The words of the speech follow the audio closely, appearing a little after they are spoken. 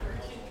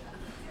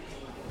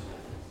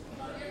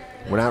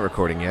We're not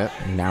recording yet.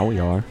 Now we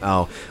are.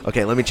 Oh,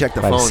 okay. Let me check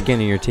the By phone. the skin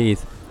of your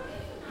teeth.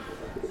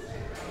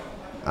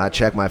 I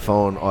check my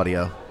phone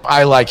audio.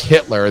 I like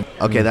Hitler.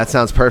 Okay, that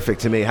sounds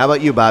perfect to me. How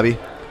about you, Bobby?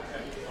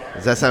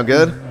 Does that sound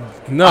good?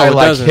 No, I it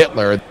like doesn't.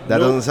 Hitler. That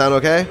doesn't sound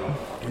okay?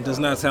 It does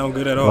not sound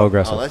good at Oh, all.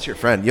 aggressive. Oh, that's your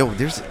friend. Yo,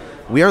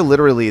 we are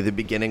literally the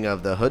beginning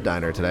of the Hood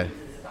Diner today.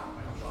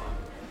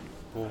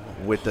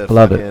 With the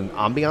Love it. fucking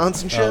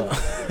ambiance and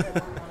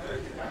shit.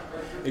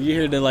 If you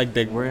hear the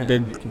We're the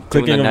doing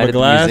clicking the night of at a the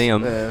glass,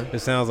 museum. Yeah. it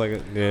sounds like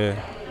it.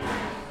 Yeah.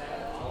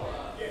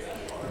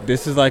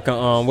 This is like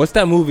a what's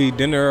that movie?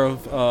 Dinner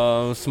of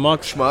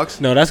Schmucks.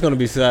 Schmucks? No, that's gonna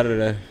be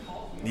Saturday.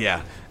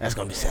 Yeah, That's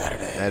gonna be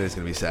Saturday. that is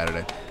going to be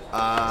Saturday.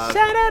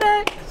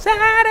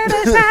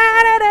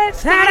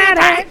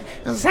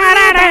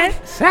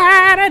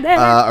 Saturday.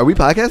 Are we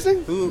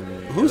podcasting?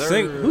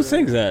 Who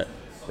sings that?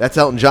 That's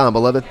Elton John,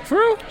 beloved. For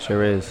real?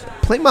 Sure is.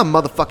 Play my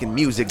motherfucking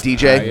music, Yeah,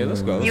 DJ.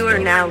 let's go. You are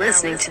now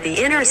listening to the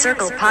Inner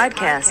Circle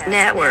Podcast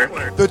Network.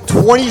 The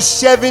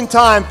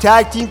 27-time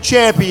tag team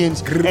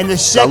champions and the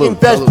second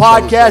best salute,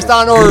 podcast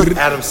on earth.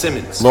 Adam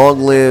Simmons.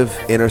 Long live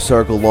Inner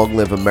Circle, long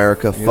live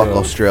America, fuck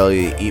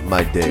Australia, eat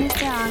my dick.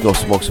 Go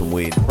smoke some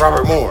weed.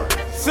 Robert Moore.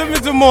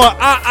 Simmons and more.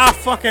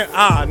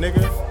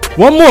 Nigga.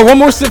 One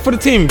more sip for the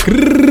team.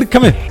 Grrr,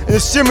 come in. And the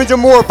Simmons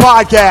and More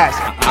podcast.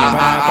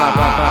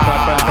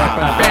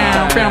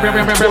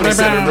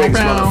 27 rings,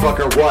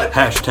 motherfucker. What?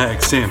 Hashtag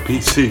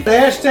SamPC.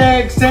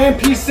 Hashtag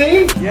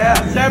SamPC. Yeah,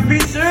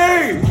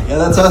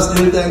 that's us,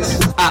 dude. Thanks.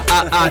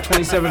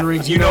 27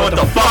 rings. You know what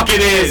the fuck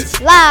it is.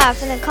 Live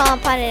from the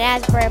compound in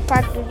Asbury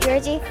Park, New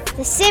Jersey,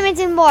 the Simmons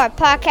and More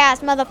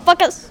podcast,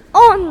 motherfuckers,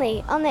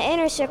 only on the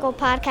Inner Circle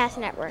Podcast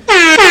Network.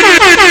 Yeah,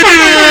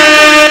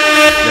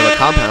 the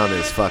compound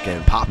is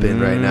fucking popping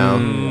right now.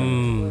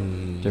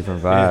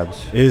 Different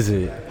vibes. Is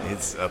it?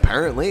 It's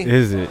apparently.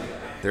 Is it?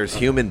 There's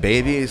human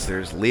babies.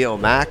 There's Leo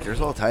Mack.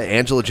 There's all types.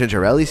 Angela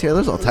Gingerelli's here.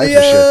 There's all types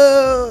of shit.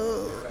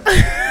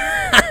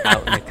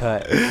 Out in the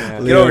cut. Yeah.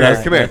 Get over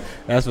here. Come here.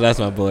 That's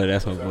my boy.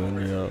 That's my boy.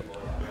 Leo.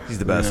 He's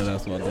the best. Yeah,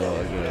 that's my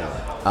dog.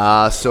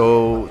 Yeah.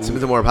 So,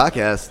 Simmons and More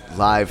podcast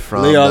live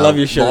from Leo, I the love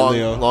your shirt,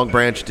 Leo. Long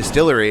Branch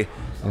Distillery.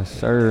 Yes,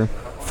 sir.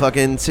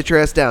 Fucking sit your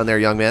ass down there,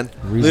 young man.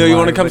 Leo, you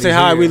want to come say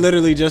hi? We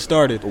literally just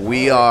started.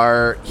 We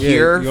are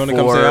here You want to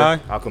for. come say hi?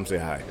 I'll come say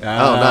hi.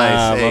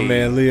 nice. Hey. My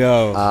man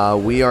Leo.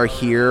 We are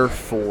here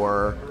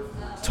for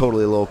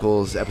Totally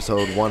Locals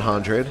episode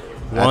 100 at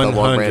the Long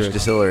 100. Branch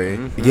Distillery.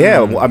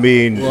 Yeah, well, I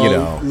mean,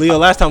 Well, Leo,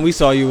 last time we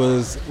saw you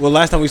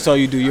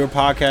do your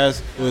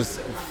podcast was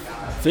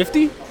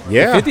 50?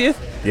 Yeah. 50th?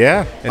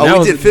 yeah. And Oh, that we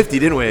was, did 50,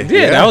 didn't we?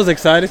 Yeah, that was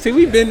exciting. See,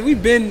 we've been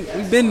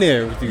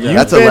there with you guys.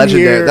 That's a been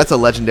legendary. here- That's a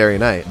legendary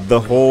night. The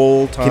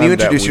whole time. Can you that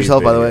introduce we've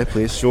yourself, by been the way, here.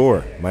 please?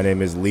 Sure. My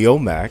name is Leo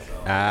Mack,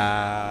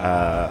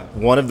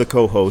 one of the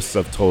co-hosts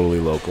of Totally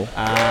Local.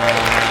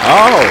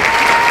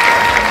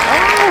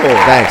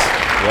 Thanks.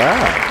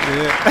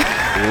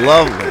 Wow.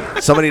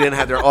 Lovely. Somebody didn't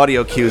have their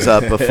audio cues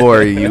up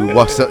before you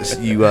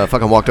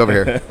fucking walked over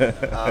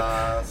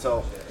here.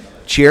 So,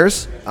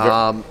 cheers.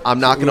 I'm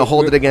not going to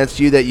hold it against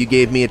you that you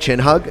gave me a chin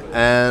hug,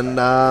 and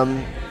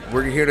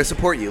we're here to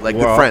support you like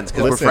good Well, friends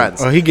because we're listen.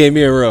 friends. Oh, he gave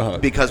me a real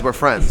hug. Because we're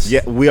friends.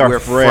 Yeah, we are We're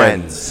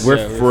friends. Yeah,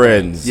 We're we're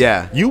friends.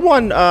 Yeah. You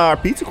won our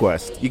Pizza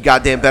Quest. You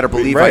goddamn better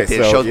believe I Right,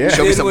 did. so, Show yeah.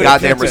 me some With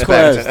goddamn Pizza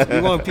respect. Quest.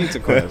 We want Pizza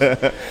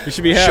Quest. You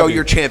should be happy. Show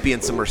your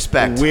champion some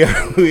respect.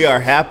 We are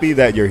happy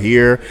that you're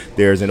here.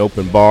 There's an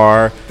open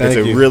bar. Thank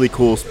it's a you. really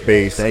cool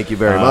space. Thank you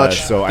very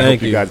much. So I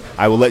Thank hope you you. guys.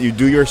 I will let you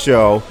do your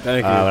show.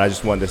 Thank you. I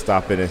just wanted to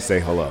stop in and say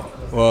hello.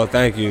 Well,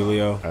 thank you,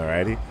 Leo.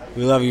 Alrighty.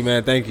 We love you,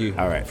 man. Thank you.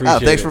 All right.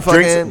 Appreciate thanks it. for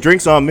fucking.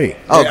 Drinks on me.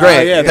 Oh,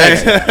 great. yeah,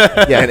 Thanks.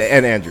 Yeah,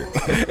 And Andrew.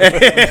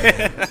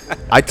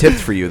 I tipped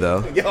for you though.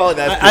 Oh,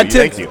 that's I pretty.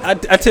 tipped.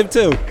 Thank you. I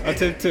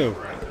tipped too.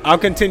 I'll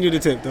continue to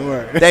tip. Don't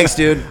worry. Thanks,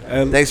 dude.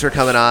 Thanks for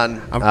coming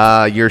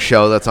on your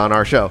show. That's on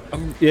our show.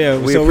 Yeah,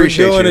 We so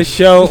appreciate we're doing you. a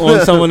show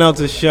on someone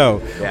else's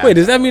show. Yeah. Wait,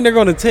 does that mean they're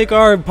going to take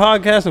our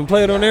podcast and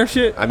play it on their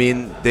shit? I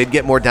mean, they'd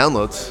get more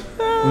downloads.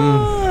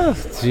 Ah,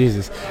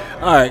 Jesus.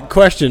 All right,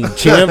 question,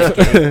 champ.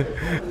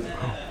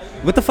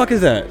 What the fuck is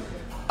that?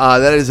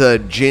 That is a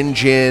gin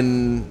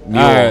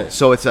mule. All right.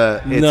 So it's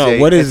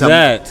what is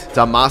that? It's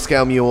a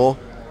Moscow mule.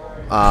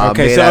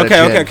 Okay, made so out of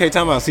gin. okay,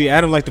 time out. See,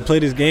 Adam like to play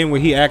this game where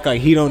he act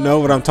like he don't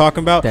know what I'm talking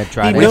about. That He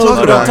dry knows ass.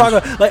 what I'm talking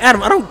about. Like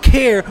Adam, I don't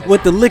care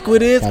what the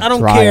liquid is. That I don't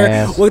dry care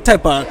ass. what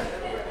type of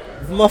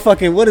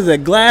motherfucking what is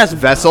that glass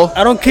Vessel?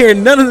 I don't care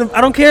none of them.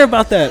 I don't care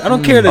about that. I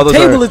don't care Oh, the those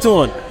table are- it's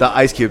on. The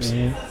ice cubes.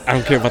 I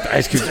don't care about the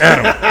ice cubes.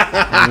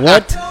 Adam,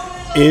 what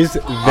is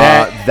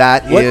that?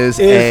 That What is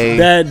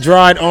that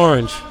dried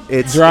orange?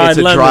 It's dried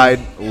a lemon.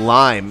 dried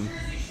lime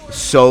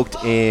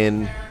soaked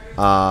in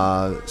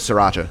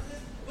sriracha.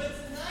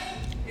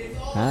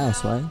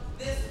 Nice, right?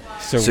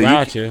 So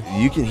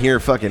Sriracha. you can hear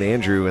fucking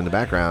Andrew in the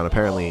background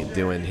apparently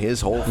doing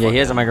his whole. Yeah, he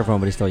has a microphone,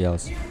 but he still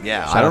yells.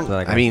 Yeah, Shout I out don't. to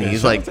that guy. I mean, Yeah,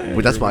 he's shout like.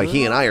 Well, that's why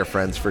he and I are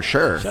friends for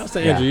sure. Shouts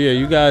to Andrew. Yeah,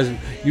 you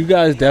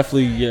guys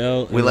definitely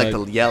yell. We and like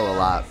to yell a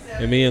lot.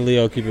 And me and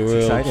Leo keep it real.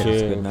 Excited. It's a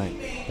Shit. good night.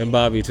 And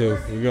Bobby too.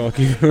 We gonna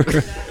keep it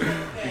real.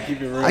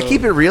 Keep it real. I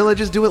keep it real. I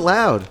just do it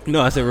loud.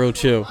 No, I said real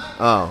chill.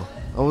 Oh,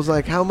 I was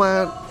like, how am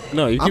I?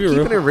 No, you I'm keep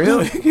it keeping real. it real.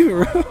 No, you keep it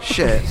real.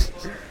 Shit.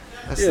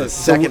 That's Yeah, the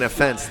so- second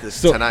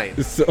offense tonight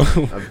of So,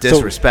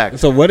 disrespect.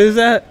 so what is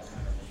that?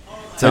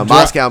 It's a a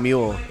Moscow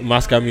Mule.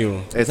 Moscow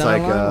Mule. It's Is that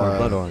like a lime or a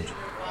blood orange?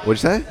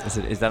 What'd you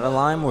say? Is that a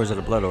lime or is it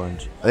a blood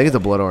orange? I think it's a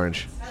blood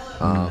orange.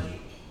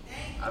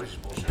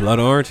 Blood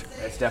orange.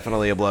 It's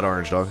definitely a blood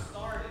orange, dog.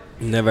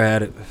 Never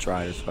had it.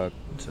 Dry as fuck.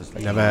 It's just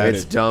like Never had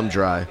It's it. dumb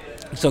dry.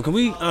 So can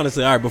we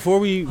honestly? All right, before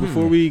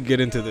we get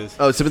into this,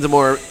 Oh, Simmons and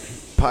More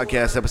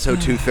podcast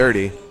episode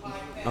 230.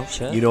 Oh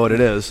shit. You know what it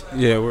is?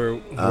 yeah, we're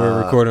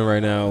recording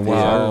right now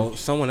while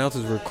someone else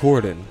is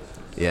recording.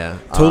 Yeah.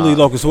 Totally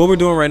local. So what we're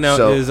doing right now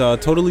so- is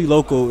Totally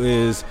Local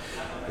is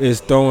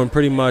throwing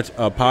pretty much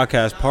a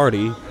podcast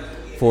party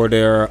for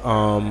their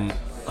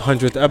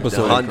 100th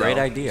episode. Hundo. Great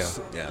idea.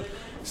 Yeah.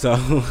 So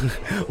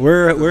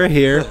we're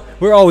here.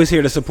 We're always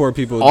here to support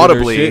people. who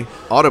do their shit.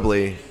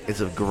 Audibly, it's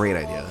a great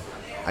idea.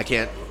 I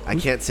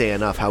can't say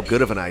enough how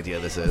good of an idea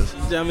this is.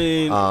 I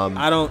mean,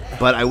 I don't.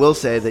 But I will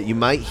say that you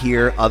might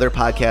hear other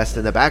podcasts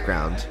in the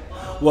background.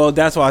 Well,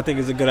 that's why I think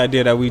it's a good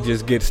idea that we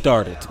just get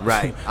started.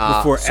 Right.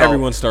 Before So-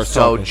 everyone starts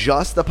so talking.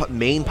 just the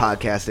main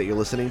podcast that you're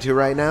listening to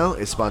right now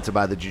is sponsored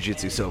by the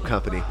Jiu-Jitsu Soap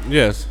Company.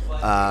 Yes.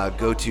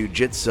 Go to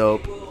Jit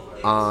Soap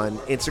on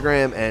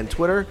Instagram and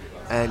Twitter,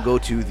 and go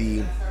to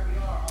the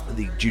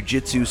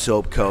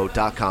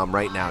jujitsusoapco.com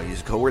right now.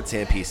 Use code word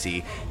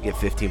SAMPC, get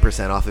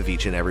 15% off of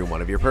each and every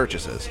one of your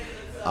purchases.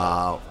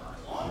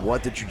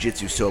 What the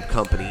Jiu-Jitsu Soap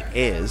Company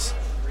is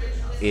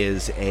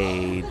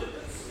a...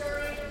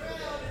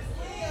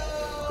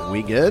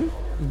 We good?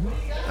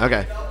 Mm-hmm.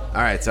 Okay.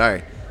 All right,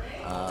 sorry.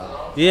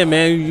 Yeah,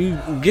 man, you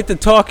get to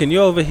talking.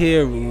 You're over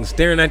here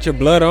staring at your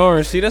blood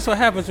orange. See, that's what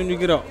happens when you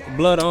get a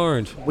blood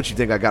orange. What you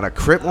think, I got a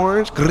Crip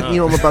orange? You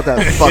know about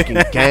that fucking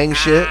gang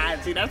shit?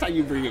 See, that's how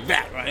you bring it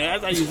back, right?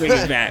 That's how you bring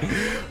it back.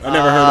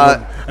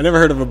 I never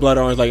heard of a blood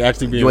orange like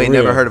actually being You ain't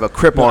real. never heard of a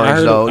Crip No, orange,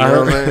 though. You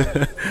know what I'm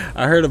saying?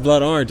 I heard of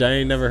blood orange. I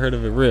ain't never heard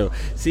of it real.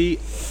 See,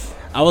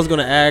 I was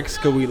gonna ask,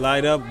 could we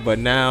light up? But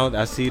now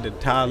I see the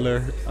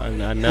toddler,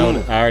 and I know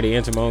that I already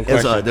answered my own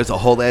question. There's a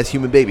whole ass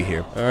human baby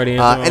here. I already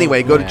answered my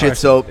Anyway, own go to question. Jit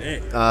Soap.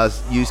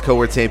 Use code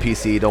word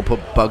SAMPC. Don't put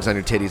bugs on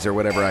your titties or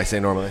whatever I say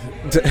normally.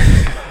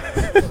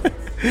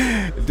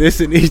 This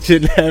and each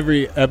and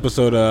every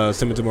episode of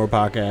Simmons and More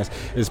Podcast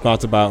is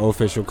sponsored by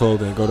Official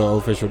Clothing. Go to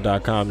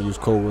official.com. Use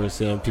code word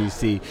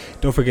SAMPC.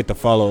 Don't forget to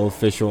follow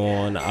Official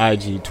on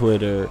IG,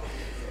 Twitter,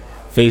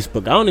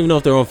 Facebook. I don't even know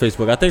if they're on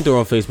Facebook. I think they're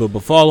on Facebook,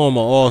 but follow them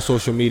on all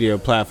social media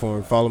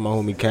platforms. Follow my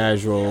homie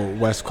Casual,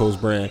 West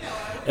Coast brand,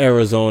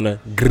 Arizona.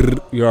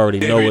 Grrr, you already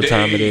know what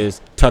time it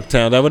is.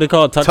 Tucktown. That what they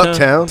call it?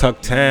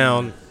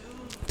 Tucktown?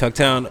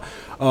 Tucktown.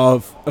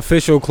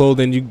 Official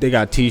Clothing. They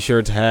got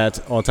T-shirts, hats,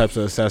 all types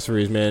of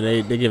accessories, man.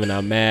 They giving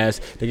out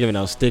masks. They giving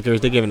out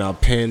stickers. They giving out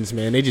pins,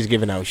 man. They just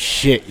giving out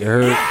shit. You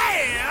heard?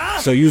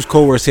 So use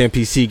code word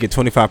SAMPC, get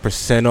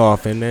 25%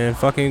 off, and then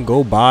fucking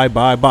go buy.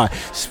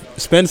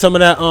 Spend some of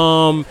that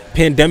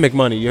pandemic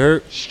money. You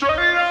heard?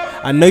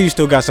 I know you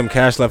still got some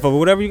cash left over.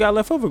 Whatever you got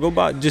left over, go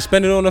buy. Just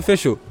spend it on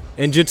Official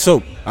and Jit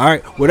Soap. All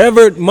right,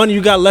 whatever money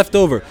you got left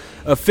over,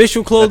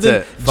 Official Clothing,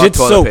 That's it. Fuck Jit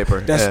toilet Soap. paper.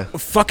 That's Yeah.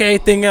 fuck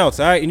anything else.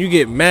 All right, and you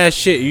get mad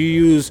shit. You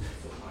use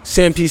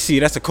SAMPC.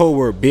 That's a code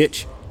word,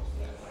 bitch.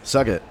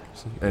 Suck it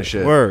and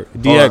shit. Word.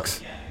 Hold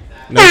DX.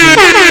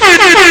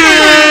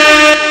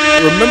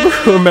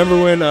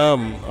 Remember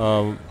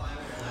when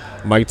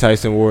Mike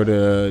Tyson wore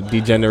the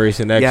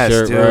Degeneration X Yes,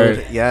 shirt, dude.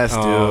 right? Yes,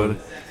 dude.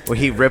 When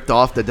he ripped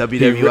off the He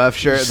WWF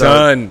shirt.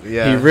 son.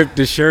 Yeah. He ripped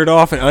the shirt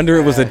off, and under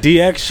it was a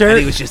DX shirt. And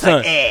he was just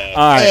like, Son,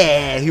 all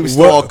right. He was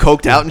still all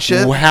coked out and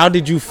shit. How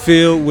did you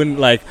feel when,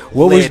 like,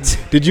 what lit. was?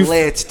 Did you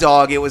lit,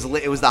 dog? It was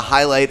lit. It was the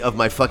highlight of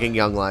my fucking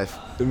young life.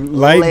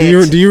 like?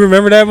 lit. Do you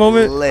remember that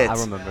moment? Lit. I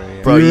remember.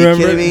 Yeah. Bro, Do you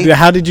remember? kidding me?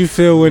 How did you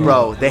feel when?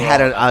 Bro, they had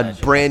a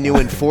brand new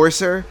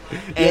enforcer,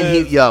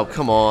 and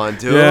come on,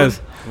 dude.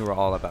 Yes. We were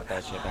all about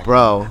that shit back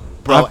Bro,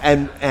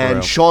 and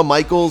real. Shawn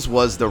Michaels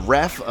was the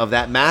ref of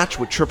that match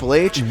with Triple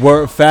H.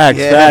 Word, facts.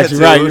 Yeah, You're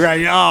right. dude. You're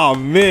right. Oh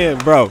man,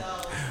 bro.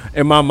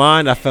 In my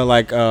mind, I felt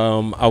like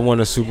I won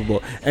a Super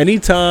Bowl.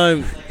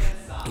 Anytime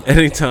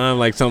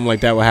like something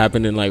like that would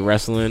happen in like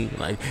wrestling,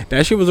 like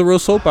that shit was a real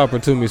soap opera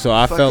to me. So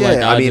I Fuck felt yeah.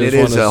 like I mean, just it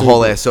is won a Super whole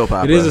Bowl. ass soap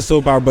opera. It is a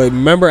soap opera. But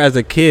remember, as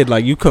a kid,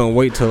 like you couldn't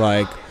wait till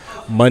like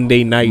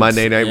Monday Night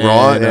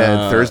Raw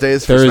and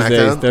Thursdays for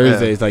SmackDown.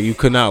 Thursdays. Like you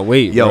could not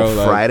wait. Yo, bro.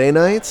 Like, Friday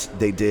nights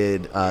they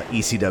did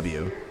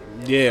ECW.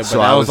 yeah, but So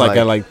that I was was like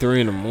at like- like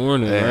 3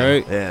 a.m, Yeah,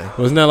 right? yeah.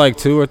 Wasn't that like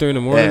 2 or 3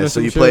 a.m? Yeah, or so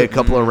some you shit? play a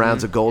couple of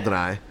rounds of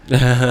GoldenEye.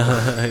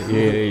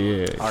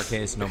 yeah.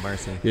 Arcades, no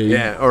mercy.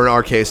 Yeah, or in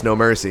our case, No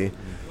Mercy.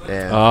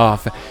 Yeah.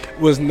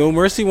 Was No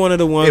Mercy one of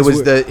the ones?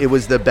 It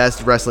was the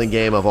best wrestling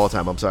game of all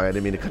time. I'm sorry, I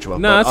didn't mean to cut you off.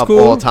 No, but that's of cool.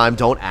 all time,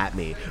 don't at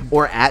me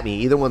or at me.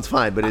 Either one's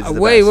fine, but it's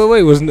the wait.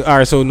 best. Was all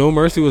right. So No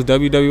Mercy was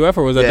WWF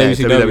or was that Yeah,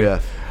 WCW?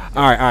 WWF.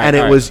 All right. And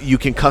it was you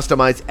can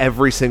customize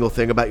every single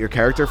thing about your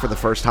character for the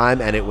first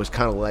time, and it was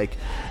kind of like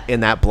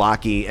in that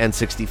blocky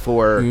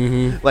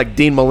N64. Like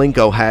Dean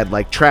Malenko had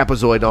like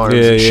trapezoid arms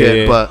Yeah, and shit,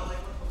 yeah. but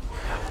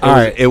All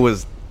right. It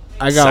was.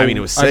 I got. I mean,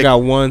 it was sick. I got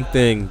one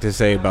thing to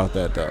say about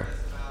that though.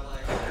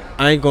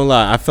 I ain't gonna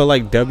lie. I feel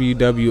like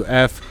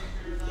WWF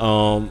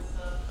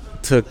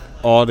took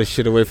all the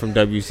shit away from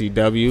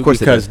WCW Of course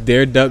they because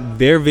did.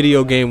 their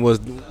video game was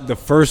the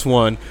first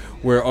one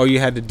where all you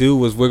had to do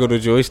was wiggle the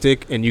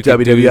joystick and you could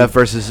WWF do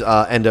versus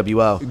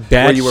NWO.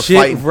 that where you were shit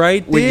fighting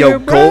right with there,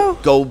 bro.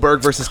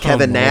 Goldberg versus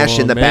Kevin Come Nash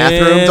in on, the man.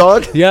 bathroom,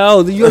 dog.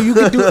 Yo, you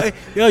could do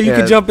you Yeah.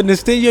 could jump in the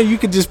stage. You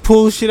could just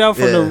pull shit out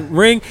from the Yeah.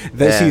 ring.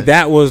 See, Yeah.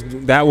 that was the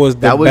That was,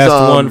 best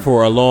one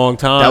for a long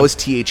time. That was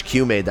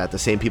THQ made that. The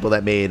same people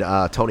that made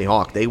Tony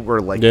Hawk. They were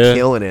like Yeah.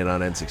 killing it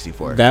on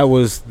N64. that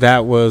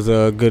was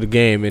a good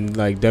game, and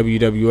like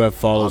WWF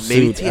followed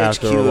Maybe suit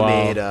after a while.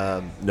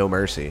 THQ made No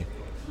Mercy.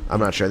 I'm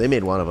not sure. They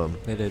made one of them.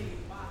 They did.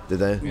 Did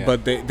they? Yeah.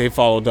 But they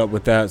followed up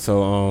with that,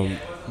 so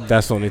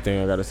that's the only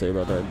thing I gotta say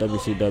about that.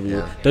 WCW,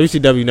 Yeah.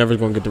 WCW never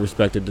gonna get the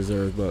respect it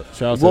deserves, but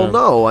shout out to Well, them.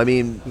 no. I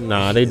mean,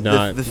 Nah, they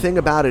not. The thing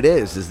about it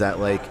is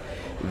that like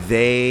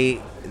they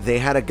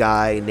had a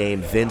guy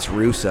named Vince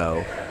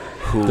Russo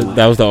who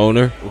That was the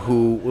owner.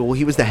 well,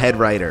 he was the head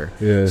writer.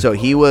 Yeah. So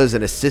he was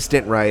an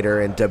assistant writer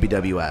in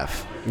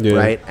WWF, Yeah.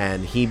 right?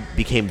 And he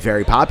became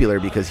very popular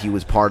because he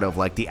was part of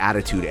like the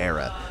Attitude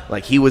Era.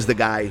 Like he was the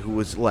guy who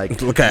was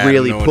like Look at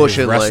really him knowing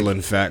pushing his wrestling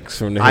like. facts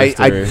from the I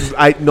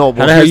history. no. Well,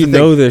 How the hell here's you the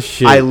thing. know this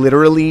shit? I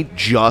literally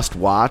just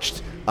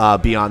watched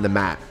Beyond the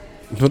Mat.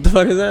 What the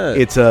fuck is that?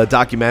 It's a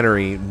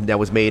documentary that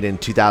was made in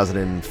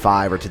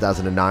 2005 or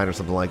 2009 or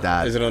something like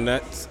that. Is it on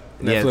Netflix?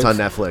 Yeah, it's on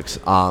Netflix.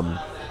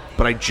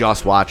 But I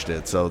just watched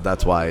it, so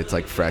that's why it's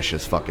like fresh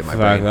as fuck in my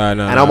Fuck, brain. I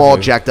know, and I'm I all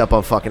feel- jacked up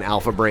on fucking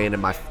Alpha Brain,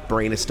 and my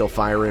brain is still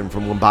firing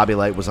from when Bobby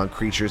Light was on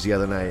Creatures the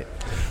other night.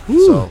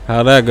 So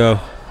How'd that go?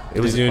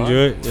 it was Did you enjoy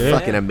it? Yeah.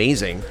 fucking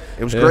amazing.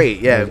 It was Yeah.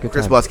 great. Yeah, Yeah, it was a good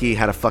Chris time. Busky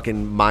had a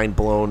fucking mind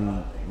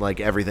blown like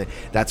everything.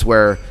 That's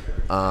where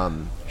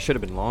Should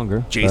have been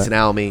longer. Jason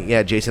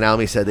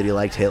Alme said that he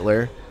liked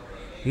Hitler.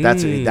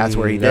 That's where he That's did.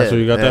 where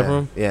you got that Yeah.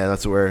 from? Yeah,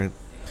 that's where.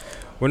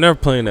 We're never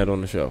playing that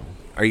on the show.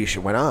 Are you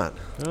sure? Why not?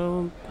 I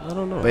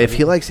don't know. But if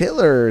he likes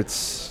Hitler,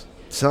 it's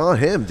on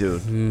him,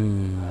 dude.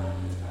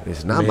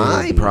 It's not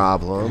my Maybe.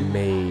 problem.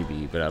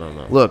 Maybe, but I don't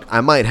know. Look,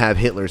 I might have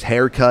Hitler's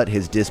haircut,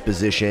 his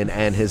disposition,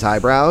 and his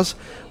eyebrows,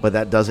 but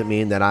that doesn't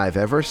mean that I've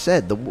ever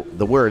said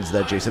the words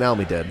that Jason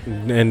Alme did.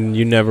 And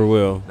you never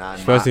will, Nah,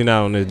 especially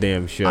not on this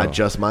damn show. I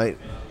just might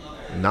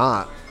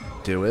not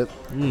do it.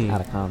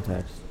 Out of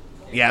context.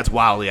 Yeah, it's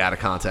wildly out of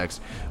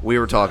context. We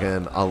were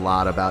talking a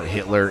lot about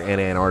Hitler in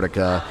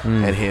Antarctica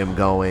and him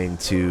going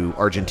to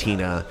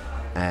Argentina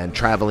and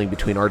traveling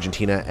between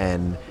Argentina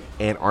and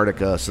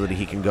Antarctica so that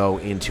he can go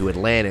into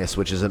Atlantis,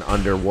 which is an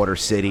underwater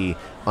city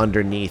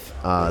underneath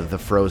the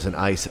frozen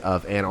ice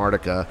of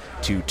Antarctica,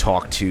 to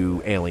talk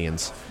to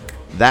aliens.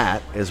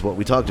 That is what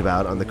we talked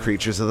about on the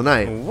Creatures of the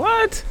Night.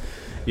 What?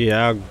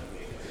 Yeah,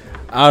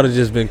 I would have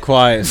just been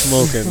quiet,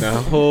 smoking the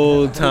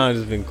whole time.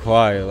 Just been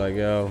quiet, like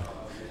yo.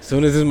 As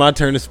soon as it's my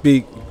turn to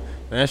speak,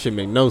 that shit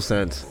make no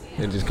sense,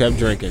 and just kept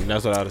drinking.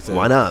 That's what I would have said.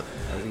 Why not?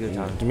 That was a good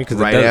time. To me, 'cause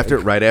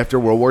Right after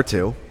World War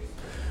II,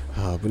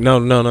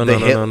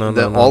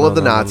 No, all of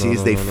the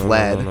Nazis, they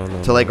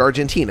fled to like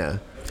Argentina.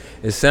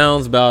 It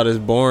sounds about as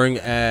boring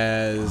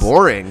as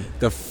Boring.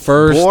 the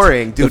first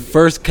Boring, dude. the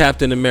first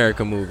Captain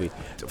America movie.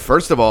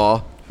 First of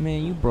all,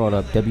 Man, you brought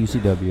up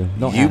WCW.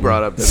 Don't you have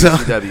brought me. up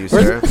WCW,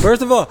 sir.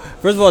 First of all,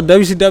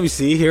 WCW.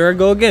 See, here I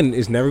go again.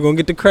 It's never gonna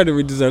get the credit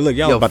we deserve. Look,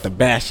 y'all Yo, about to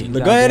bash it. Look, go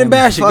goddamn ahead and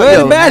bash it. Go fuck, ahead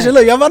yo, and bash it.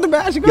 Look, y'all about to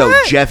bash it. Go Yo,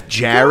 ahead. Jeff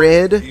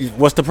Jarrett,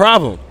 What's the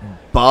problem?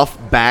 Buff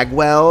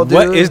Bagwell, dude.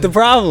 What is the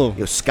problem?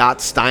 Yo,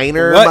 Scott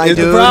Steiner, What my is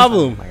dude. the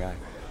problem? Oh my God.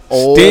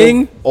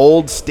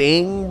 Old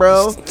Sting,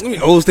 bro.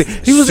 Old Sting.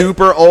 He was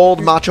super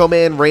old Macho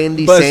Man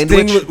Randy But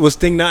Sandwich. Sting was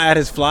Sting not at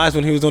his flies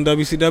when he was on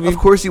WCW? Of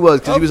course he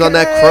was, because he was on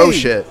that Okay. Crow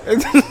shit.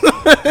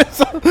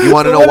 You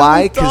want to know What are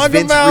why? we Because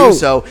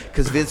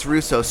talking Vince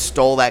Russo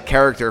stole that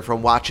character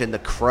from watching The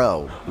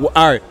Crow. Well,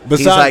 all right. He's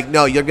Besides, like,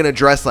 no, you're gonna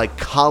dress like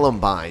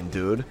Columbine,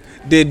 dude.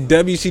 did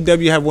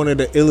WCW have one of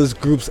the illest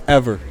groups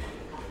ever?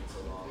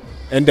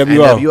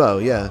 NWO.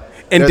 NWO, yeah.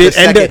 And They're did the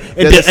second- and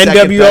they're did the second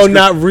NWO best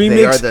not group.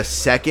 They are remix the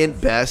second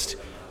best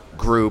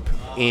group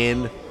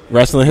in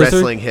wrestling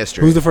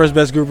history. Who's the first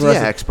best group in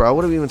wrestling? DX, bro.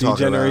 What are we even talking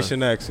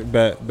Generation X.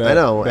 Bet. about? I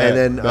know. bet, and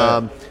then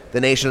bet.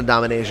 the Nation of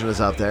Domination is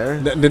up there.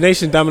 The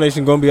Nation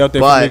Domination gonna be out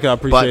there for me. 'Cause I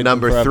appreciate But them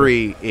number forever.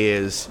 3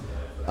 is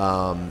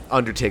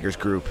Undertaker's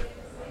group.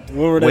 What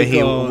were they When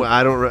he, called?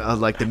 I don't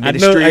like the I know-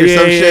 Ministry or yeah,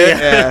 some yeah, shit.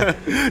 yeah.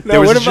 Yeah. No, There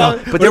was what a show- about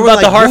but what they were about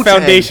the like Heart Wu-Tang.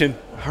 Foundation?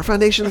 Heart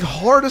Foundation is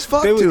hard as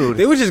fuck, dude.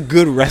 They were just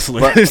good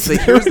wrestlers. But see,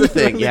 here's the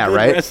thing. Yeah, Good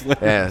right? wrestlers.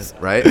 Yeah,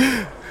 right? You know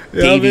what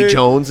I Davy mean?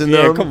 Jones in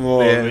Yeah, them. come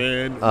on, Yeah.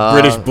 man.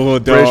 British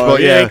Bulldog. British Bull-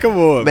 yeah, come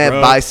on, Man,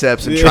 bro.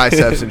 biceps and Yeah.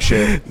 triceps and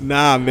shit.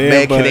 Nah, man.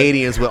 Man, but,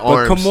 Canadians with but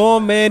arms. come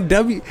on, man.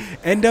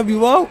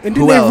 NWO. And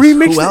then Who they else?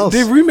 remixed Who it. else?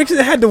 They remixed it.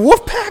 It had the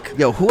Wolfpack.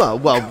 Yo, who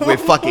else? Well,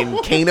 with fucking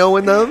Kano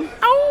in them.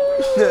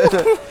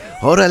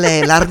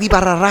 Orale, la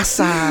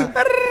ribarraza.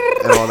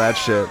 And all that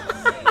shit.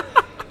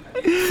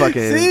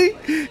 Fucking. See?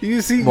 You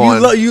see, Come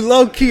on. you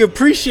low key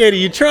appreciate it.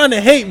 You're trying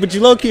to hate, but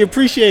you low key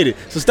appreciate it.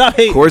 So stop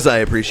hating. Of course, I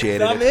appreciate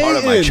it. Stop It's part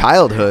of my hating.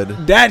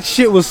 childhood. That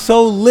shit was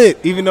so lit.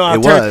 Even though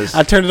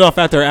I turned it off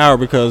after an hour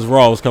because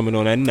Raw was coming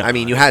on that night. I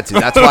mean, you had to.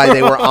 That's why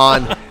they were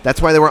on. That's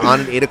why they were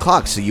on at 8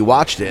 o'clock. So you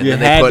watched it. And You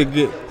then had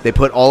to they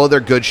put all of their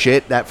good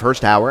shit that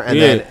first hour, and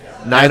then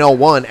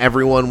 9:01,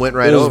 everyone went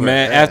right it was over.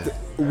 mad. Yeah. After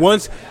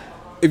once,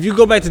 if you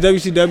go back to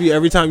WCW,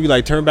 every time you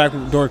like turn back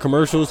during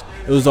commercials,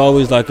 it was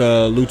always like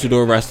a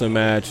luchador wrestling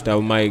match that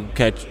might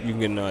catch you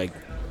can like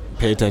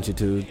pay attention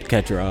to,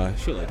 catch your eye,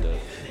 shit like that.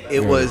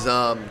 It was,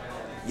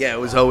 it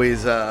was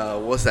always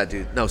what's that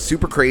dude? No,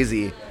 Super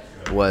Crazy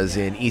was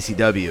in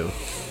ECW.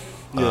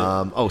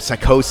 Yeah.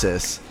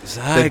 Psychosis.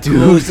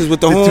 Psychosis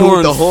with the dude horns.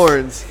 with the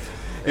horns.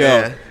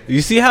 Yeah.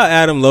 You see how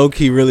Adam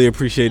low-key really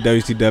appreciated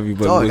WCW,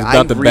 but Dog, was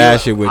about to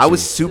bash it with I you.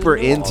 was super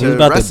into He was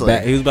about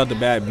wrestling. he was about to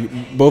bash.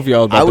 Both of y'all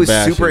was about I was to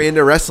bash super it.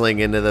 into wrestling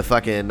into the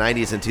fucking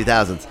 90s and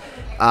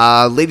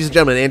 2000s. Ladies and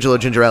gentlemen, Angelo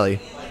Gingerelli.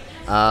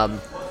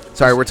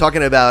 Sorry, we're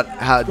talking about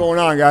how... What's going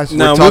on, guys? We're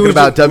No, talking we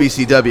about was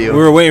WCW. We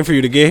were waiting for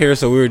you to get here,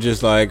 so we were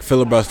just like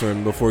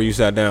filibustering before you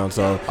sat down.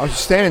 So I was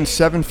standing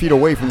 7 feet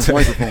away from the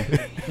microphone.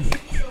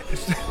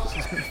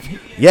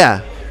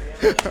 Yeah.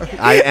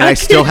 I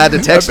still had to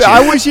text you.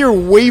 I was here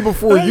way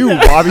before you,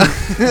 Bobby.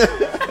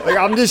 Like,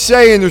 I'm just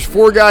saying, there's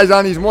 4 guys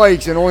on these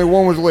mics, and only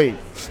one was late.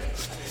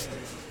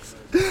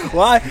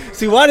 why?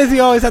 See, why does he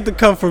always have to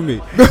come for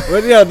me?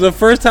 But yeah, the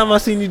first time I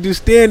seen you do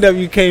stand up,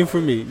 you came for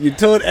me. You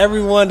told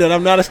everyone that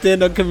I'm not a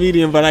stand up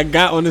comedian, but I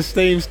got on the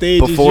same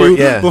stage Before- as you.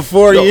 yeah.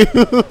 Before you.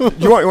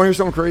 You want to hear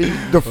something crazy?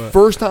 The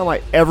first time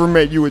I ever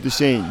met you at the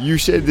Saint, you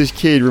said this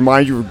kid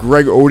reminded you of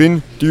Greg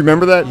Oden. Do you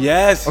remember that?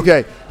 Yes.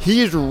 Okay, he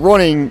is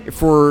running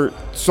for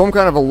some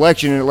kind of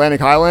election in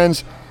Atlantic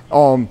Highlands.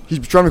 He's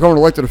trying to become an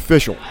elected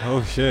official.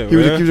 Oh shit. He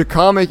was a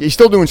comic. He's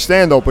still doing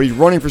stand-up, but he's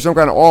running for some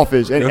kind of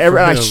office. And Good for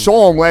I him.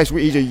 saw him last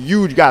week. He's a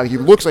huge guy. He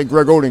looks like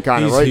Greg Oden,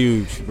 kind of, He's right?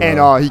 huge, bro.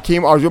 And he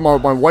came. I was with my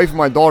wife and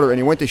my daughter, and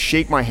he went to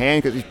shake my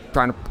hand because he's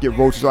trying to get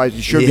votes as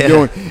he should Yeah. be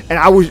doing. And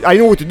I didn't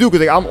know what to do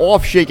because I'm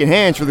off shaking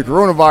hands for the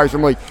coronavirus.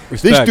 I'm like,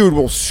 this Respect. dude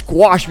will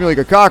squash me like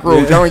a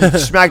cockroach. I don't get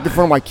smacked in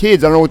front of my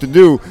kids. I don't know what to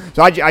do.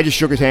 So I just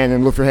shook his hand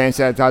and looked for hand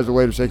sanitizer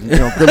later. Saying, good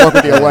luck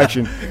with the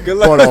election. Good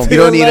luck But, with the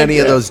You don't need election. any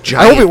of those I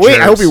giant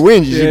hope he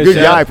wins. He's Yeah, a good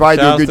shout- guy. Probably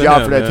do a shouts good to job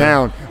him, for that man.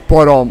 town.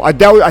 But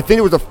I think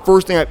it was the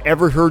first thing I've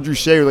ever heard you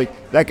say.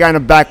 Like, that guy in the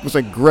back was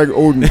like Greg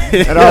Oden,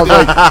 and I was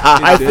like,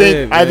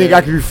 I think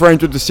I could be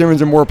friends with the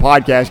Simmons and More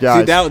podcast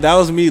guys. See, that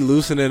was me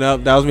loosening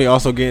up. That was me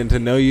also getting to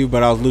know you,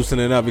 but I was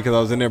loosening up because I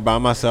was in there by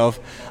myself.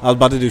 I was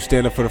about to do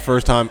stand-up for the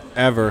first time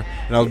ever,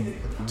 and I was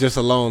just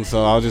alone,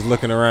 so I was just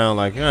looking around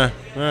like, all right.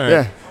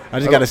 Yeah. I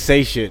just got to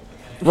say shit.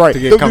 Right. To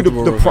get Dude,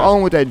 comfortable the real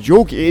problem with that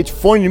joke, it's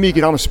funny to me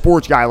because I'm a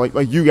sports guy like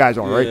you guys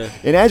are, right? Yeah.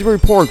 In Asbury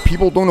Park,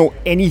 people don't know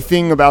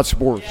anything about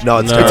sports. No,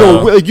 it's No. It's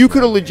terrible. like you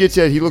could have legit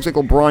said he looks like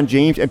LeBron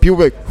James, and people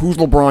be like, who's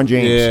LeBron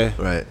James? Yeah.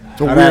 Right.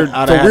 It's a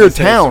weird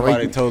town.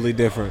 Somebody Like, totally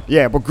different.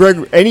 yeah, but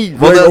any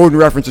Greg the- Oden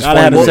reference is I'd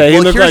have funny. to say he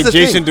well, looked here's like the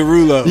thing. Jason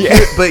Derulo. Yeah.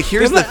 But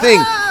here's the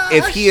thing.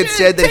 If he had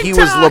said that he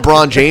was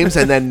LeBron James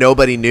and then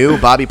nobody knew,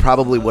 Bobby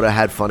probably would have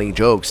had funny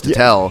jokes to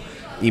tell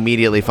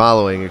immediately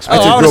following. Oh,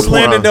 especially I would have real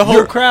slandered porn. the whole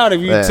You're- crowd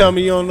if you Yeah. tell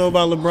me you don't know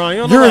about LeBron. You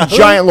don't know You're a about who?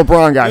 giant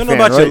LeBron guy You don't fan,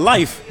 know about right? your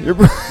life.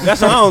 You're-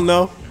 That's what I don't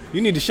know.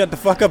 You need to shut the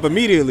fuck up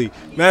immediately.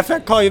 Matter of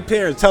fact, call your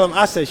parents. Tell them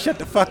I said shut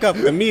the fuck up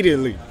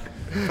immediately.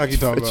 Fuck you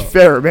talking It's about?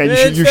 fair, man. Yeah,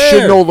 You it's should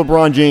fair. know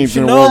LeBron James.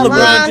 You in a know world of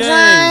LeBron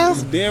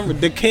sports. James. Damn,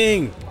 the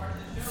king.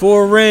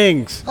 4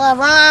 rings.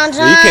 LeBron James.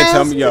 You can't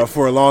tell me, yo,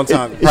 for a long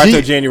time. Is Right he-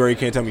 till January, you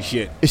can't tell me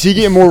shit. Is he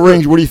getting more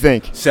rings? What do you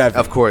think? 7.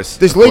 Of course.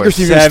 This of Lakers course.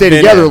 team going to stay 7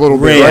 together a little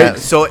bit, rings.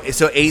 Yeah. right?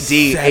 So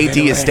AD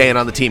is staying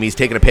on the team. He's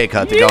taking a pay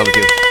cut to go on the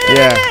team.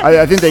 Yeah,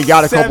 I think they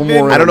got a couple 7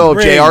 more. I don't know if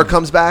Rings. JR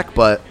comes back,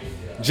 but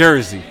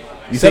Jersey.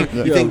 you think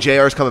Yo.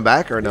 JR's coming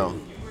back or no?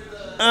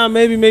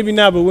 Maybe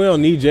not, but we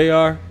don't need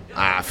JR.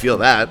 I feel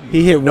that.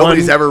 He hit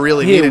Nobody's one- ever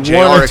really he hit needed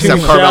one JR or two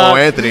except Carmelo shots.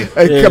 Anthony.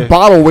 Hey, Yeah.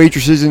 bottle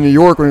waitresses in New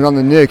York when he's on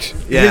the Knicks.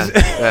 Yeah.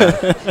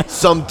 Yeah.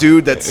 Some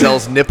dude that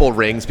sells nipple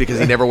rings because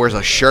he never wears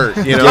a shirt.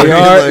 You know?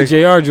 Like,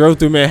 JR drove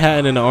through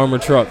Manhattan in an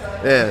armored truck.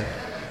 yeah.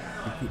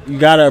 You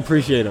gotta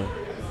appreciate him.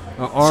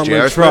 An armored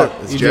J.R. truck.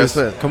 Smith. It's You J.R. just-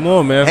 Smith. Come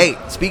on, man. Hey,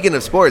 speaking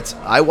of sports,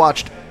 I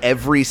watched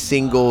every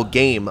single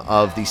game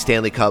of the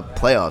Stanley Cup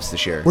playoffs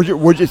this year. Would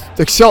you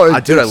excel?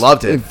 Dude, I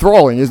loved it.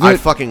 Enthralling, isn't I it?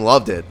 fucking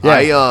loved it.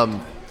 Yeah.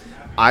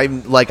 I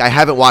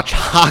haven't watched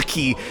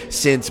hockey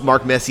since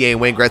Mark Messier and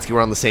Wayne Gretzky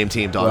were on the same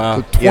team, dog.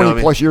 Wow. 20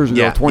 plus years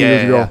ago, 20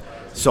 years ago.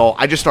 So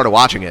I just started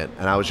watching it,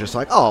 and I was just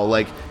like, oh,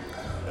 like,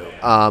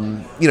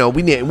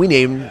 we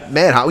named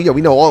mad hockey. Yeah,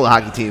 we know all the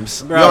hockey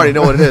teams. Bro. We already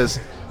know what it is.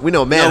 We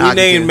know mad No, we hockey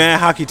named teams. mad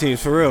hockey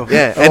teams for real.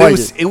 Yeah, I and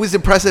like it was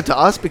impressive to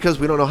us because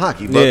we don't know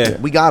hockey, but Yeah.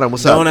 we got them.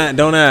 What's Don't up?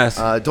 don't ask.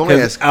 Don't 'Cause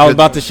ask. I was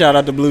about to shout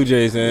out the Blue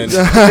Jays, and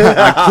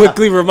I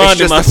quickly It's reminded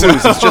just the myself.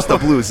 Blues. It's just the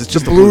Blues. It's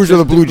just the Blues or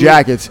the Blue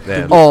Jackets.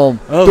 Yeah. Oh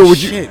dude,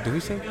 would you- shit! Did we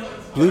say that?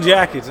 Blue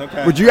Jackets.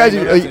 Okay. Would you guys,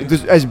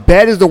 as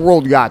bad as the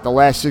world got the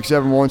last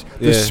 6-7 months,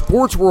 the Yeah.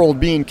 sports world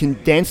being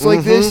condensed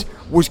like this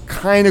was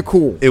kind of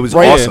cool. It was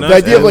right? awesome. The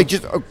idea of like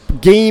just a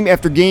game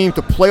after game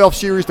to playoff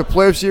series to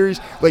playoff series.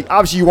 Like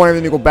obviously you want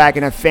everything to go back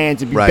and have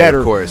fans and be Right, better.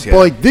 of course, yeah. But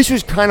like this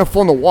was kind of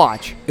fun to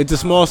watch. It's a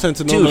small sense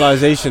of Dude,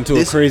 normalization to a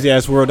this- crazy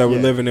ass world that we're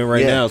Yeah. living in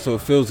right Yeah. now. So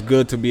it feels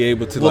good to be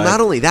able to. Well, like, not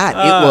only that,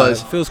 it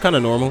feels kind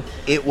of normal.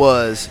 it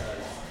was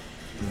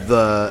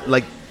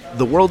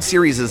the World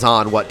Series is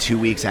on 2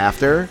 weeks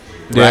after,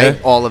 Yeah. right?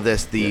 All of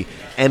this, the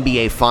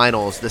NBA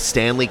Finals, the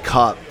Stanley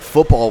Cup,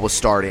 football was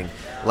starting.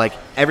 Like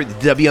the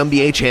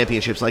WNBA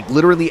championships, like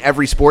literally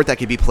every sport that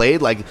could be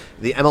played, like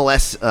the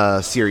MLS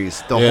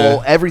series,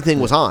 everything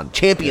was on.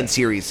 Champion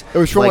Series. It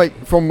was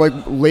from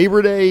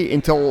Labor Day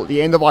until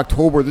the end of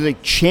October. There's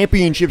like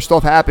championship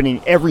stuff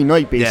happening every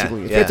night,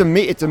 basically. Yeah.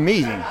 It's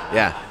amazing.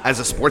 Yeah, as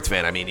a sports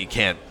fan, I mean, you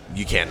can't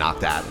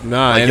knock that.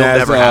 Nah, like, and you'll as,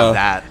 never have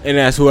that. And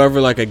as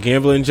whoever like a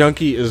gambling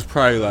junkie is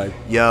probably like,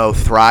 Yo,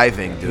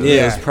 thriving, dude.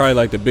 it's probably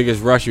like the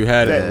biggest rush you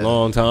had in a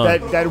long time.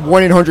 That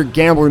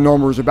 1-800-GAMBLER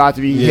number is about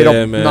to be hit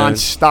up man.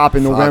 nonstop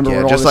in November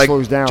when all just this like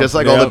slows down. just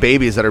like all Yep. the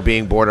babies that are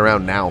being born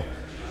around now.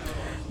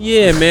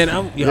 Yeah, man.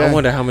 I Yeah.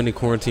 wonder how many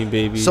quarantine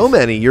babies. So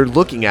many. You're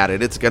looking at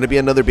it. It's gonna be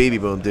another baby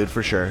boom, dude,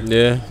 for sure.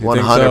 Yeah, you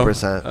think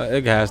 100%. so?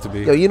 It has to be.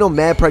 Yo,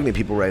 mad pregnant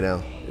people right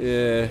now.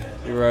 Yeah,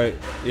 you're right.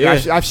 Yeah,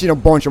 Yeah, I've seen a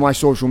bunch of my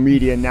social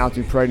media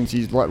announcing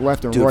pregnancies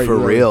left and Dude, right. for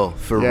really. real.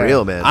 Yeah.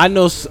 Real, man. I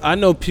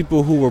know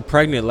people who were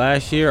pregnant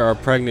last year are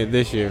pregnant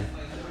this year.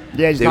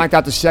 Yeah, he's Dude. knocked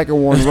out the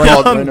second one right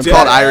called, up in the it's back.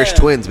 called Irish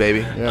twins,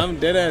 baby. Yeah. I'm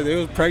dead ass. They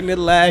was pregnant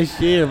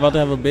last year, about to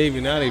have a baby.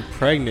 Now they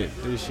pregnant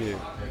this year.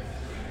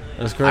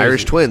 That's crazy.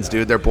 Irish twins,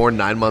 dude. They're born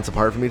 9 months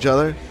apart from each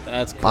other.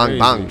 That's Bang, crazy.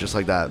 bang, just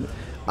like that.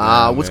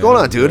 What's man, going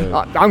on, dude?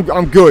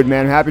 I'm good,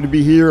 man. I'm happy to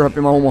be here up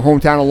in my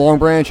hometown of Long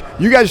Branch.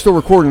 You guys are still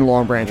recording in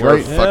Long Branch, We're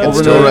right? fucking Over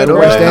still there right in the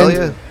over West there. Hell End.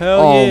 yeah.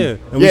 Hell yeah.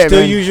 And we yeah, still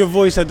man. use your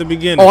voice at the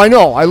beginning. Oh, I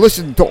know. I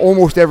listened to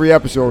almost every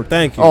episode.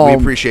 Thank you. We Um,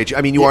 appreciate you.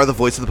 I mean, you are the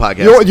voice of the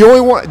podcast.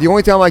 The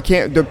only time I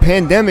can't, the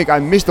pandemic, I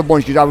missed a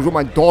bunch because I was with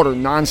my daughter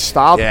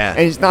nonstop. Yeah.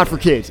 And it's not for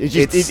kids. It's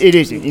just, It's- it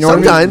isn't. You know what I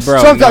mean? sometimes-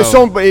 Bro, sometimes,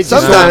 no. but it's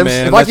Sometimes, if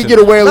man, I listen. could get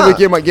away a little Nah.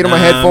 bit, get on my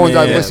Nah, headphones,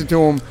 I'd man. listen to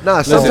them.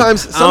 Nah,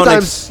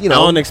 sometimes, you know.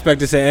 I don't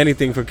expect to say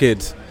anything for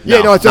kids.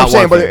 Yeah, no, that's what I'm not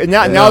saying. one But thing.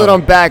 now that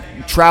I'm back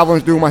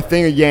traveling, doing my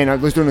thing again, I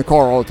listen in the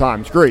car all the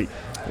time. It's great.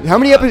 How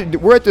many episodes?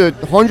 We're at the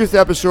 100th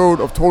episode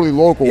of Totally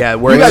Local. Yeah,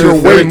 we're you guys at are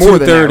way more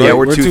than that. 2:30. Right? Yeah,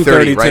 we're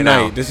 2:30 right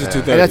tonight. now. This is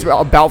Yeah. 2:30. And that's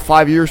about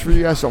 5 years for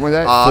you guys, something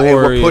like that. And Four,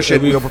 we're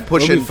pushing. it'll be- We're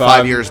pushing it'll be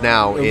 5 years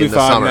now It'll in be the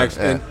five summer. next.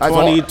 Yeah. In That's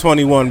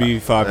 2021 be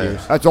 5 years.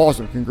 That's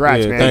awesome.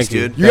 Congrats, Yeah, man. thanks,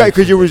 dude. You guys,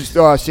 because it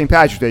was St.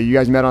 Patrick's Day. You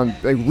guys met on,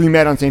 we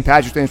met on St.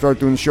 Patrick's Day and started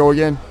doing the show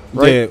again,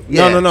 right?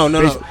 Yeah. Yeah. No.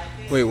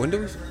 Wait, when did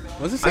we?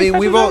 Was it? I mean,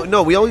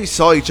 we always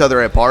saw each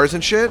other at bars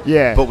and shit.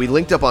 Yeah. But we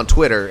linked up on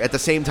Twitter at the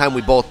same time.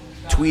 We both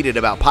tweeted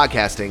about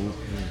podcasting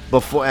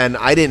before, and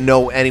I didn't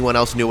know anyone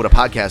else knew what a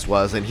podcast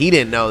was, and he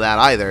didn't know that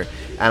either.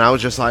 And I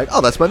was just like, "Oh,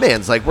 that's my man."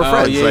 It's like we're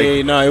friends. Yeah, like,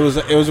 yeah, no,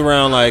 it was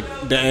around like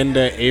the end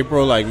of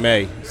April, like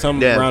May,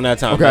 Yeah. around that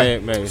time. Okay.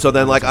 May. So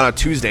then, like on a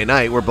Tuesday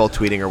night, we're both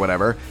tweeting or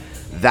whatever.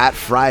 That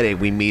Friday,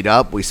 we meet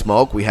up, we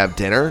smoke, we have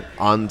dinner.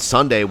 On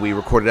Sunday, we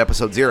recorded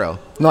episode 0.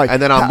 Nice.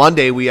 And then on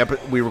Monday, we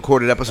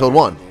recorded episode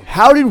 1.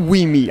 How did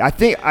we meet? I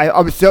think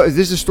this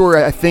is a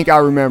story I think I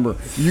remember.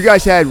 You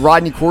guys had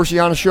Rodney Corsi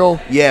on the show.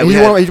 Yeah, and we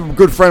he's a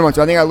good friend of mine,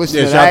 so I think I listened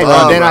Yeah, to shout that. out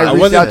to And then Rodney. I I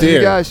reached wasn't out to you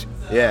there. guys.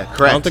 Yeah,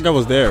 correct. I don't think I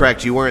was there.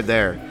 Correct, you weren't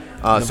there.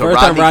 So first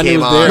time Rodney Rodney came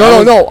was on.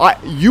 there- No.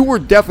 You were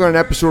definitely on an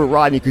episode of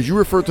Rodney because you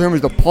referred to him as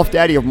the Puff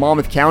Daddy of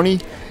Monmouth County.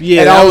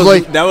 Yeah, and that I was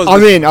was- like, that was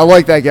I'm the- in. I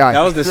like that guy. That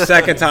was the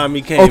second time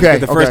he came. Okay,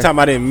 but the first okay. time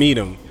I didn't meet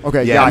him.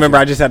 Okay, Yeah, gotcha. I remember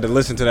I just had to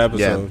listen to the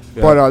episode.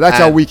 Yeah. But that's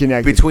how And we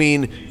connected.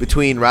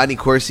 between Rodney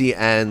Corsi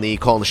and the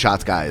Calling the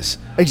Shots guys.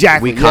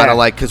 Exactly, We kind yeah. of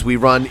like because we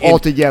run All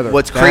together.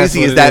 What's That's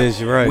crazy what is it that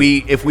is, you're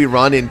right. if we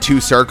run in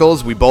 2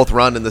 circles, we both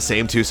run in the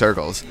same 2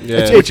 circles.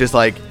 Yeah. Which is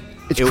like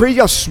It's crazy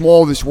how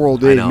small this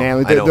world is, know, man.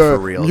 Like I know, the for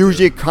real,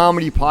 music,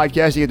 comedy,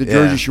 podcasting at the Yeah.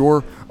 Jersey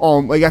Shore.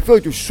 Like I feel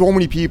like there's so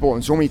many people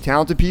and so many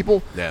talented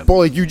people. Yeah. But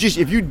like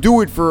if you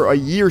do it for a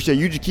year or so,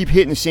 you just keep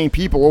hitting the same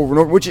people over and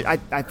over, which is,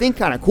 I think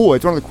kind of cool.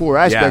 It's one of the cooler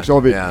aspects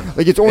of it. yeah.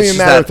 Like it's only It's a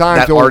just matter of that- time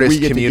that until artist we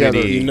get community.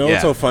 together. You know what's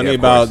Yeah, so funny yeah,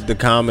 of course. about the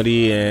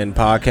comedy and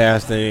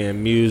podcasting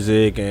and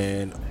music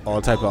and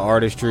all type of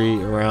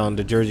artistry around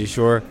the Jersey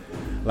Shore,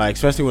 like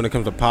especially when it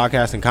comes to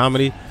podcast and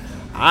comedy,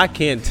 I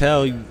can't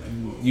tell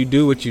you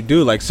do what you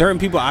do. Like certain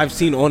people I've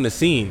seen on the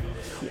scene,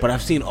 but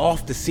I've seen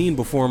off the scene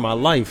before in my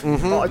life,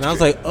 and I was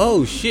like,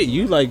 oh shit,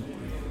 you like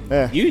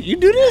Yeah. you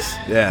do this?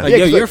 Yeah. Like Yeah,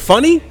 yo, 'cause, you're like-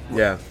 funny.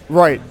 yeah.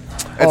 Right.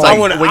 It's I like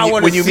wanna- I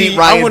wanna when you see- meet I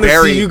Ryan wanna see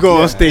Berry. you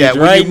go on stage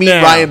when right you meet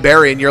now. Ryan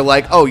Berry and you're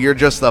like, oh, you're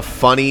just the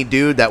funny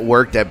dude that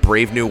worked at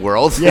Brave New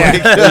World.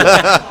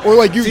 Yeah. Or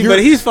like you. See, you're-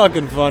 but he's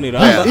fucking funny though.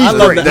 Yeah, I he's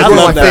love great. that. That's I one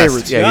of love my that.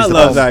 favorites. Yeah, Yeah, he's I the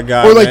love best. that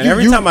guy. Or like man. you-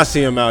 Every you- time I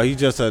see him out, he's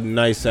just a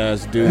nice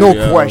ass dude. No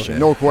yo. question.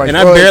 No question.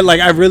 And Well,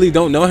 I really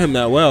don't know him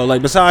that well.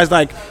 Like besides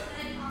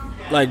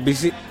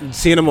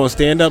seeing him on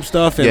stand up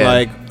stuff and Yeah.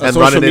 like And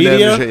social running into him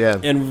media and shit,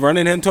 yeah. and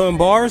running into him in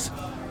bars.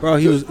 Bro,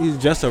 he's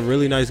just a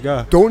really nice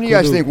guy. Don't you Cool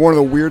guys dude. think one of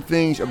the weird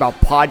things about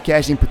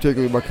podcasting,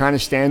 particularly, but kind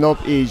of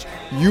stand-up, is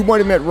you might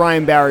have met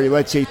Ryan Barry,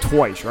 let's say,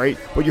 twice, right?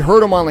 But you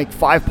heard him on, like,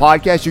 5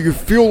 podcasts, so you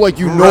feel like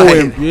you know Right.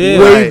 him Yeah.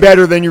 way Right.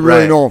 better than you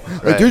really Right. know him.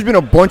 Like, Right. there's been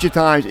a bunch of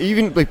times,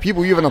 even, like,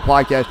 people you have on the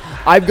podcast,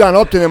 I've gone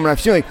up to them and I've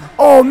seen, like,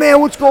 oh,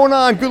 man, what's going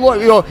on? Good luck,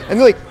 you know, and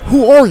they're like,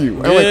 who are you?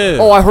 And I'm Yeah. like,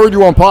 oh, I heard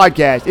you on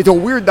podcast. It's a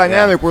weird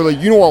dynamic where, like,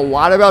 you know a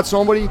lot about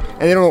somebody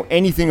and they don't know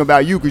anything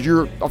about you because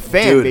you're a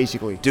fan,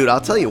 basically. Dude,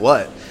 I'll tell you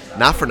what.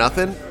 Not for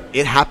nothing.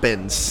 It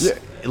happens. Yeah.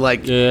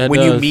 Like Yeah, it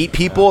when you does. meet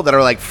people that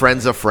are like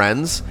friends of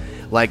friends.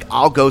 Like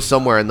I'll go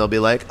somewhere and they'll be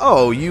like,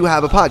 "Oh, you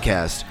have a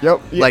podcast."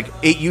 Yep. Yeah. Like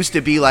it used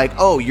to be like,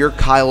 "Oh, you're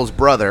Kyle's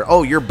brother."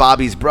 "Oh, you're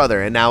Bobby's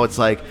brother." And now it's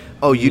like,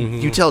 "Oh,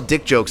 you tell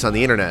dick jokes on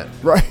the internet."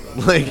 Right.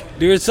 Like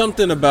There's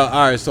something about,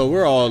 all right, so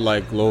we're all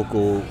like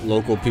local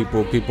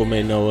people. People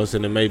may know us,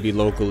 and it may be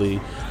locally.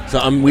 So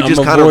I'm we I'm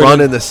just kind of avoiding-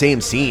 run in the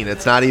same scene.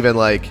 It's not even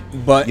like,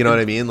 But- you know what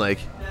I mean? Like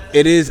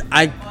It is.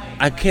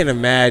 I can't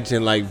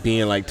imagine like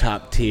being like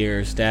top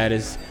tier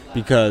status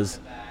because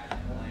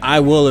I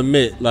will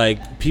admit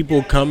like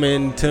people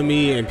coming to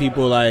me and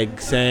people like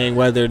saying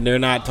whether they're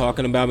not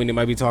talking about me, they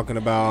might be talking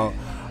about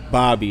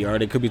Bobby or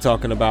they could be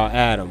talking about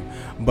Adam.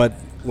 But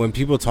when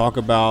people talk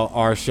about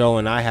our show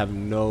and I have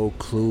no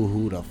clue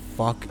who the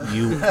fuck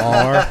you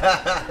are,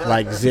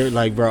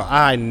 like bro,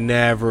 I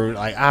never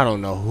like I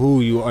don't know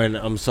who you are, and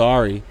I'm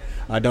sorry,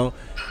 I don't.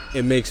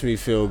 It makes me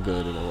feel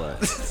good in a way.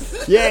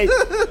 Yeah.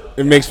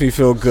 It makes me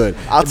feel good.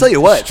 I'll tell you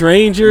what,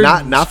 stranger,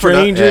 not for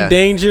stranger yeah.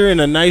 danger in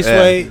a nice Yeah.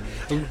 way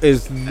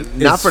is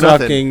Not is for sucking,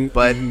 nothing,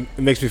 but it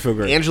makes me feel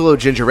great. Angelo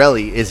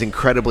Gingerelli is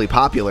incredibly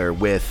popular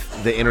with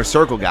the Inner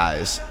Circle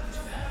guys,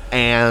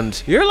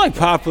 and You're like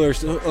popular,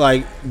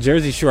 like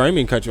Jersey Shore. I didn't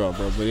mean to cut you off,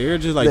 bro, but you're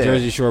just like Yeah.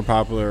 Jersey Shore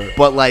popular.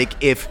 but like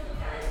if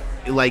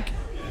like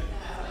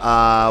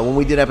when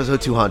we did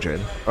episode 200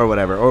 or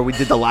whatever, or we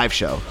did the live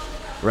show,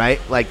 right?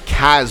 Like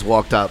Kaz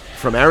walked up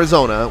from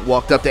Arizona,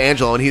 walked up to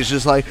Angelo, and he's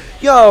just like,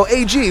 "Yo,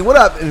 AG, what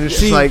up?" And it's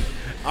just See, like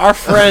our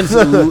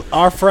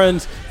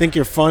friends think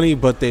you're funny,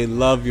 but they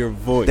love your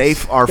voice. they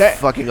are That-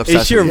 fucking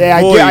obsessed. it's your with you.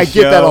 Yeah, voice. I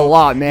get that a yo.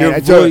 lot, man.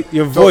 Your, It's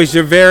your voice.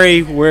 You're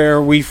very where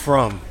are we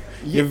from.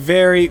 You're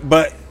very,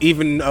 but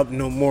even up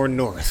no more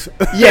north.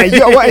 Yeah,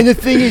 well, and the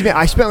thing is, man,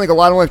 I spent like a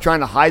lot of life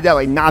trying to hide that,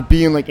 like not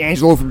being like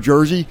Angelo from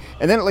Jersey.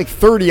 And then at like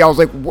 30, I was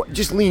like, what?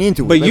 Just lean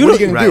into it. But Like, you what are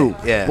you don't- gonna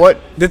Right, do? yeah.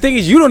 What? The thing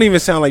is, you don't even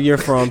sound like you're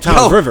from Toms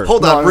Oh, River.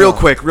 hold on, No, real no.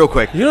 quick.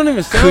 You don't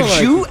even sound Could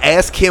like you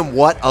ask him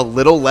what a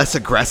little less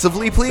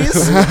aggressively,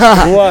 please?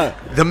 what?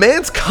 The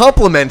man's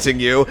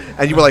complimenting you,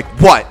 and you were like,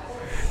 "What?"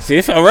 See,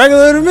 it felt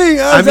regular to me.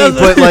 I mean,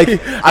 but like,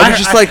 I was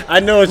just like, I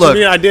know what look,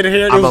 you mean. I didn't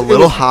hear it. I'm It a was-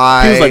 little it was-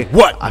 high. He was like,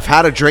 "What?" I've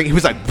had a drink. He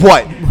was like,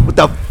 "What? What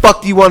the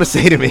fuck do you want to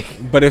say to me?"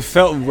 But it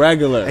felt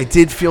regular. I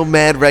did feel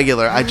mad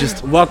regular. I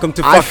just Welcome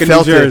to I fucking New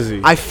felt it.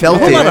 Jersey. I felt a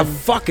whole it lot of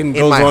fucking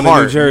in goes my on in New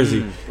heart.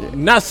 Jersey.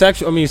 Not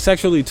sexual. I mean,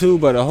 sexually too,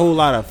 but a whole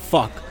lot of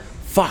fuck.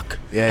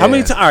 Yeah, How many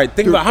yeah. times? All right,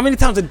 think about how many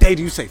times a day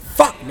do you say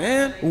fuck,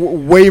 man?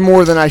 Way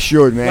more than I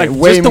should, man. Like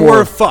way just the more.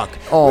 word fuck.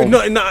 Oh. No,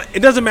 it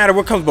doesn't matter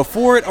what comes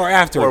before it or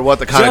after Or it. what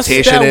the Just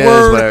connotation that is,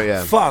 Word, whatever,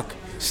 yeah. Fuck.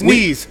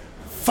 Sneeze.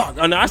 Fuck.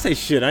 Oh, no, I say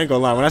shit. I ain't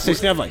gonna lie. When I say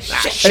sneeze, I'm like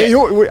shit. And you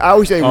know what I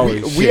always say?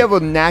 Holy We shit. have a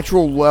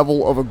natural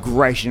level of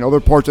aggression other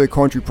parts of the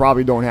country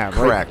probably don't have.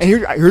 Right? Correct. And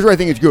here's where I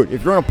think it's good.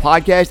 If you're on a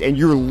podcast and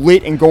you're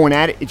lit and going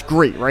at it, it's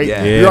great, right? Yeah.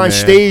 If Yeah, you're on man.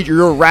 stage or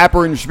you're a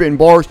rapper and you're spitting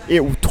bars,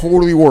 it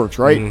totally works,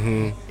 right?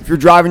 Mm-hmm. If you're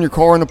driving your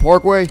car on the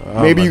parkway,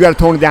 maybe you got to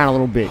tone it down a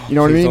little bit. You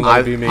know what I Please mean? don't let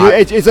it be me. Yeah,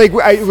 it's like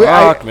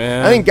Fuck,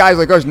 man. I think guys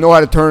like us know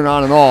how to turn it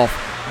on and off,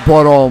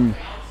 but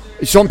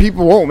some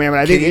people won't, man. But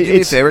I Can think you do me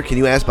a it's favor? Can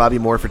you ask Bobby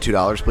Moore for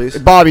 $2, please?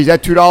 Bobby. Is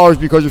that $2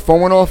 because your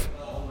phone went off?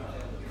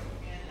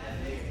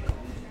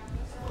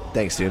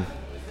 Thanks, dude.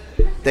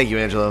 Thank you,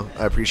 Angelo.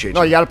 I appreciate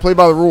No, you. you got to play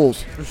by the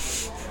rules.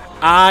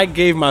 I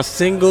gave my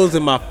singles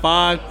and my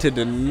 5 to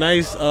the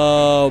nice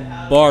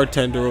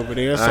bartender over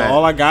there, so All right.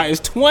 all I got is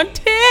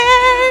 20.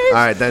 All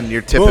right, then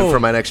you're tipping Boom. for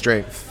my next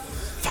drink.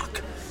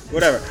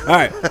 Whatever. All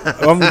right,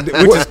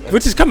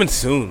 which is coming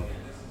soon.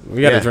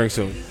 We got to Yeah. drink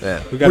soon.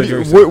 Yeah. We got to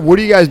drink soon. What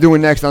are you guys doing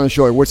next on the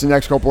show? Like, what's the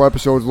next couple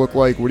episodes look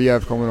like? What do you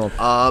have coming up?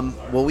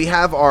 Well, we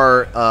have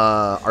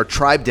our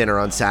tribe dinner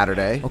on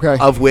Saturday. Okay.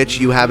 Of which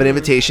you have an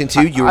invitation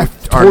to. You I are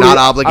totally- not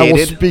I will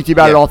obligated. speak to you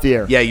about it off the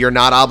air. Yeah, you're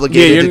not Yeah,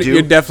 obligated to do.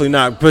 you're definitely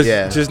not. But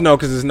Yeah. just know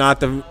because it's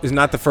not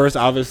the first.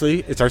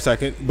 Obviously, it's our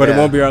second, but it Yeah.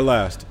 won't be our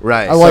last.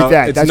 right. I like So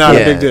that. It's That's not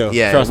good. a big deal.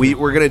 Yeah, Trust me.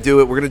 we're gonna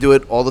do it. We're gonna do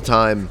it all the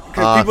time.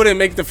 Because people didn't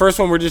make the first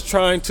one. We're just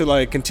trying to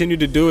like continue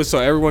to do it so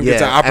everyone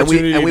gets an and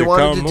opportunity we to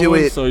wanted come to do on,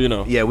 it. So you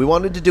know. Yeah, we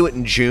wanted to do it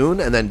in June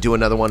and then do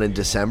another one in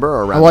December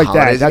or around I like the that.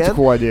 holidays That's a again.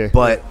 cool idea.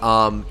 But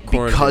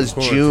because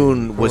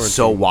June was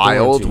so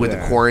wild with the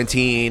yeah.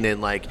 quarantine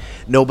and like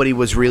nobody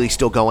was really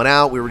still going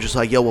out, we were just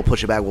like, yo, we'll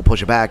push it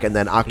back, and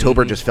then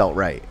October just felt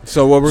right.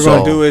 So what we're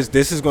gonna So- do is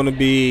this is gonna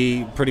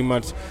be pretty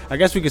much. I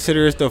guess we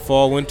consider this the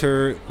fall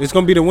winter. It's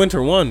gonna be the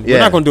winter one. We're Yeah.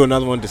 not gonna do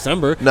another one in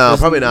December. No,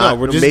 This- probably not.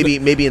 No, we're just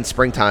maybe in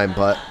springtime,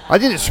 but I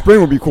think the spring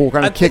would be cool,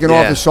 kind I of think- kicking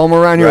off yeah. the summer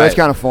around here. That's Right.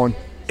 kind of fun.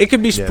 It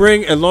could be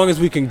spring as long as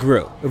we can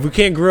grill. If we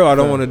can't grill, I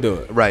don't want to do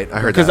it. Right, I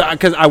heard that.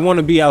 Because I want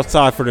to be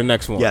outside for the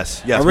next one.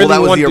 Yes. I Well,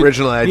 that was the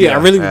original idea.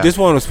 Yeah, this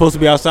one was supposed to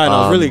be outside, and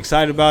I was really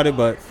excited about it,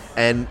 but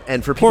and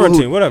for people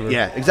quarantine, whatever.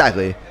 Yeah,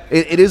 exactly.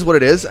 It is what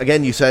it is.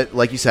 Again, you said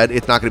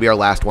it's not going to be our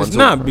last one. It's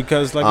not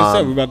because, like I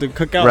said, we're about to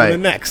cook out on the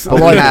next.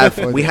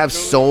 But we have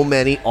so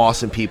many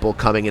awesome people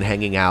coming and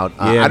hanging out.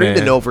 I don't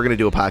even know if we're going to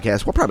do a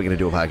podcast. We're probably going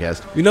to do a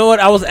podcast. You know what?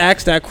 I was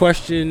asked that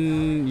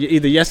question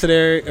either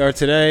yesterday or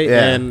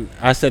today, and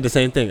I said the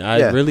same thing.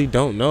 I really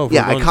don't know.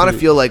 If I kind of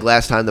feel like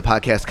last time the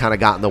podcast kind of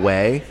got in the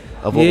way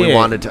of what we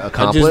wanted to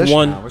accomplish.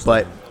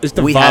 But it's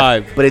the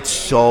vibe. But it's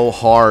so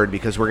hard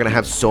because we're gonna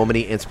have so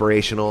many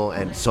inspirational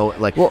and so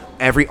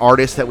every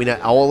artist that we know,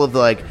 all of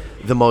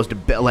the most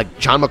like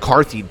John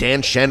McCarthy,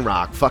 Dan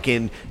Shenrock,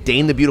 fucking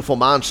Dane the Beautiful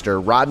Monster,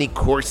 Rodney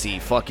Corsi,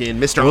 fucking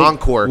Mr.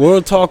 Encore.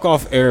 We'll talk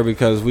off air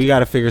because we got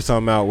to figure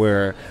something out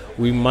where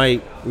we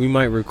might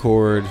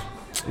record.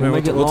 Can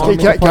I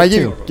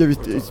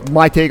give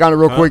my take on it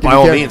real quick? By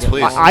all means,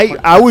 please.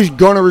 I was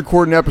going to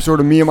record an episode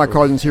of me and my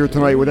cousins here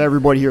tonight with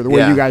everybody here, the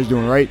way you guys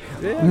doing, right?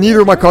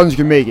 Neither of my cousins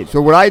can make it.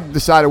 So what I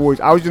decided was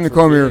I was going to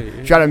come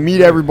here, try to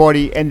meet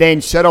everybody, and then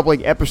set up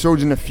like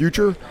episodes in the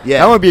future. Yeah.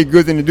 That would be a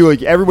good thing to do.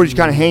 Like everybody just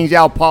kind of hangs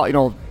out,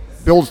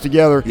 builds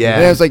together. Yeah.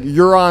 And then it's like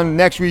you're on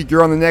next week,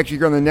 you're on the next week,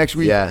 you're on the next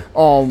week. Yeah.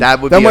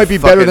 That might be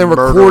better than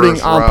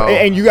recording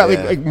and you got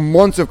like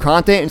months of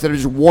content instead of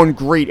just one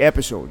great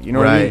episode. You know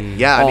what I mean?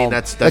 Yeah, I mean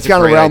that's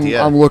kind of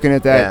where I'm looking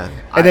at that. Yeah.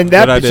 And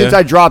then since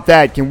I dropped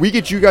that, can we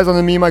get you guys on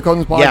the Me and My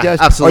Cousins podcast? Yeah,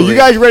 absolutely. Are you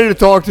guys ready to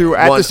talk to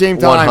at the same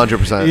time?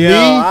 100%. Me,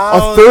 a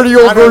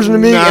 30-year-old version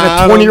of me, and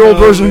a 20-year-old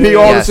version of me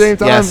all at the same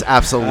time? Yes,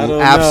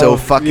 absolutely.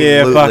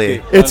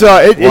 Absolutely. It's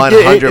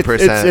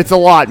 100%. It's a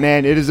lot,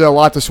 man. It is a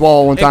lot to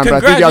swallow one time. But I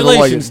think you guys will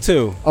like it.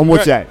 Too. On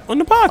what's that? On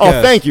the podcast.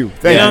 Oh, thank you.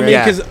 Thank you. I mean,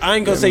 because I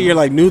ain't gonna say you're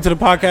like new to the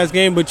podcast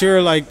game, but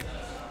you're like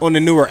on the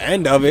newer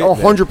end of it.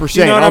 100%.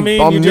 You know what I mean?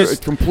 I'm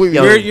just completely.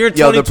 You're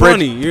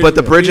 2020. But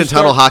the Bridge and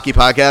Tunnel Hockey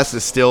Podcast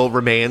still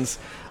remains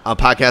a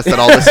podcast that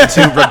I'll listen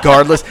to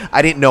regardless.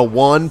 I didn't know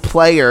one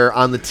player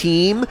on the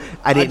team.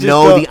 I didn't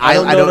know the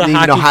island. I don't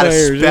even know how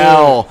to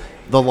spell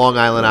the Long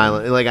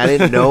Island. Like I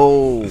didn't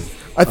know.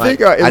 I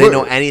didn't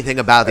know anything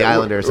about the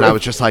Islanders, and I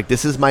was just like,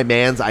 "This is my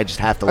man's. I just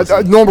have to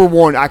listen." Number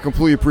one, I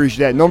completely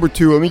appreciate that. Number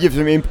two, let me give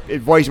some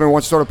advice. When I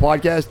want to start a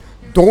podcast,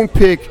 don't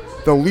pick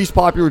the least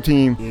popular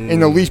team in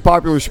the least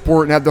popular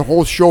sport and have the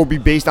whole show be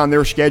based on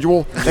their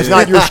schedule. That's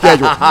not your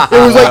schedule.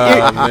 It was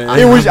like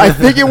it was. I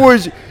think it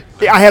was.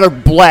 I had a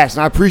blast,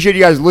 and I appreciate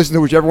you guys listening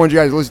to whichever ones you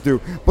guys listen to.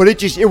 But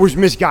it was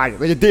misguided.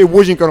 Like it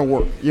wasn't going to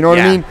work. You know what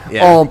I mean?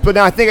 Yeah. But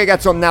now I think I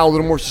got something now a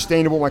little more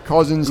sustainable. My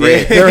cousins,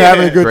 they're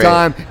having a good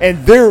time,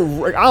 and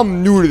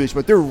I'm new to this,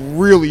 but they're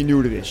really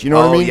new to this. You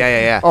know what I mean?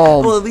 Yeah.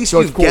 Well, at least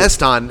you've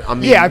guessed on. I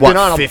mean, I've been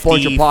on a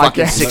bunch of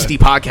podcasts, 60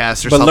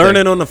 podcasts or something. But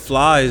learning on the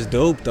fly is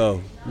dope,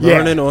 though.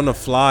 Learning on the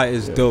fly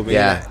is dope.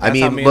 Yeah, I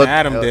mean, look,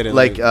 Adam did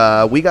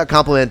it. We got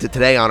complimented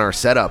today on our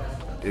setup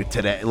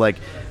today,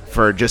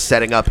 for just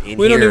setting up in here.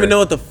 We don't even know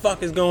what the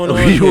fuck is going on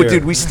here.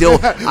 Dude,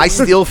 I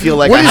still feel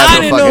like I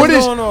have no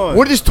fucking...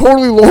 What is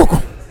totally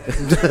local?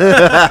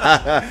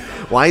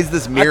 Why is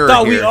this mirror I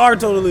thought here? we are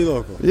totally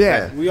local.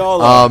 Yeah. We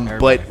all are.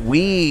 But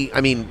we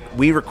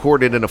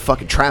recorded in a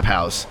fucking trap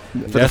house for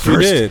the we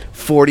first did.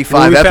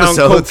 45 episodes. We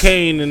found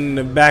cocaine in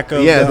the back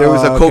of there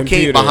was a cocaine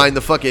computer. behind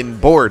the fucking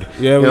board.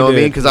 Yeah, you know what I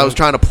mean? Because I was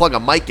trying to plug a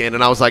mic in,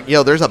 and I was like,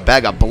 yo, there's a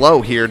bag of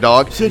blow here,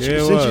 dog. Since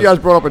you guys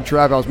brought up a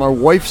trap house, my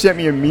wife sent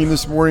me a meme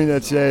this morning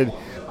that said,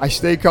 I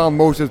stay calm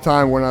most of the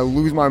time. When I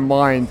lose my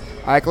mind,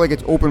 I act like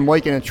it's open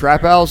mic in a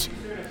trap house.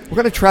 What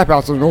kind of trap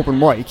house is an open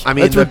mic? I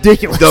mean, that's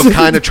ridiculous. The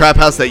kind of trap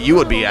house that you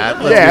would be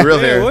at. Let's be real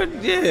here.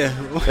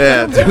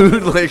 Yeah,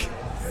 dude.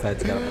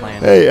 That's got a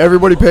plan. Hey,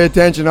 everybody, pay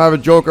attention. I have a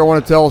joke I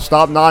want to tell.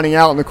 Stop nodding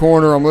out in the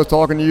corner. I'm just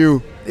talking to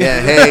you.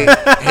 Yeah.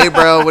 Hey,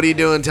 bro. What are you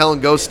doing?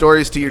 Telling ghost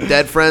stories to your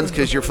dead friends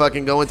because you're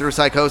fucking going through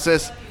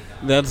psychosis?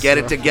 Get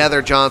it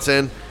together,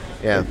 Johnson.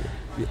 Yeah.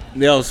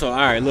 Yo, so all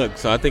right, look.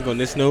 So I think on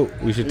this note,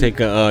 we should take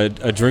a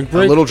drink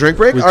break. A little drink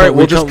break. All right,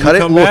 we'll just cut it.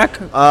 Come back.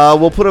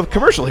 We'll put a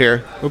commercial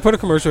here. We'll put a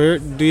commercial here.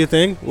 Do your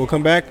thing. We'll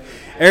come back.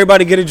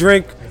 Everybody, get a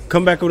drink.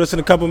 Come back with us in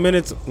a couple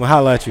minutes. We'll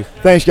holla at you.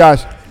 Thanks,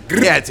 guys.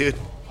 Yeah, dude.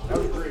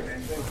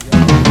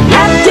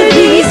 After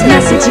these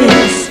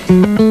messages,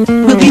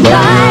 we'll be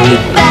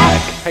right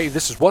back. Hey,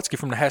 this is Wutsky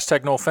from the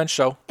Hashtag No Offense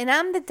Show. And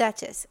I'm the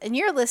Duchess, and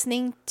you're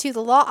listening to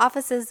the law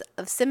offices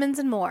of Simmons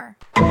and Moore.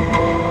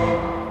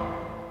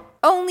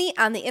 Only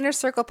on the Inner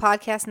Circle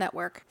Podcast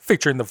Network.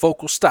 Featuring the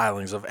vocal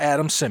stylings of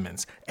Adam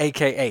Simmons,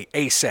 a.k.a.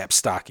 ASAP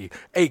Stocky,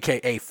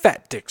 a.k.a.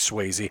 Fat Dick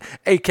Swayze,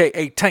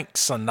 a.k.a. Tank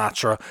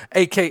Sinatra,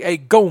 a.k.a.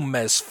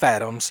 Gomez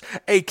Fatums,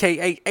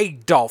 a.k.a.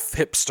 Adolf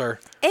Hipster,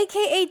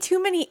 a.k.a.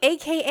 too many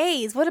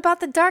AKAs. What about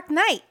the Dark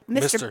Knight?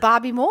 Mr.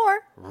 Bobby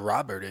Moore.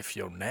 Robert If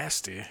You're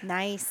Nasty.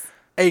 Nice.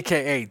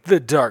 A.k.a. The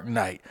Dark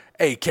Knight,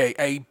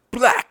 a.k.a.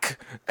 Black,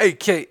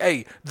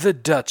 a.k.a. The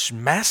Dutch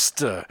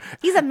Master.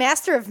 He's a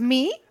master of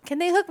me? Can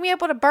they hook me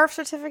up with a birth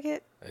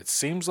certificate? It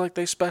seems like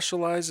they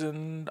specialize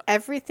in...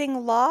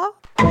 everything law?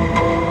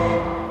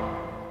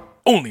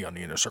 only on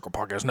the Inner Circle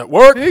Podcast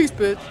Network. Peace,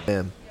 bitch.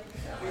 Man.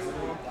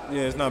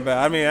 Yeah, it's not bad.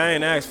 I mean, I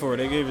ain't asked for it.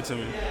 They gave it to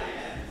me.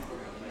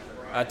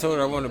 I told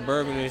her I wanted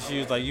bourbon, and she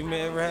was like, "You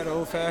may ever had an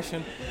old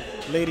fashioned,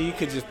 lady? You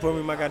could just pour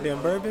me my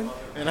goddamn bourbon,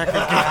 and I could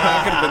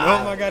have been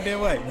on my goddamn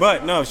way."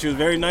 But no, she was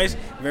very nice,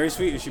 very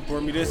sweet, and she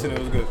poured me this, and it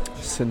was good.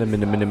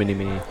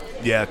 Cinnamon.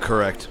 Yeah,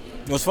 correct.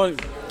 What's funny?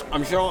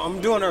 I'm sure I'm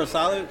doing her a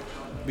solid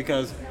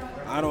because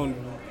I don't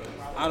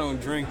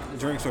drink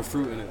drinks with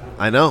fruit in it.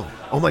 I know.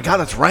 Oh my God,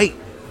 that's right.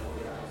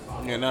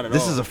 Yeah, not at all.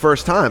 This is the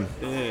first time.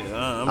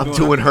 Yeah, I'm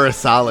doing her a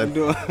solid.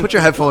 Put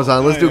your headphones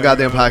on. Let's do a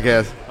goddamn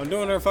podcast. I'm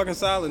doing her a fucking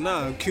solid.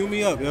 Nah, cue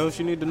me up, yo.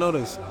 She need to know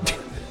this.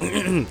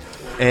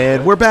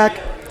 And we're back.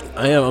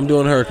 I am. I'm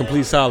doing her a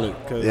complete solid.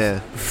 Cause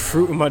Yeah.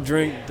 fruit in my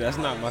drink, that's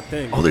not my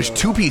thing. Oh, there's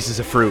 2 pieces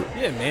of fruit.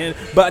 Yeah, man.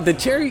 But the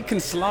cherry can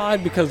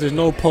slide because there's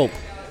no pulp.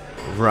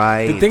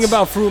 Right. The thing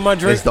about fruit in my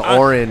drink is the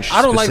orange.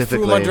 I don't like fruit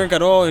in my specifically. drink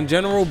at all in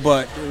general,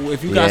 but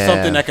if you got Yeah.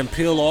 something that can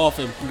peel off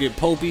and get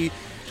pulpy,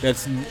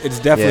 it's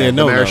definitely a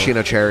no. The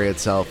maraschino cherry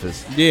itself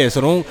is. Yeah,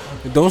 so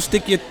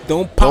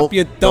don't pop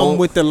your thumb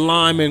with the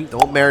lime and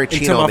don't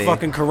maraschino into my me.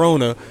 fucking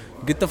Corona.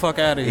 Get the fuck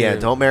out of here. Yeah,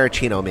 don't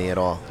maraschino me at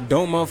all.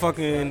 Don't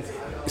motherfucking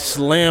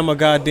slam a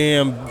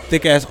goddamn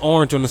thick ass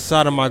orange on the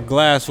side of my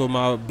glass with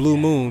my Blue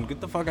Moon.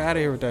 Get the fuck out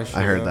of here with that shit.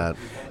 I heard yo. that.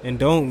 And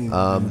don't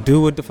do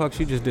what the fuck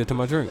she just did to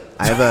my drink.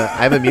 I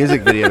have a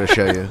music video to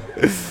show you.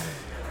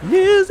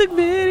 Music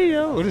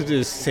video. What is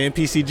this? Sam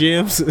PC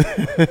Jams?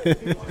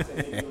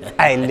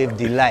 I live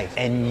the life,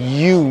 and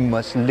you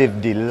must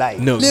live the life.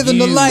 No, Living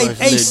the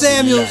life, A.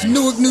 Samuels,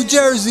 Newark, New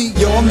Jersey.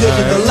 Yo, I'm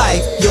living the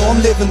life. Yo,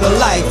 I'm living the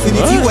life. And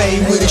if you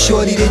ain't with a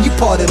shorty, then you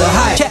part of the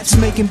hype. Cats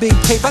making big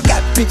paper, I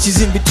got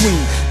bitches in between.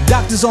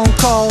 Doctors on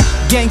call,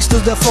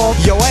 gangsters that fall.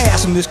 Yo, I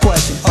ask them this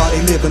question, are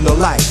they living the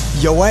life?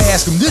 Yo, I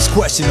ask them this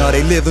question, are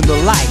they living the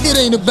life? It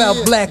ain't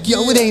about black,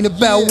 yo, it ain't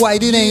about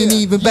white. It ain't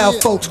even about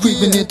folks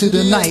creeping into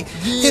the night.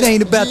 It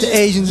ain't about the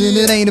Asians and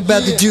it ain't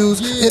about the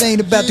Jews. It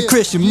ain't about the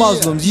Christian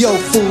Muslims, yo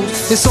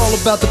fools. It's all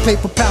about the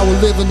paper power,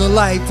 living the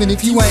life. And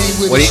if you ain't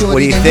with a shorty, what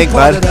do you then think, you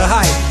part bud? of the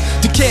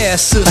hype. The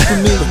caste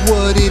system is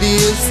what it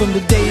is from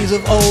the days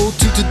of old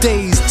to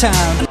today's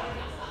time.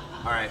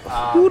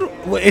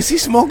 Is he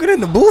smoking in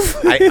the booth?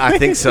 I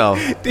think so.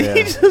 Did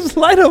he just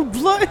light a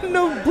blunt in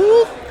the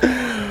booth?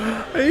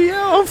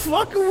 Yo, I'm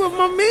fucking with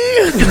my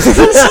man.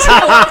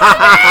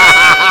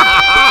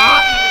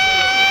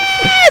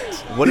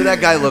 What did that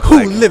guy look Who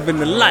like? living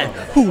the life?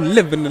 Who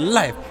living the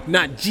life?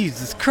 Not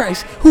Jesus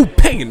Christ. Who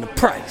paying the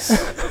price?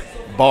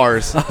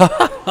 Bars.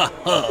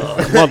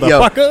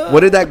 Motherfucker. Yo,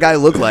 what did that guy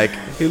look like?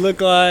 He looked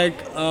like,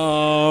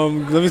 let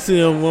me see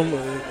him one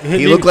more.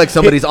 He looked like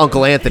somebody's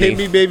Uncle Anthony. Hit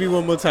me, baby,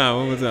 one more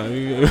time. Let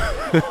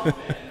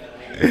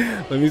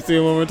me see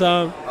him one more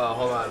time.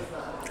 Hold on.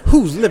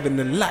 Who's living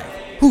the life?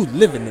 Who's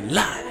living the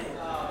life?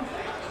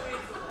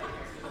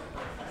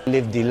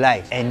 Live the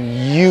life, and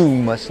you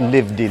must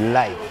live the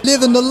life.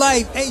 Living the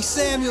life, A.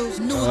 Samuels,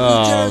 Newark,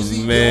 New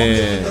Jersey. Oh,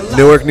 man.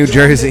 Newark, New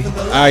Jersey.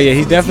 Oh, yeah,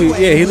 he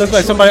definitely, he looks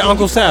like somebody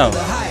Uncle Sal.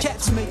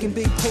 Cats making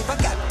big paper, I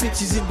got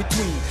bitches in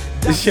between.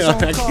 Yo,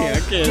 I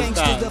can't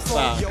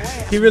stop.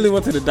 He really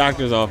went to the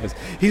doctor's office.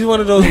 He's one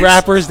of those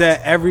rappers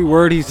that every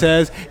word he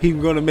says, he's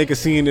going to make a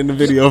scene in the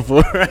video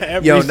for.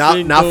 Yo,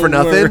 not for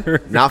nothing.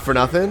 Word. Not for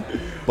nothing.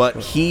 But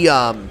he he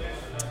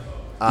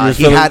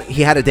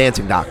had a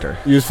dancing doctor.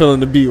 You was feeling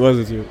the beat,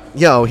 wasn't you?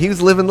 Yo, he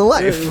was living the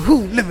life. Who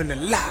living the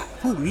life?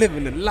 Who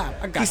living the life?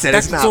 I got He said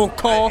it's that's not. on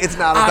call. It's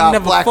not I about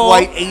never black, fall.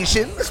 white,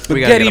 Asian. Spaghetti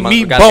we gotta get him on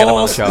the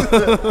meatballs.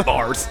 show.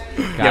 Bars.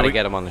 Gotta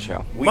get him on the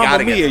show.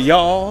 Mamma Mia,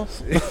 y'all.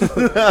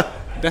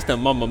 That's the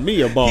Mamma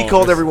Mia bars. He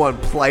called everyone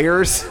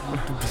players.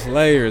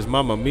 Players,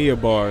 Mamma Mia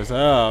bars.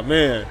 Oh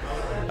man.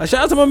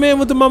 Shout out to my man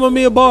with the Mamma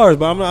Mia bars,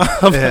 but I'm not.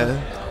 Yeah.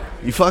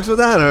 You fucks with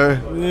that, or?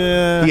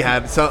 Yeah. He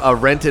had a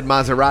rented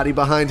Maserati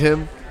behind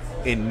him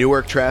in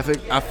Newark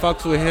traffic. I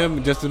fucks with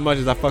him just as much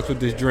as I fucks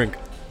with this drink.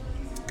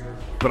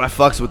 But I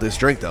fucks with this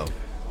drink, though.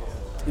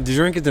 The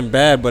drink isn't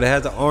bad, but it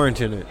has an orange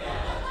in it.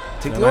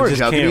 Take And the I orange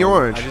just out. Give me can't- your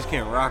orange. I just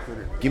can't rock with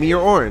it. Give me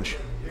your orange.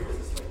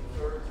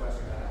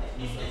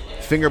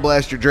 Finger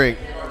blast your drink.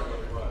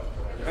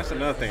 That's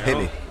another thing. Hit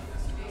me.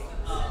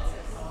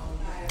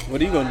 What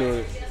are you gonna do with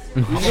it?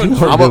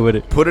 I'm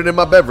gonna put it in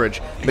my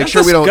beverage. Make That's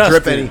sure we don't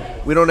drip disgusting.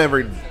 any. We don't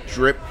ever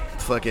drip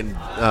fucking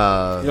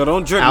Yo,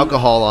 don't drip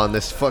alcohol on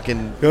this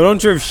fucking. Yo, don't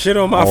drip shit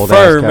on my Old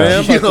fur,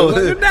 ass man.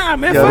 cat. Nah,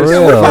 man. Yo, Fuck this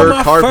that. is What fur about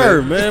my carpet.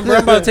 fur, man? Bro,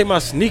 I'm about to take my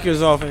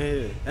sneakers off in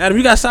here. Adam,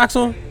 you got socks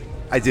on?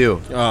 I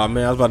do. Oh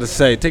man, I was about to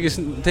say, take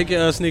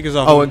your sneakers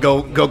off. Oh, and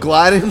go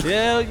gliding.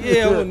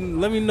 Yeah.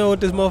 Let me know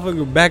what this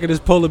motherfucker back of this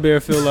polar bear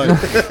feel like.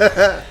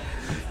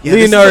 Yeah,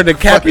 Leonardo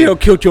DiCaprio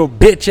killed your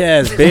bitch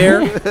ass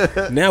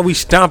bear. Now we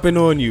stomping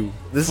on you.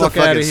 This Fuck is a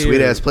fucking outta here.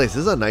 sweet ass place.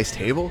 This is a nice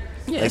table.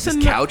 Yeah, like it's this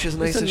a couch is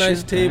nice It's a as nice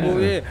shit.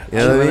 table. Yeah. You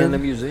know what I in mean? the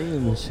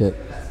museum and shit.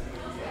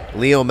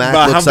 Leo Mack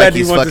But how looks bad like do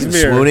you he's want fucking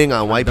this mirror? swooning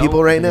on white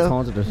people right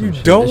now. You don't want this this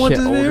shit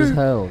old mirror? as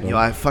hell. Yo,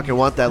 I fucking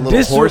want that little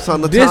This- horse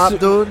on the this- top,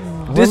 dude.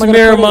 This am I gonna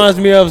mirror put it? reminds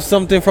me of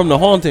something from The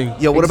Haunting.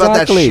 Yo, what about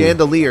that Exactly.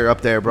 chandelier up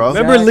there, bro?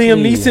 Remember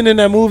Liam Exactly. Neeson in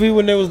that movie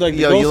when there was like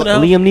the Yo, ghost you- in the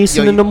house? Liam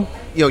Neeson Yo, in them.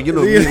 Yo, you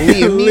know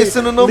Liam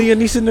Neeson in them? Liam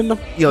Neeson in them?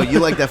 Yo, you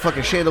like that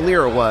fucking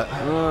chandelier or what?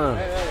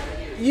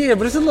 Yeah,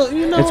 but it's a little,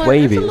 you know, It's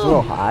wavy. It's a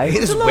little high. It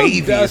is a little wavy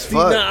as dusty.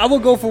 fuck. Nah, I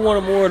would go for one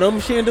or more of them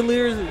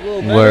chandeliers. A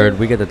little better. Word,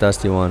 we get the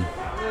dusty one.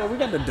 Yeah, we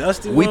got the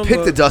dusty We one. picked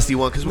but- the dusty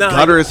one because we Nah,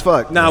 gutter as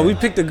fuck. Nah, we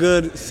picked a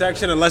good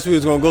section unless we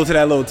was gonna go to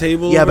that little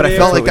table. Yeah, over but I there.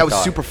 felt like that was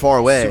super far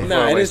away.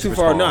 Nah, it away, is too super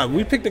far. small. Nah,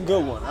 we picked a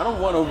good one. I don't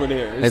want over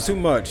there. It's too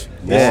much.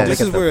 Yeah. This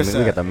is where it's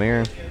We at. got the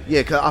mirror.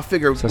 Yeah, cause I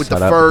figure So with the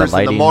set up with the furs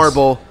and the lightings.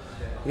 marble,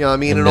 you know what I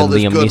mean, and all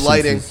this Liam good Neeson's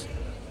lighting, is-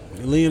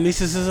 Liam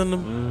Neeson is in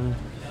them.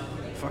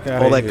 Fuck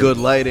out all that good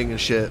lighting and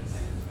shit.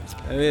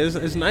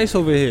 It's nice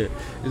over here.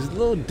 It's a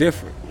little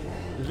different.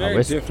 It's very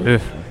it's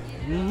different.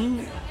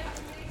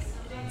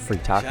 Free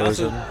Shout out,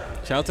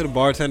 tacos. shout out to the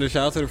bartender.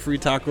 Shout out to the free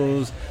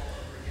tacos.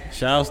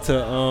 Shouts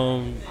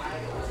to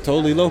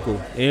Totally Local,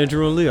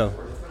 Andrew and Leo.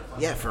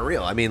 Yeah, for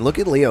real. I mean, look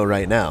at Leo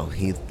right now.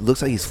 He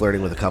looks like he's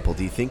flirting with a couple.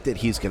 Do you think that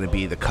he's going to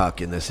be the cuck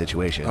in this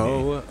situation?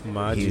 Oh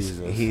my Jesus!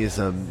 He's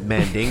a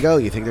mandingo.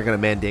 You think they're going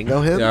to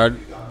mandingo him?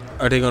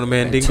 Are they going to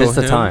mandingo Tis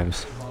the him?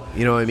 times.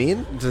 You know what I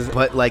mean?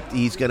 But like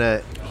he's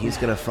gonna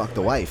fuck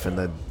the wife, and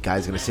the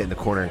guy's gonna sit in the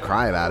corner and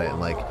cry about it, and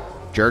like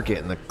jerk it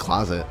in the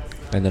closet.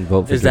 And then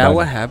vote for Is Joe that Biden.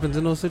 what happens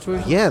in those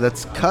situations? Yeah,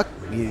 that's cuck.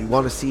 You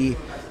want to see?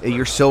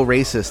 You're so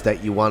racist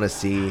that you want to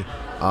see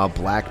a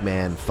black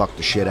man fuck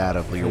the shit out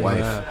of your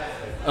wife.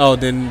 Oh,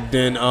 then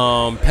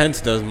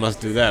Pence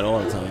must do that all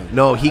the time.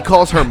 No, he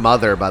calls her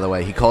mother. By the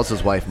way, he calls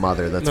his wife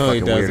mother. That's No, he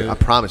fucking weird. doesn't. I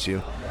promise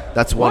you.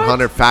 That's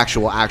 100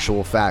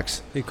 actual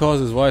facts. He calls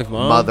his wife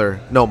mom. Mother.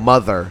 No,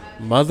 mother.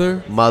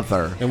 Mother.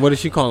 Mother. And what does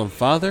she call him?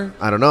 Father.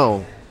 I don't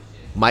know.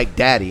 Mike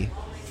Daddy.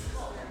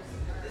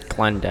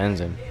 Glenn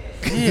Danzig.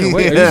 Yeah,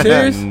 wait, are you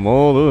serious?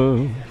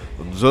 Mother.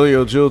 Tell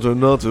your children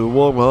not to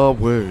walk my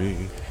way.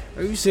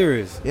 Are you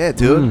serious? Yeah,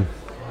 dude.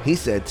 He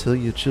said, tell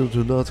your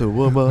children not to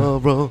walk my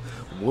way.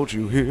 Won't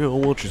you hear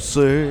what you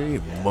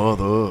say,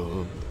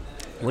 mother?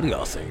 What are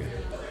y'all singing?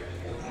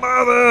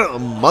 Mother.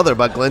 Mother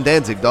by Glenn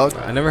Danzig, dog.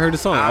 I never heard the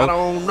song. I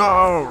don't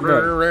know.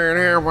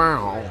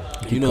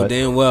 You know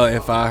damn well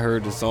if I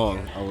heard the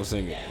song, I would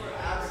sing it.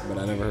 But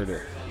I never heard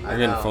it. I'm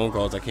getting phone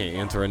calls I can't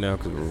answer right now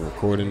because we're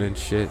recording and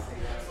shit.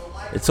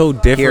 It's so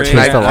different.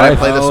 Here, can I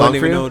play the I song don't for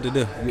even you? know what to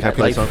do. Can I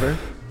play the song for you?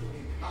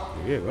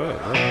 Yeah, go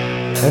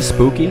ahead. That's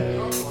spooky.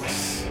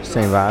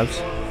 Same vibes.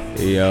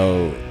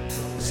 Yo,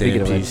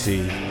 Speaking of it.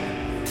 PC.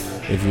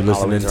 If you're listening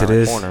Halloween's to around the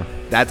this, corner.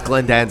 That's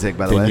Glenn Danzig,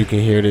 by the then way. you can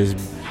hear this.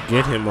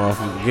 Get him off.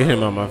 Get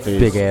him out my face.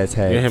 Big ass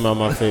head. Get him out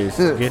my face.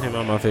 Get him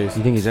out my face.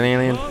 You think he's an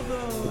alien?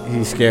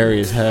 He's scary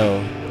as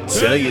hell.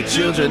 Tell your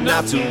children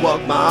not to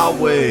walk my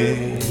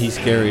way. He's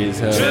scary as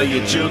hell. Tell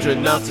your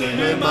children not to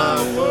live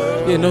my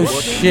world. Yeah, no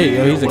shit,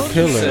 yo. He's a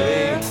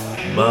killer.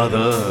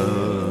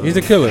 Mother. He's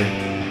a killer.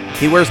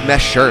 He wears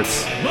mesh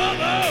shirts.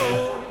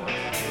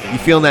 You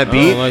feeling that I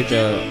beat? don't like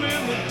that.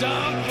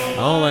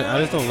 I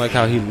just don't like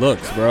how he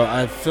looks, bro.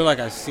 I feel like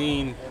I've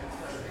seen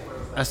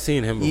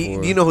him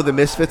before. You know who the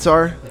Misfits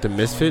are? The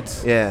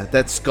Misfits? Yeah,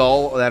 that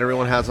skull that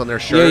everyone has on their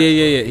shirt.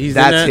 Yeah. He's in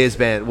that's that? his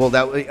band. Well,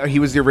 he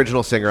was the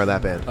original singer of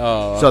that band.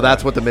 Oh, so okay.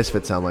 that's what the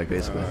Misfits sound like,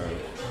 basically.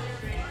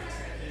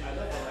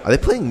 Are they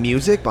playing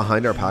music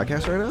behind our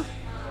podcast right now?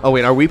 Oh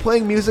wait, are we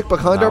playing music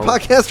behind our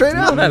podcast right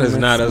now? No, that is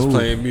not us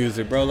playing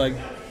music, bro. Like,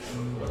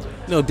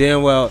 no,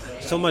 damn well,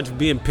 so much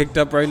being picked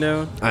up right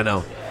now. I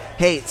know.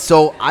 Hey,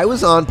 so I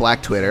was on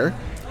Black Twitter.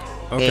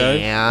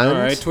 Okay. And all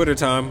right, Twitter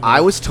time. I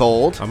was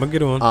told I'm gonna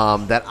get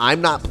on. that I'm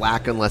not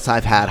black unless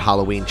I've had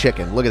Halloween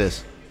chicken. Look at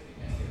this.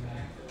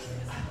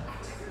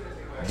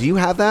 Do you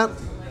have that?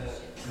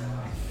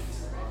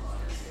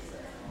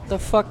 The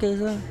fuck is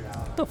that?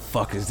 What the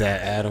fuck is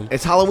that, Adam?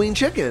 It's Halloween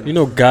chicken. You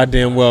know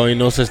goddamn well ain't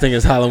no such thing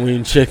as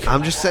Halloween chicken.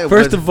 I'm just saying.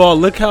 First of all,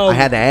 look how I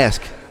had to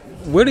ask.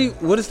 What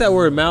is that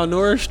word?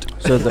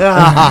 Malnourished? So is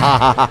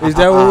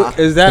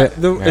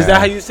that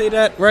how you say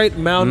that? Right?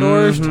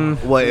 Malnourished.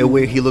 Mm-hmm.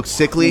 What? He looks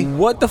sickly.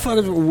 What the fuck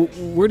is?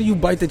 Where do you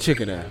bite the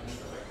chicken at?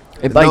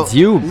 It bites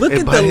you. Look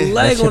at the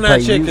leg on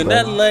that chicken.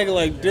 That leg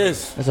like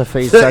this. That's a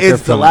face sucker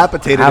It's from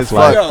dilapidated as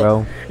Half-Life, fuck.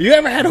 bro. You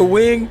ever had a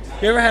wing?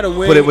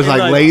 But it was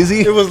like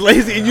lazy? It was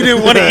lazy, and you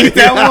didn't want to eat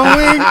that one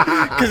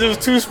wing because it was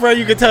too spread.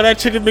 You could tell that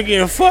chicken been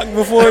getting fucked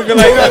before it. Be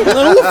like,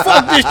 who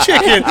fucked this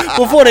chicken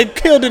before they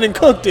killed it and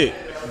cooked it?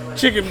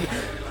 Chicken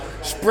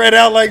spread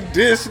out like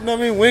this. You know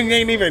what I mean? Wing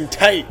ain't even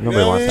tight.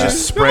 Nobody wants that.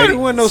 Just spread- Nobody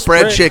want no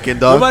spread chicken,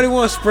 dog. Nobody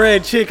wants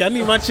spread chicken. I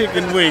need my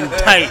chicken wing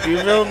tight. You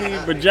feel me?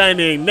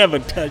 Vagina ain't never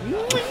tight.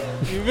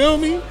 You feel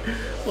me?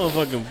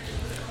 Motherfucking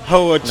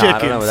hoe of chicken. I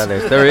don't know what that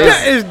is. There is.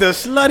 That is the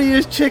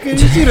sluttiest chicken. You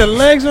see the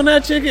legs on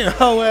that chicken?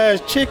 Hoe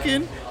ass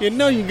chicken. You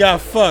know you got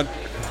fucked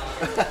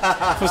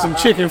for some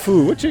chicken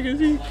food. What chicken is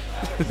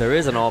he? There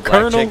is an all black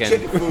Colonel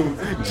chicken, food.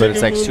 but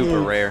it's like Chicken super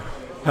food. rare.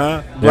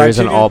 Huh? There Black is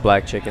an chicken? all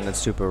black chicken that's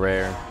super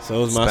rare.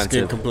 So is my skin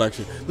Expensive.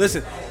 complexion.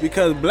 Listen,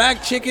 because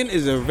black chicken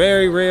is a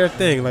very rare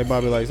thing, like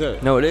Bobby likes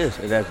that. No, it is.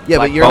 It has Yeah,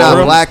 black but you're not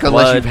bones, black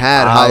unless blood, you've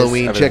had eyes,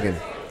 Halloween everything.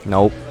 chicken.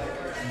 Nope.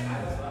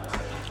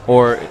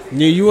 Or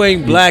Yeah, you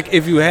ain't black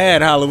if you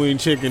had Halloween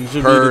chicken.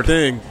 Should Heard. be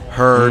the thing.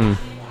 Heard.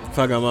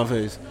 Fuck out my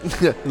face.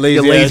 Your Lazy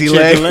lazy ass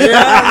leg. chicken.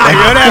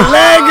 Yeah, that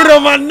leg get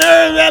on my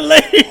nerve. That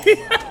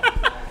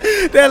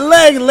leg. That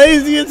leg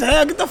lazy as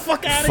hell. Get the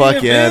fuck out of here.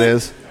 Fuck yeah, it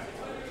is.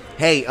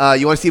 Hey,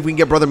 you want to see if we can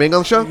get Brother Ming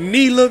on the show?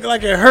 Knee look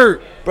like it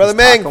hurt. Brother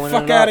Ming.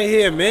 Fuck out of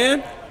here,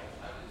 man.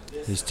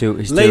 He's too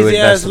Lazy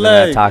ass invested in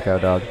leg. that taco,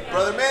 dog.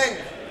 Brother Ming.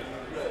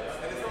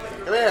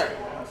 Come here.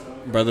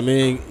 Brother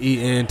Ming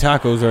eating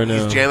tacos right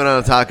now. He's jamming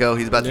on a taco.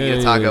 He's about to eat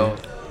a taco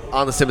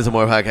on the Simmons and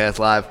More podcast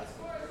live.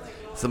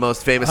 It's the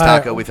most famous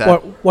taco we've had.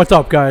 What's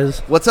up, guys?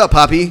 What's up,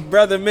 Poppy?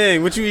 Brother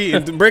Ming, what you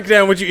eating? Break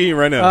down what you eating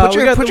right now. Put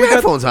your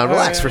headphones on.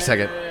 Relax for a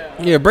second.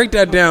 Yeah, break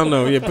that down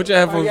though. Yeah, put your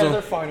headphones Yeah, on.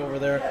 they're fine over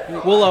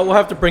there. We'll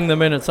have to bring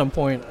them in at some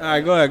point. All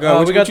right, go ahead.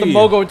 Go. We got the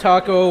Mogo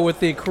taco with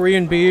the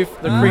Korean beef,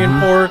 the Korean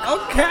pork.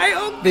 Okay.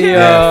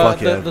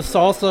 The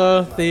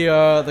salsa,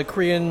 the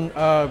Korean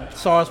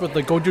sauce with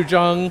the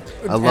gochujang.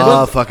 I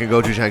love fucking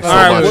gochujang so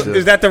All much. right,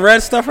 is that the red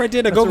stuff right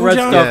there? The That's the red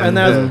gochujang? stuff, and And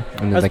I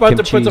then was the about to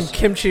put kimchi. some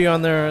kimchi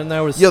on there, and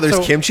that was There's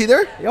kimchi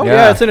there? Oh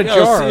yeah, it's in a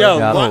jar.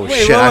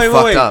 Shit, I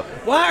fucked up.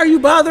 Why are you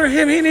bothering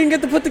him? He didn't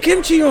get to put the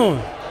kimchi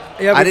on.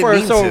 Yeah, I before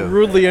didn't it's so mean to.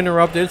 rudely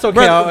interrupted. It's okay.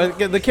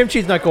 Brother- The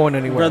kimchi's not going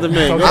anywhere. Brother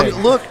Ming. It's okay.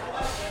 Look,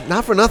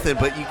 not for nothing,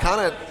 but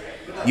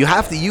you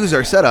have to use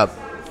our setup.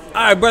 All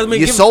right, brother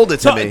Ming. You sold it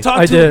to me.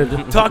 I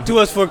did. Talk to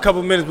us for a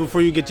couple minutes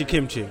before you get your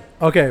kimchi.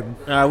 Okay. All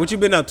right, what you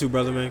been up to,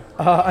 brother Ming?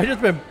 I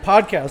just been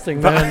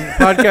podcasting, man.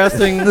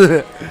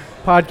 podcasting.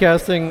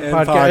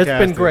 It's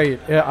been great.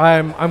 Yeah,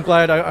 I'm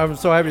glad. I'm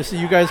so happy to see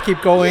you guys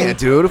keep going. Yeah,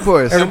 dude, of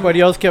course.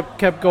 Everybody else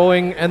kept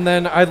going, and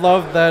then I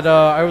love that.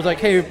 I was like,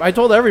 hey, I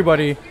told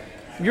everybody,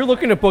 you're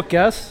looking to book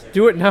guests,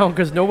 do it now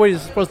because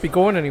nobody's supposed to be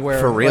going anywhere.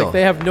 For real. Like,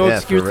 they have no Yeah,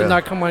 excuse for to real.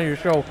 not come on your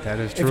show. That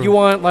is If true. you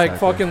want like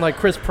Exactly. fucking like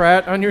Chris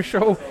Pratt on your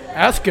show,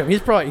 ask him. He's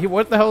probably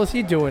what the hell is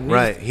he doing? He's-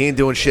 Right. He ain't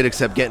doing shit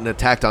except getting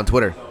attacked on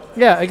Twitter.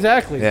 Yeah,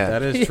 exactly. Yeah.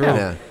 That is true.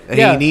 Yeah. And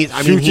Yeah. he needs.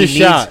 I Shoot mean, your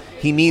shot.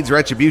 he needs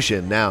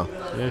retribution now.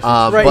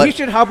 Right, but he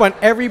should hop on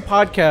every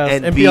podcast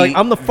and and be be like,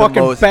 "I'm the the fucking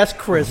most- best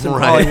Chris in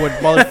Right. Hollywood,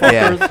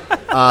 motherfuckers."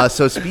 Yeah.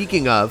 So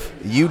speaking of,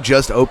 you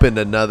just opened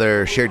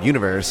another shared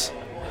universe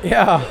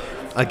Yeah.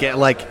 again.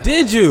 Like,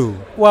 Did you?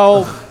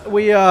 Well,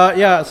 we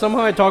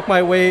somehow I talked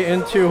my way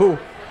into.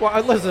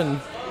 Well, listen,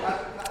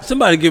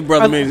 Somebody give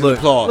Brother Ming an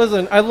applause.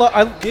 listen.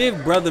 I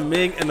Give Brother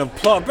Ming an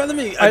applause. Brother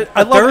Ming, I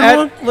a love third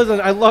one? Listen,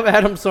 I love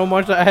Adam so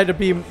much that I had to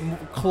be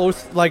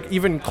close, like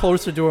even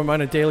closer to him on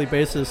a daily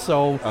basis.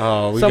 So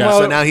Oh, we somehow,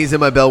 so now he's in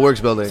my Bell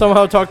Works building.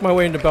 somehow talked my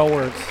way into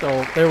Bellworks.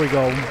 So there we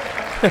go.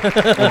 What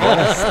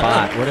a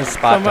spot. What a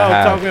spot to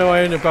Somehow talked have. my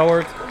way into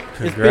Bellworks.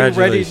 It's being ready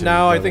Congratulations,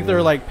 now. I Brother think they're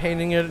Ming. like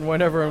painting it and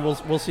whatever, and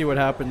we'll see what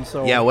happens.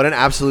 So Yeah, what an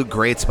absolute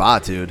great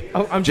spot, dude.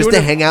 I'm just doing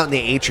to it- hang out in the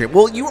atrium.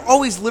 Well, you were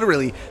always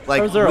literally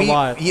like, I was there a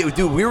lot.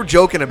 Dude, we were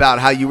joking about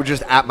how you were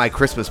just at my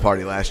Christmas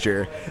party last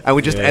year, and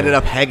we just Yeah. ended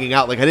up hanging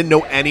out. Like, I didn't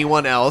know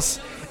anyone else,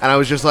 and I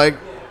was just like,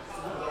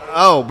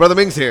 "Oh, Brother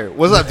Ming's here.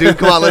 What's up, dude?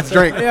 Come on, let's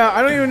drink." Yeah,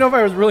 I don't even know if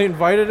I was really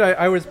invited.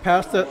 I was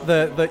past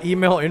the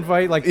email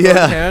invite like Yeah.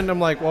 firsthand. I'm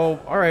like, well,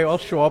 all right, I'll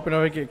show up, and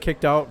if I get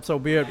kicked out, so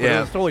be it. But it Yeah.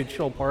 was totally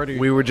chill party.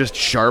 We were just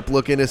sharp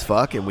looking as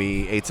fuck, and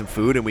we ate some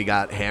food, and we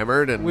got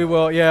hammered, and We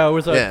will, yeah. It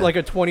was Yeah. like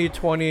a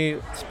 2020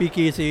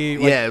 speakeasy.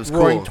 Like Yeah, it was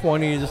roaring cool.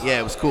 20s. yeah,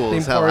 it was cool theme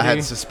as hell. I had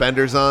party.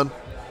 suspenders on.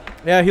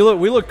 Yeah,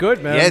 we look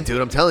good, man. Yeah,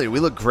 dude, I'm telling you, we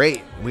look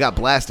great. We got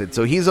blasted.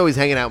 So he's always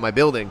hanging out in my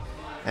building,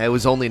 and it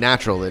was only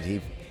natural that he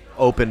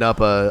opened up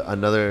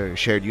another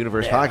shared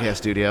universe podcast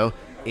studio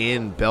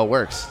in Bell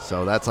Works.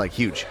 So that's like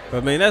huge.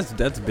 But man,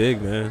 that's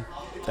big, man.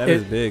 That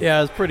is big.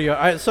 Yeah, it's pretty.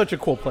 It's such a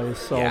cool place.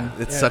 So Yeah,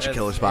 it's such a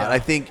killer spot. I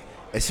think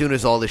as soon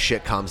as all this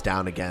shit calms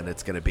down again,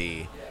 it's gonna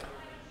be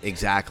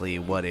exactly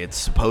what it's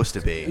supposed to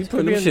be. You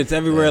putting them shits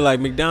everywhere like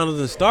McDonald's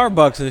and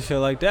Starbucks and shit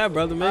like that,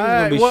 brother.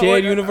 Man, there's gonna be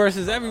shared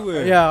universes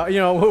everywhere.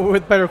 Yeah,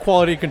 with better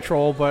quality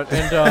control, but we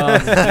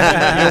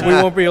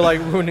won't be like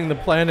ruining the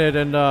planet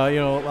and like,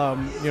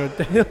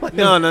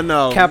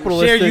 no.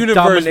 capitalistic Shared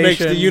universe makes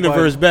domination, the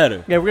universe but-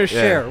 better. Yeah, we're gonna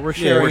share. We're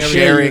sharing. We're everything.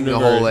 sharing the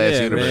whole ass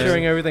We're universe.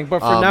 sharing everything. But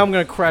for now, I'm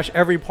gonna crash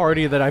every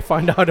party that I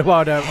find out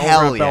about over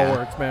Hell at yeah.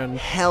 Bellworks, man.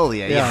 Hell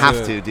yeah, you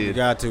have to, dude. You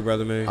got to,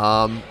 brother man.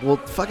 Well,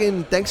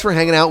 fucking thanks for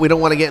hanging out. We don't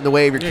want to get in the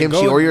way of your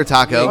kimchi or your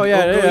taco. Oh,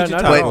 yeah, Go eat your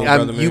But taco,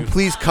 brother you man.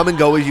 please come and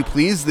go as you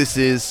please. This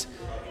is,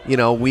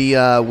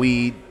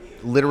 we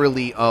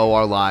literally owe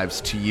our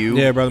lives to you.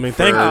 Yeah, brother man.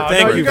 Thank for- you,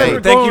 thank for you,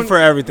 everything. thank you for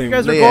everything. You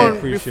guys were Yeah. going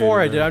Appreciate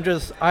before it, I did. man. I'm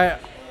just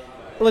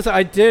listen.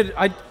 I did.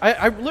 I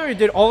literally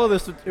did all of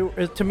this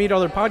to meet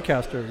other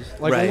podcasters.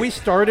 Like Right. when we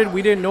started,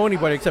 we didn't know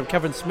anybody except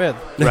Kevin Smith.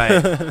 Right.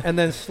 And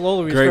then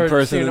slowly we Great started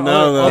person seeing to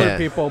know, though. other Yeah.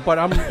 people. But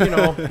I'm,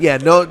 Yeah,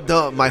 no,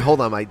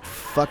 hold on, my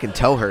fucking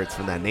toe hurts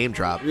from that name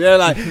drop. Yeah,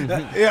 like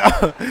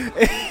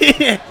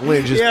yeah.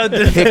 We just Yeah,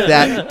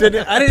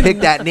 pick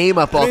that name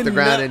up off the didn't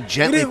ground know- and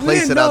gently we didn't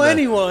place it know on the.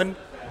 anyone,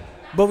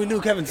 but we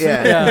knew Kevin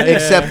Smith. Yeah,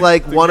 except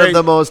like It's a one of great-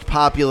 the most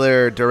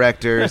popular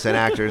directors and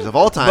actors of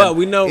all time. But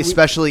we know-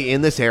 especially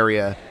in this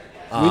area.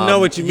 We know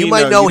what you mean, You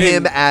might though. know You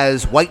him didn't-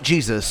 as White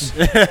Jesus,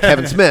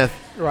 Kevin Smith.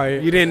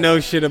 right. You didn't know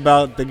shit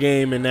about the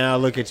game, and now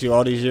look at you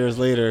all these years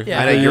later.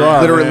 Yeah. I know There you're you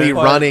are, literally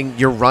man. running.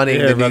 You're running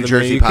Yeah, the brother, New man,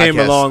 Jersey you podcast came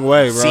a long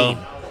way, bro. scene.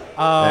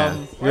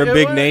 You're a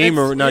big name,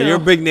 you're a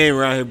big name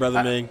around here,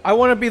 brother Ming. I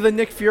want to be the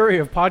Nick Fury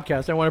of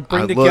podcasts. I want to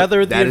bring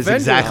together the Avengers. That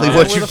is exactly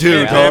what you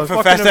do, dog.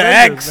 Professor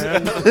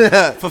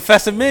X.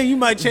 Professor Ming, you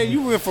might change.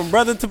 You went from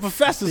brother to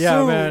professor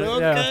soon. Man,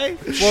 okay.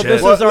 Well,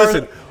 this is our...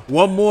 Listen,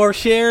 one more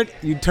shared,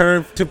 you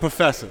turn to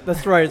professor.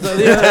 That's right. So,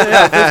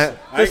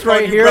 this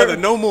right here, brother,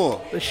 no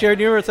more. The shared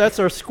universe. That's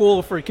our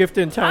school for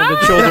gifted and talented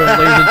children,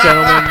 ladies and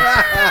gentlemen.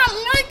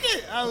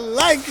 I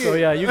like it. So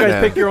yeah, you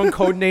guys pick your own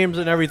code names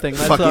and everything.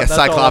 Fuck yeah,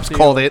 Cyclops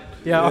called it.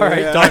 Yeah, all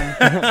right,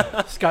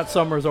 done. Scott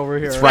Summers over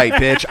here. That's right,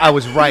 bitch. I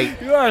was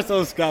right. You are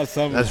so Scott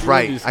Summers. That's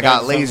right. I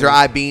got laser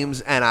eye beams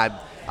and I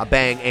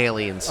bang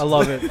aliens. I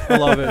love it. I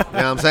love it. You know what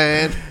I'm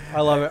saying? I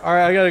love it. All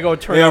right, I gotta go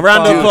turn up.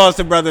 Round of applause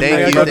to brother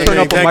Ming.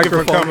 Thank you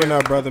for coming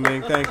up, brother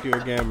Ming. Thank you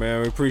again,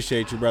 man. We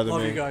appreciate you, brother Ming.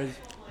 Love you guys.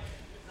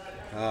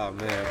 Oh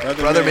man,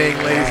 brother Ming,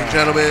 ladies and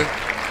gentlemen.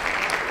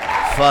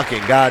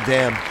 Fucking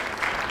goddamn.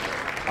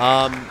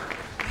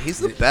 He's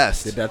the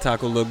best. Did that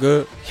taco look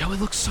good? Yo, it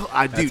looks so.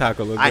 That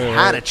taco looked I good,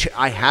 had right?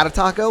 I had a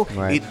taco.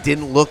 Right. It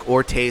didn't look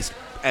or taste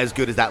as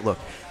good as that looked.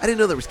 I didn't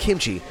know there was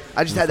kimchi.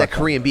 I just had that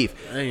Korean beef.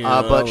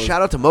 But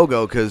shout out to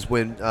Mogo because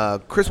when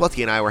Chris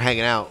Wutsky and I were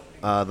hanging out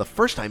the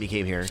first time he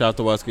came here. Shout out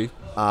to Wutsky.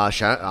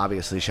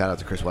 Shout out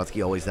to Chris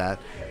Wutsky. Always that.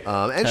 And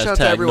Hashtag shout out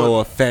to everyone. no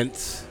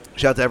offense.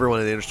 Shout out to everyone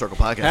in the Inner Circle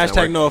Podcast Hashtag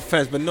Network. no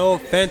offense, but no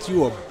offense,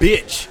 you a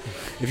bitch.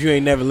 If you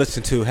ain't never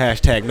listened to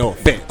hashtag no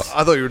offense.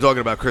 I thought you were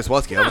talking about Chris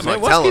Wutsky. I was man,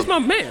 like, tell Wutsky's him. my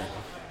man.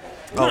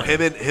 Oh, him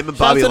and Shout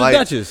Bobby out to the Light.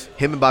 Duchess.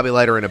 Him and Bobby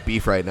Light are in a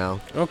beef right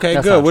now. Okay,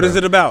 That's good. What is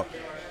it about?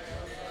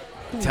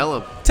 Tell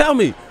him. Tell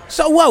me.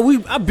 So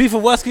what? I beef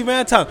with Wutsky,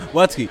 man.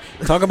 Wutsky,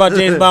 talk about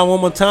James Bond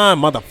one more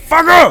time,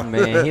 motherfucker.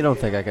 Man, he don't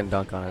think I can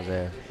dunk on his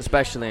ass,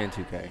 especially in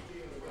 2K.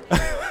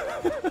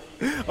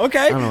 Okay.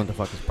 I don't know what the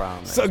fuck his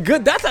problem is. So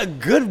good. That's a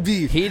good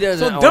beef. He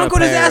doesn't. So dunk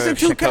on his ass in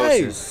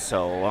 2K.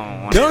 So I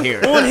don't want to Dunk hear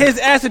it. on his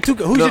ass in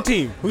 2K. Who's your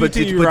team? Who's your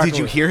team? But did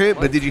you hear it?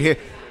 But did you hear?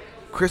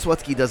 Chris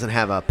Wutsky doesn't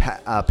have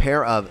a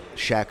pair of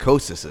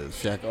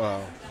Shaq-oses.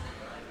 Oh.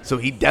 So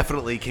he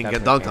definitely can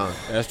get dunked on.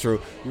 That's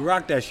true. You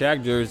rock that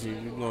Shaq jersey,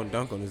 you're going to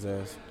dunk on his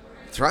ass.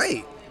 That's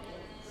right.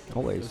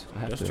 Always.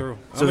 That's true.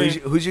 So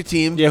who's your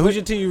team? Yeah, who's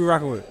your team you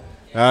rocking with?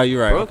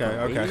 You're right.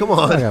 Okay. Come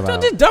on.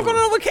 Don't just dunk on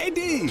him with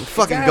KD.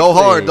 Fucking go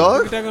hard,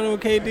 dog. Dunk on him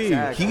with KD.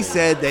 Exactly. He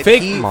said that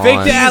fake he's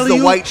the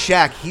the white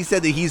Shaq. He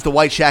said that he's the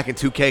white Shaq in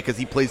 2K because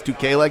he plays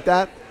 2K like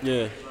that.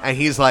 Yeah. And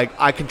he's like,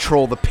 I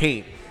control the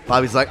paint.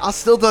 Bobby's like, I'll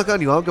still dunk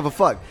on you. I don't give a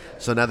fuck.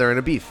 So now they're in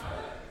a beef.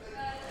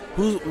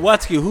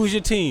 Wutsky, who's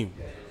your team?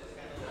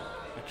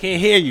 I can't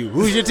hear you.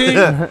 Who's your team?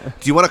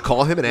 Do you want to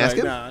call him and ask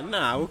him?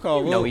 Nah. We'll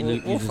call.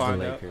 We'll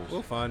find out.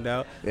 We'll find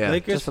out. Yeah.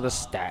 Lakers Just for the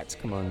stats.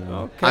 Come on. Man.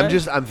 Okay.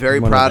 I'm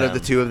very proud of the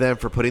two of them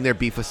for putting their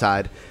beef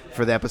aside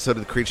for the episode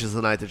of the Creatures of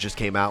the Night that just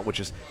came out, which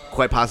is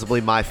quite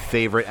possibly my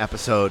favorite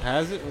episode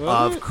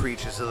of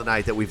Creatures of the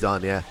Night that we've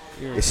done. Yeah,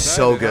 it's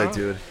so good,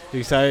 dude. You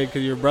excited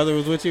because your brother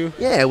was with you?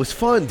 Yeah, it was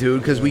fun,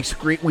 dude. Because we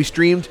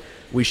streamed,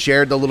 we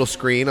shared the little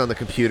screen on the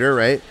computer,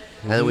 right?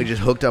 And then we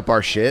just hooked up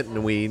our shit,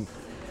 and we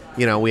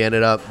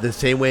ended up the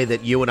same way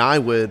that you and I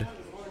would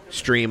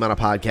stream on a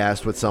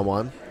podcast with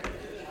someone.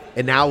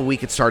 And now we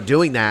could start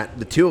doing that,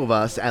 the two of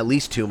us, at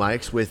least two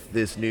mics, with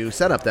this new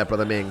setup that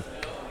Brother Ming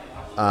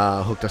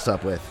hooked us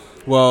up with.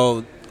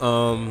 Well,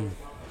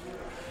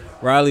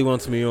 Riley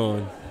wants me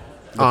on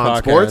the on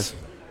podcast. Sports?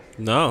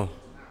 No.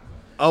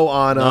 Oh,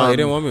 on no, he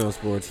didn't want me on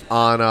Sports.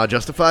 On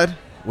Justified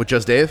with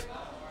Just Dave.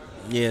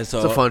 Yeah, so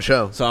it's a fun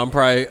show. So I'm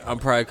probably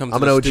come.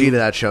 I'm an OG to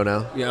that show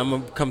now. Yeah, I'm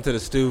gonna come to the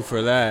stew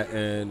for that,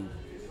 and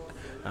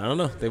I don't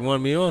know. They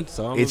want me on,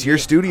 so it's your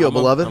studio,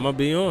 beloved. I'm gonna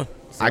be on.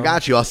 So, I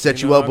got you. I'll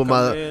set you up with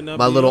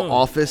my little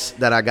office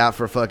that I got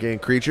for fucking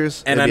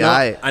Creatures. And I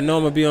know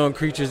I'm gonna be on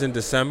Creatures in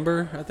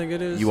December. I think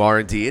it is. You are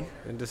indeed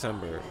in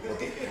December.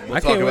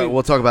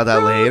 We'll talk about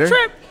that later.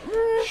 Trip.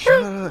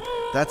 Shut up.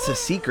 That's a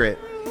secret.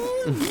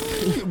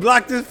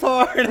 Block this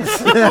part.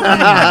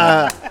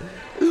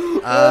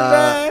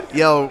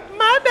 Yo,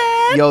 my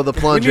bad. Yo, the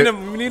plunger.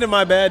 We need a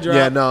my bad drop.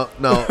 Yeah, no.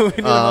 We need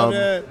a my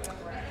bad.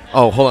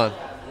 Oh, hold on.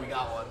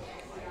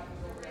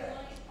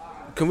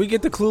 Can we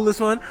get the Clueless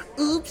one?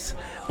 Oops,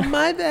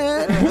 my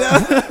bad.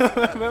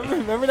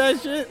 remember that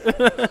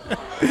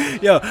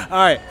shit? Yo, all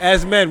right.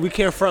 As men, we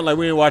can't front like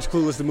we didn't watch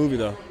Clueless the movie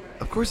though.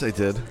 Of course I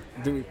did.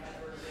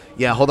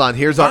 Yeah, hold on.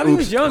 Here's our oops.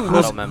 Was young,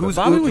 who's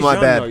Bobby oops was my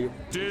young, bad? Though.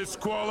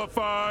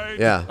 Disqualified.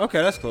 Yeah.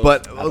 Okay, that's cool.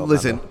 But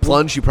listen,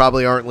 Plunge, you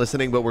probably aren't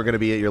listening, but we're going to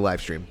be at your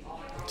live stream.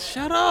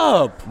 Shut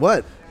up.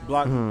 What?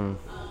 Block.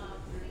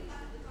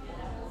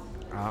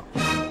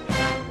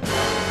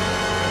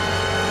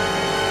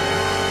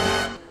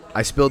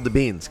 I spilled the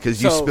beans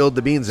because you spilled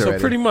the beans already. So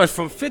pretty much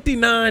from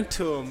 59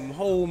 to a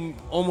whole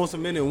almost a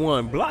minute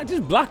one,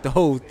 just block the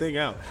whole thing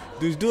out.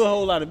 Just do a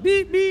whole lot of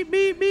beep beep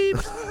beep beep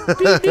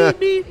beep beep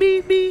beep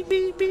beep beep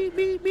beep beep beep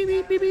beep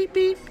beep beep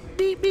beep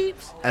beep beep.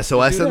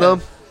 SOS in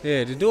them?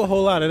 Yeah, just do a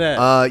whole lot of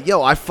that.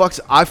 Yo, I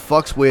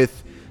fucks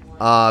with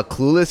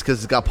Clueless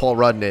because it's got Paul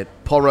Rudd in it.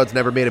 Paul Rudd's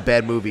never made a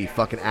bad movie.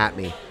 Fucking at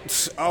me.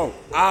 Oh,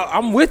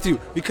 I'm with you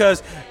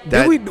because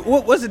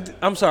what was it?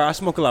 I'm sorry, I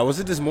smoke a lot. Was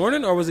it this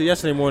morning or was it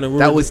yesterday morning?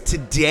 That was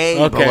today,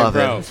 okay, beloved.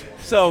 Bro.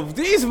 So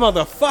these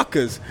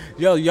motherfuckers,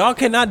 y'all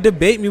cannot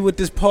debate me with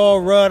this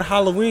Paul Rudd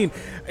Halloween.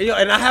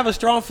 And I have a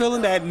strong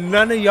feeling that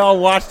none of y'all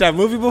watched that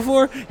movie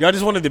before. Y'all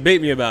just want to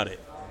debate me about it.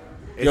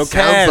 It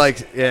sounds like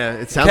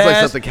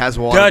something Kaz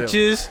will want to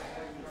do. Duchess,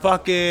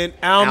 fucking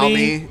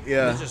Almy.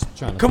 Yeah.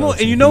 Come on,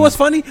 and you know what's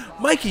funny?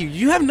 Mikey,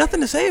 you have nothing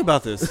to say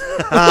about this.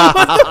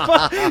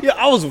 Yeah,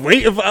 I was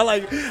waiting for,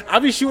 I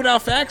be shooting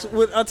out facts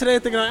today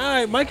thinking, all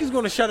right, Mikey's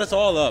going to shut us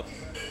all up.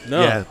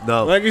 No. Yeah,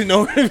 no. Mikey's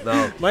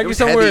Mikey's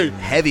somewhere.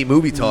 Heavy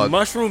movie talk.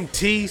 Mushroom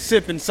tea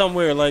sipping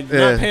somewhere, not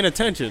paying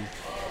attention.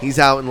 He's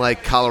out in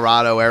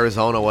Colorado,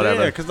 Arizona,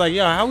 whatever. Yeah, because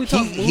how we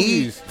talk movies?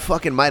 He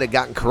fucking might have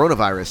gotten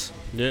coronavirus.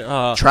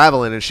 Yeah,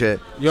 traveling and shit.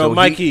 Yo, so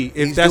Mikey,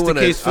 if that's the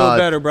case, feel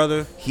better,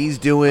 brother. He's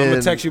doing. I'm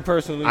gonna text you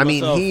personally. I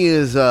mean, he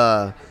is.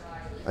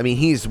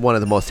 He's one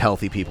of the most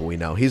healthy people we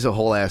know. He's a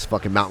whole ass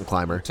fucking mountain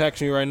climber.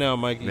 Text me right now,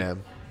 Mikey. Yeah.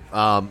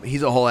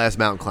 He's a whole ass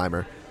mountain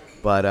climber,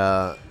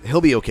 but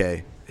he'll be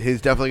okay.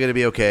 He's definitely gonna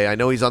be okay. I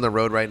know he's on the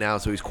road right now,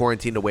 so he's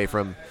quarantined away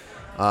from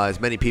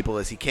as many people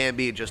as he can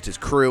be, just his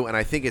crew, and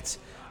I think it's.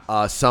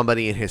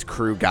 Somebody in his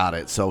crew got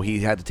it, so he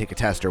had to take a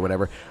test or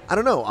whatever. I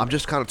don't know. I'm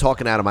just kind of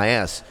talking out of my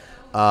ass.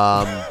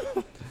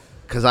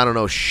 Because I don't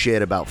know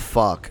shit about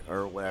fuck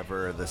or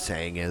whatever the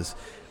saying is.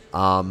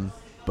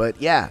 But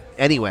yeah,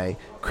 anyway,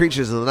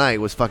 Creatures of the Night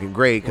was fucking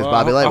great because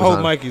Bobby Light was on. I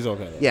hope Mikey's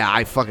okay. Yeah,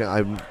 I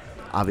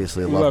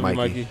obviously love Mikey.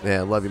 Mikey.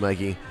 Yeah, love you,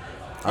 Mikey.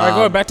 All right, go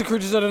ahead. Back to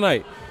Creatures of the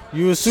Night. I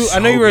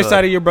know you were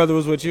excited your brother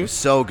was with you.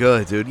 So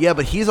good, dude. Yeah,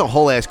 but he's a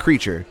whole ass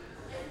creature.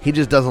 He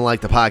just doesn't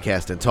like the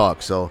podcast and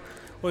talk, so...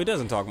 Well, he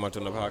doesn't talk much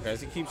on the podcast.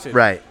 He keeps it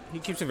right. He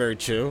keeps it very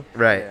chill.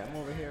 Right. Yeah, I'm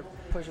over here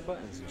pushing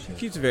buttons and shit. He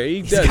keeps it very.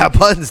 He's got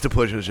buttons to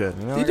push and shit.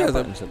 He does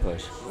buttons to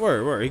push.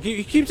 Word.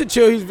 He keeps it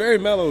chill. He's a very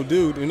mellow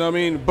dude. You know what I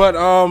mean? But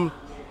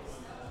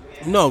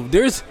no,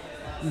 there's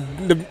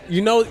the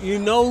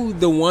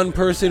one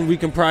person we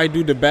can probably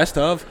do the best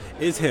of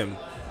is him.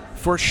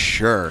 For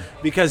sure.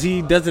 Because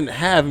he doesn't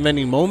have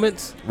many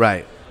moments.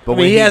 Right. But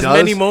he has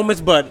many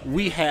moments, but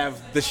we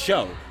have the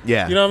show.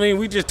 Yeah. You know what I mean?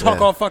 We just talk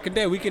all fucking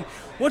day.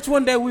 What's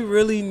one day we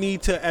really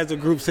need to, as a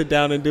group, sit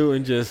down and do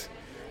and just,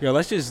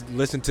 let's just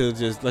let's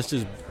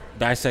just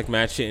dissect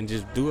match shit and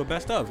just do a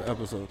best of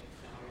episode.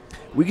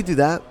 We could do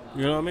that.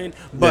 You know what I mean?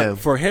 But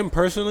for him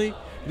personally,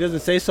 he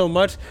doesn't say so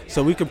much,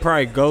 so we could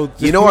probably go.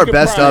 Our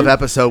best of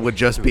episode would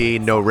just be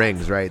No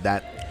Rings, right?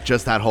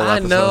 Just that whole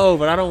episode. I know,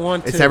 but I don't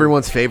want to. It's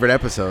everyone's favorite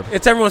episode.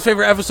 It's everyone's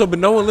favorite episode, but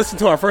no one listened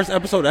to our first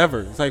episode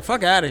ever. It's like,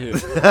 fuck out of here.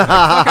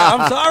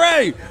 I'm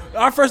sorry.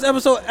 Our first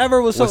episode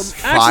ever was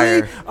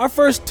fire. Actually, our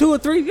first 2 or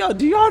 3.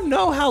 Do y'all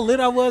know how lit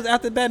I was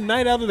after that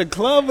night out of the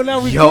club when I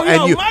was I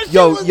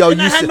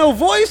had no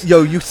voice?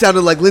 Yo, you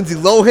sounded like Lindsay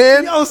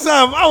Lohan. Yo,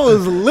 Sam, I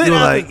was lit. You're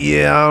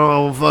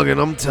like,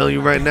 I'm telling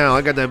you right now,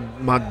 I got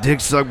my dick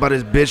sucked by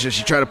this bitch and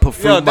she tried to put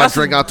fruit in my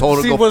drink. I told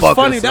her to go fuck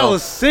funny, herself. That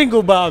was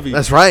single Bobby.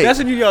 That's right. That's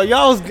when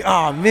y'all was,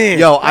 oh man.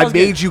 Yo, I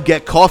made you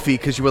get coffee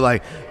because you were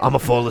like, I'm going to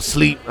fall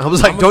asleep. I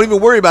was like, don't even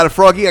worry about it,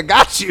 Froggy. I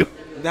got you.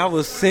 That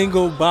was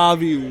single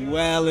Bobby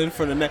wailing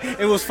for the night.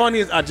 It was funny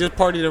as I just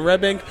partied in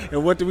Red Bank,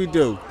 and what did we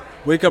do?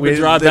 Wake up and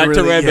drive back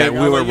to Red Bank.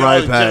 We went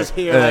right back. Just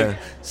here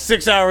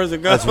 6 hours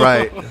ago. That's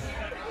right.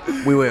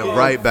 We went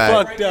right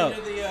back. Fucked up.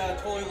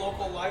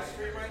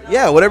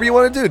 Yeah, whatever you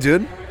want to do,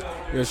 dude.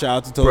 Yeah, shout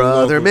out to Totally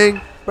Local. Brother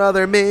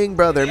Ming.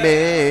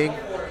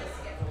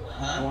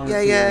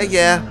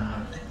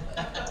 Yeah.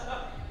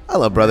 I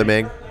love Brother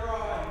Ming.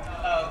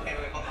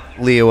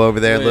 Leo over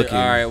there looking.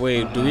 All right,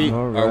 wait.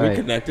 Are we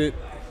connected?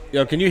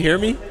 Yo, can you hear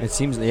me? It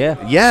seems,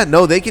 yeah. Yeah,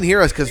 no, they can hear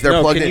us because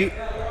they're plugged in.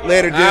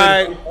 Later,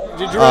 dude.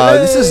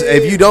 This is,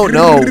 if you don't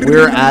know,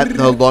 we're at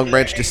the Long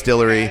Branch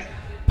Distillery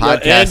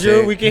podcasting.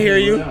 Andrew, we can hear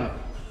you.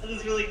 This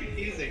is really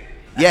confusing.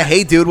 Yeah,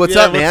 hey, dude, what's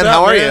up, man?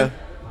 How are you?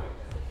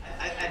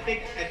 I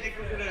think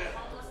we're gonna.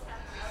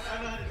 I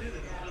don't know how to do this.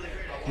 It's really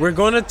weird. We're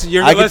going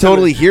to. I can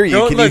totally hear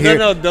you. Can you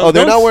hear? Oh,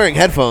 they're not wearing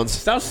headphones.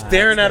 Stop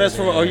staring at us.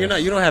 You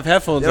don't have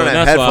headphones on. You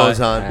don't have headphones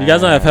on. You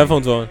guys don't have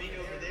headphones on.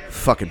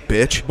 Fucking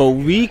bitch. But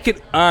we can.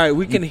 All right,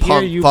 we can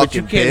hear you, but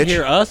you can't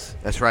hear us.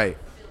 That's right.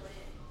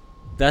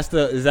 Is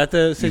that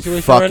the situation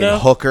you fucking right now?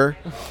 Hooker.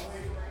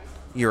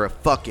 You're a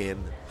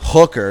fucking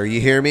hooker. You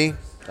hear me?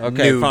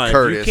 Okay, Nude fine.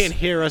 Curtis. If you can't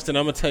hear us, then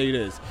I'm gonna tell you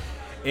this.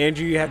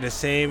 Andrew, you have the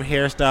same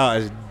hairstyle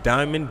as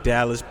Diamond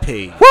Dallas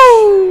Page.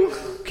 Woo!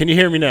 Can you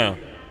hear me now?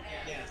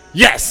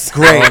 Yes.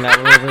 Great.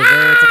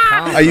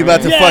 Are you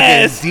about to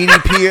fucking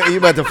DDP? Are you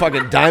about to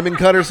fucking diamond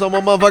cut or some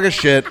motherfucker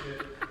shit?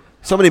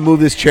 Somebody move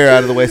this chair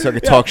out of the way so I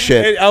can talk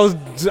shit.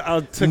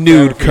 I took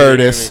Nude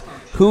Curtis.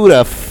 Who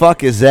the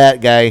fuck is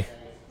that guy?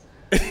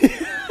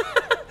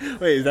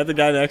 Wait, is that the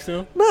guy next to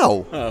him?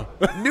 No. Oh.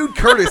 Nude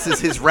Curtis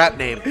is his rap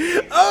name.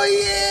 Oh,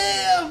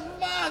 yeah.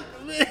 Fuck,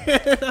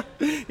 man.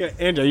 Yeah,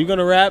 Andrew, are you going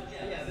to rap?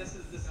 Yeah, this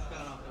is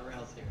going off the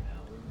rails here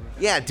now.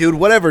 Yeah, dude,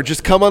 whatever.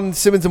 Just come on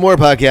Simmons and More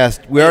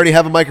podcast. We already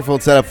have a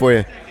microphone set up for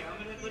you.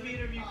 Let me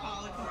interview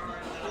Colin Carr.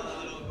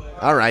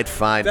 All right,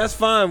 fine. That's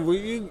fine. Well,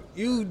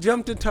 you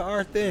jumped into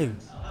our thing.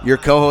 Your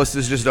co-host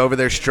is just over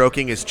there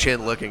stroking his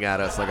chin, looking at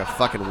us like a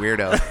fucking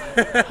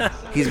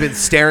weirdo. He's been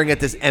staring at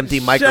this empty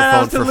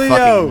microphone for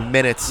fucking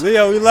minutes.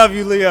 Leo, we love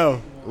you,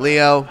 Leo.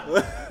 Leo,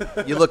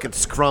 you're looking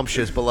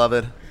scrumptious,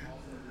 beloved.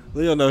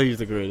 Leo knows he's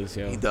the greatest,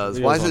 yo. He does.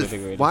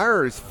 Leo's Why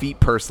are his feet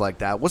pursed like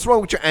that? What's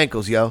wrong with your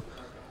ankles, yo?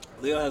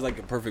 Leo has like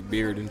a perfect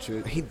beard and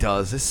shit. He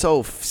does. It's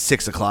so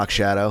 6 o'clock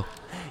shadow.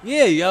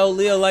 Yeah, yo,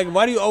 Leo, like,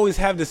 why do you always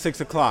have the 6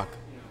 o'clock?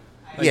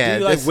 Like, Yeah,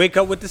 do you like wake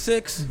up with the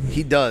 6?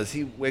 He does.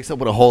 He wakes up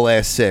with a whole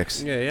ass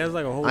 6. Yeah, he has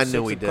like a whole I 6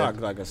 knew he o'clock,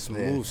 did. like a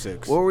smooth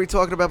 6. What were we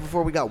talking about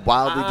before we got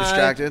wildly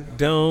distracted?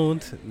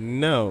 Don't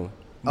know.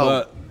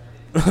 Oh.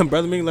 But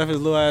Brother Ming left his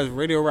little ass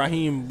Radio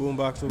Raheem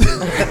boombox over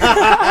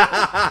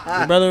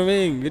there. Brother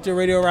Ming, get your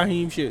Radio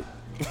Raheem shit.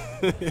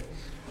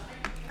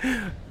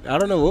 I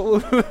don't know.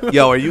 What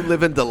Yo, are you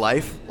living the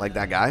life like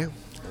that guy?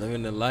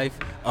 Living the life.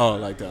 Oh,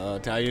 like the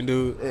Italian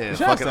dude. Yeah, Shouts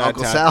fucking to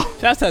Uncle Italian. Sal.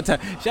 Shouts to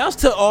Italian. Shouts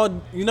to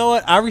all. You know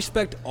what? I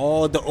respect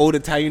all the old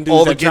Italian dudes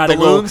All the that try to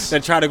go Gintaloons?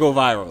 that try to go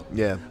viral.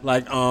 Yeah.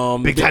 Like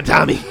Big Time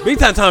Tommy. Big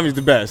Time Tommy's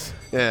the best.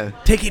 Yeah.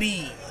 Take it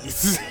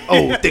easy.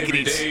 Oh, take it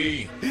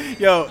easy.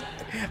 Yo,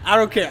 I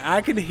don't care. I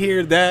can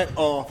hear that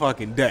all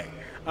fucking day.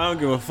 I don't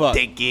give a fuck.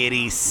 Take it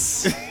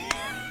easy.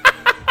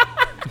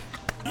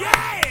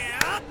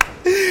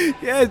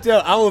 Yes, yo,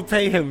 I will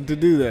pay him to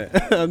do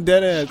that. I'm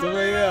dead ass. I'm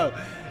like,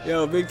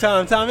 yo, Big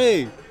Time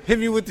Tommy, hit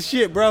me with the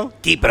shit, bro.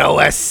 Keep it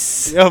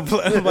OS. Yo,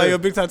 I'm like, yo,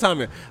 Big Time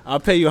Tommy, I'll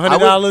pay you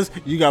 $100.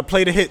 You got to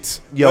play the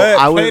hits. Yo, Go ahead,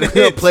 I would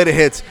play the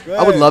hits. Go I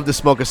would ahead. love to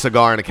smoke a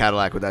cigar in a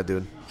Cadillac with that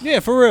dude. Yeah,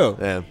 for real.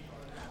 Yeah.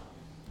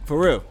 For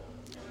real.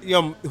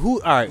 Yo,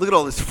 who? All right. Look at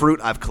all this fruit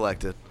I've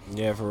collected.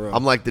 Yeah, for real.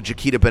 I'm like the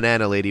Chiquita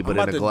banana lady, but I'm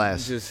about in a to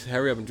glass. Just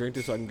hurry up and drink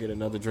this so I can get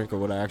another drink of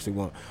what I actually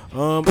want.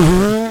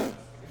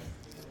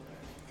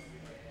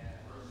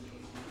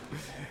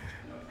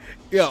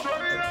 Yo,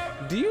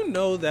 do you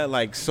know that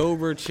like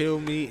sober chill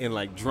me and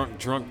like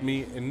drunk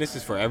me, and this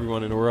is for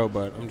everyone in the world,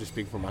 but I'm just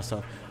speaking for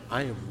myself.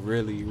 I am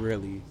really,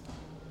 really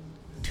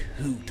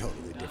two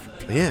totally different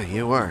people. Yeah,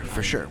 you are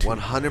for sure,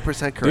 100%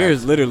 correct.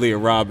 There's literally a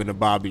Rob and a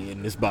Bobby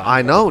in this body.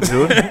 I know,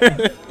 dude.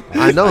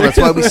 I know. That's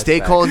why we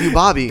stay calling you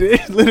Bobby.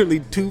 There's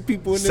literally two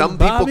people in this Some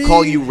Bobby. people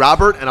call you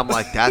Robert, and I'm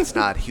like, that's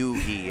not who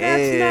he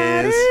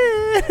is.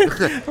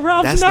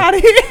 Rob's not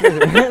here.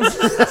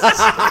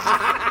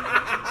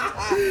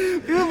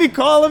 People be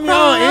calling me,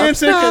 I don't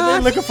answer because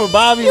they're looking for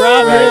Bobby.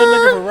 Rob here,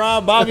 looking for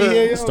Rob. Bobby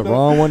here. It's the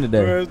wrong one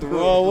today. It's the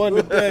wrong one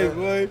today,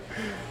 boy.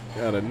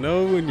 Gotta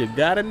know when you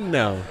gotta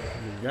know.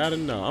 You gotta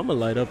know. I'm gonna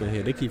light up in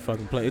here. They keep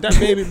fucking playing. That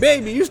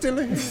baby, you still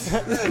in here?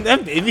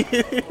 That baby.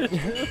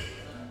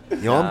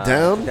 Yo, I'm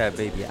down. That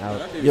baby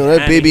out. Yo,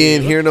 that baby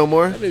ain't here no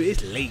more. That baby,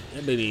 it's late.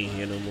 That baby ain't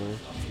here no more.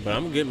 But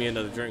I'm gonna get me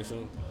another drink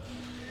soon.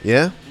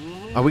 Yeah?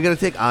 Are we going to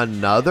take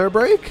another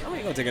break? I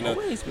ain't gonna take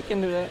another. We can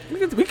do that.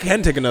 We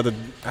can take another.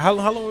 How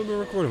long have we been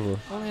recording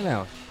for? Only an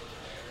hour.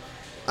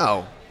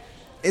 Oh.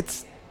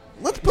 Let's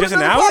put Just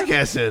an another hour?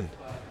 podcast in.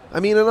 I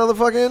mean, another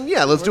fucking,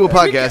 let's do a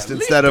podcast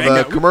instead of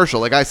a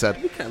commercial, like I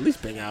said. We can at least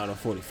bang out a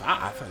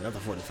 45. Another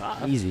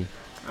 45. Easy.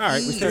 All right,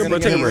 let's Easy. take a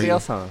break. Everybody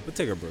else on. We'll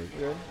take a break.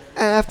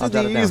 After I'll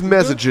jot it these down.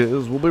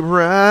 messages, we'll be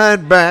right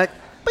back.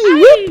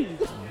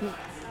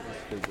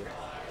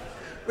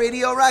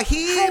 Radio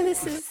Raheem. Hi,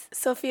 this is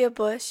Sophia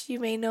Bush. You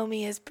may know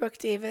me as Brooke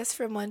Davis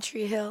from One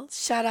Tree Hill.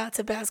 Shout out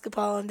to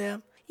Basketball and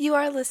them. You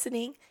are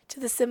listening to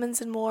the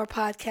Simmons and More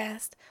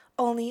podcast,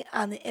 only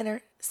on the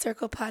Inner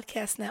Circle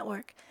Podcast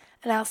Network.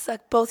 And I'll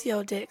suck both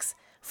your dicks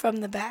from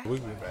the back.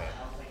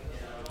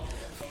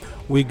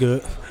 We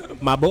good.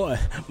 My boy.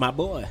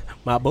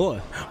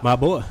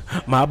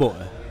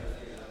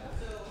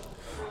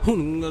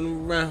 Who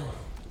gonna around?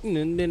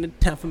 Then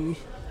time for me.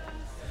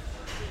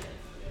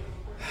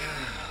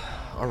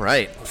 All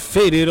right.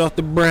 Faded off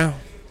the brown.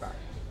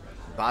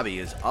 Bobby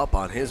is up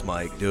on his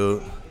mic,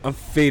 dude. I'm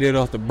faded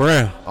off the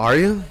brown. Are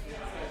you?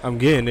 I'm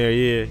getting there,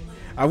 yeah.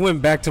 I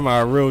went back to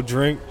my real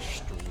drink.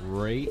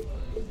 Straight.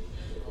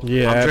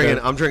 Yeah.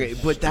 I'm drinking.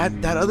 But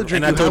that other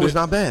drink And I you had told was it-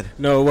 not bad.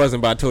 No, it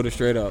wasn't, but I told her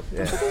straight up.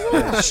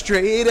 Yeah.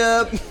 Straight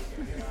up.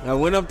 I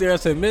went up there, I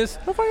said, Miss,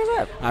 What the fuck is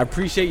that? I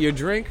appreciate your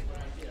drink.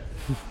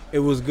 It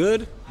was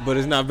good, but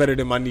it's not better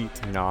than my neat.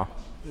 Nah.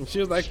 And she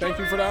was like, thank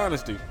you for the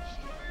honesty.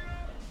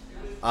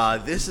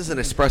 This is an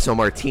espresso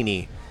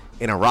martini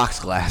in a rocks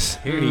glass.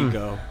 Here you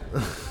go.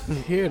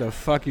 Here the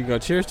fuck you go.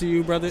 Cheers to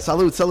you, brother.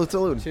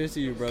 Salud. Cheers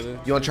to you, brother.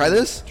 You want to try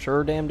this?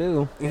 Sure damn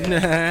do.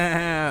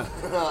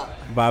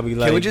 Bobby,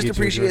 like, Can we just get your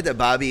appreciate drink. that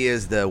Bobby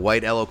is the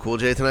white LL Cool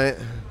J tonight?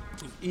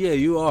 Yeah,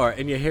 you are,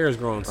 and your hair is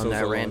growing so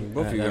that long. ran.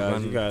 Both of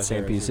you guys.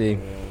 Same hair is- PC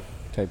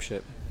type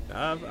shit.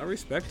 I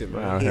respect it,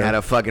 man. Wow. He had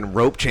a fucking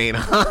rope chain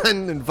on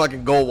and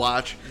fucking gold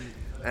watch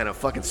and a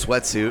fucking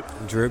sweatsuit.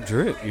 Drip.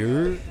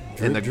 You're drip.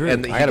 He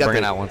I gotta got bring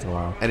it the- out once in a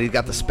while. And he's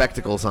got the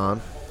spectacles on.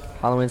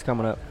 Halloween's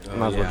coming up.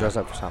 Might as well yeah. dress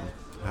up for something.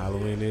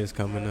 Halloween is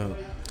coming up.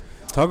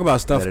 Talk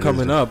about stuff That it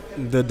coming is. up.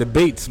 The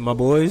debates, my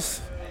boys.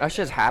 That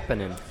shit's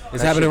happening.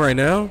 It's happening right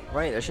now?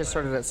 Right, that shit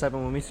started at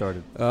 7 when we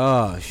started.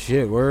 Oh,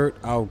 shit, word.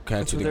 I'll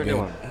catch That's it what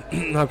they're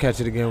again. I'll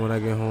catch it again when I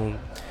get home.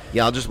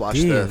 Yeah, I'll just watch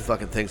the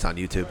fucking things on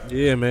YouTube.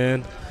 Yeah,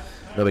 man.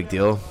 No big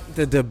deal.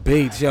 The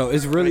debates, yo,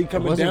 it's really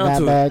coming down to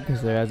it. it. Bad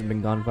because there hasn't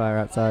been gunfire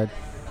outside.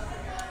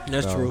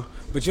 That's So, true.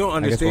 But you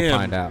don't I guess we'll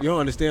understand. find out. You don't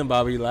understand,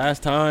 Bobby.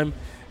 Last time,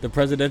 the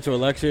presidential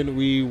election,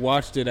 we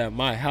watched it at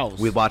my house.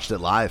 We watched it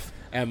live.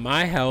 At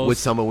my house. With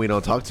someone we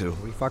don't talk to.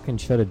 We fucking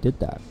should have did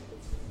that.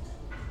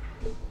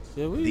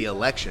 The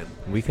election.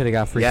 We could have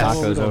got free Yes.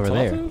 tacos over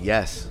there.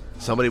 Yes.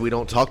 Somebody we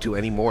don't talk to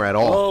anymore at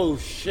all. Oh,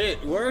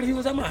 shit. Word, he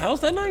was at my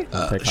house that night?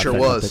 Sure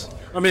was.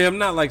 I mean, I'm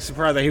not, like,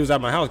 surprised that he was at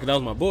my house, because that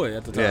was my boy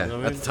at the time. Yeah, you know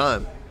what I at mean? the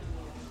time.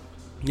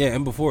 Yeah,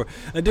 and before.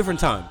 A different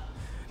time.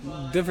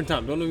 Different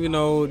time. Don't even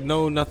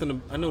know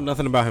nothing. I know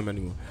nothing about him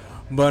anymore.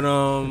 But,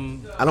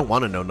 I don't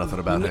want to know nothing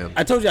about him.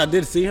 I told you I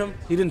did see him.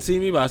 He didn't see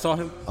me, but I saw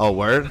him. Oh,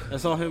 word? I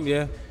saw him,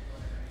 yeah.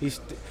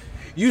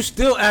 You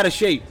still out of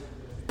shape.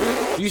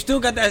 You still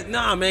got that,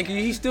 nah, man.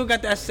 He still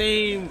got that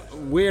same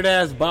weird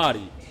ass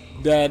body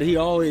that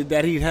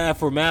he had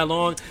for mad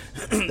long.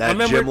 That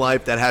gym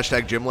life, that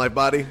hashtag gym life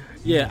body.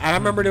 Yeah, I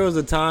remember there was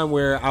a time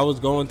where I was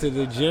going to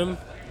the gym,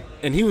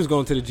 and he was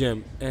going to the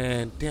gym,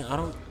 and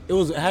damn,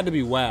 it had to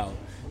be WoW,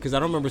 because I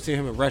don't remember seeing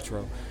him at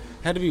Retro.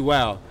 It had to be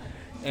WoW,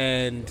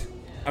 and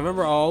I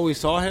remember I always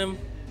saw him.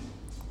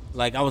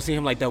 Like, I would see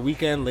him, like, that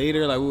weekend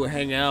later. Like, we would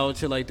hang out,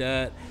 shit like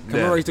that. I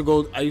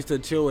remember I used to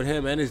chill with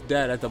him and his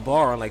dad at the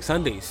bar on, like,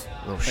 Sundays.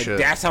 Oh, like, shit.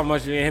 That's how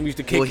much me and him used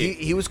to kick it.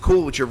 He was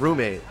cool with your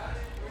roommate.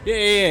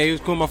 Yeah. He was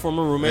cool with my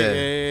former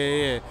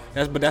roommate.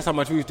 Yeah. But that's how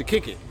much we used to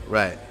kick it.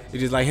 Right. It's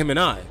just like him and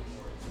I.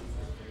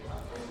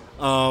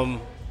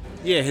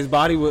 Yeah, his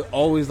body would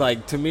always,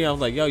 like, to me, I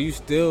was like, yo, you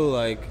still,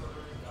 like...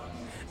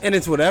 And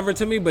it's whatever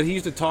to me, but he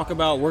used to talk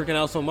about working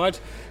out so much.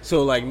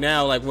 So, like,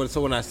 now, like,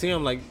 when I see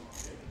him, like...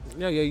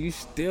 Yo, you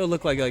still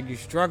look like you're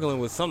struggling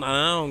with something.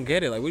 I don't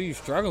get it. Like, what are you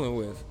struggling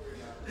with?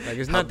 Like,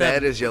 it's How not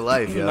bad that, is your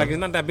life, yo? Like, it's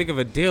not that big of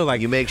a deal.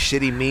 Like, you make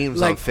shitty memes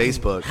like, on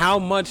Facebook. How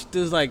much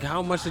does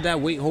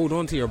that weight hold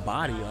on to your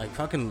body? Like,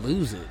 fucking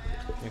lose it.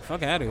 Like,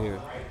 fuck out of here.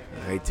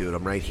 All right, dude,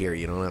 I'm right here.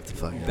 You don't have to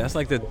fucking. That's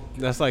like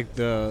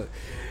the.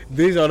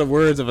 These are the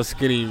words of a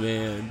skinny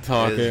man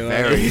talking. It is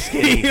very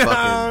skinny. You know what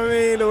I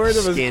mean? The words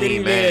of a skinny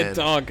man man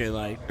talking.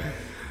 Like,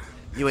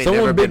 you ain't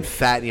never been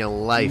fat in your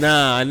life.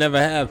 Nah, I never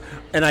have,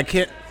 and I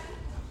can't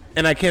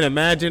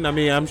imagine. I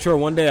mean, I'm sure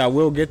one day I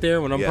will get there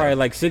when I'm probably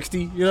like 60.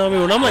 You know what I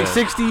mean? When I'm like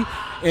 60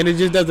 and it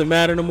just doesn't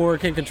matter no more, I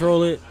can't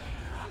control it,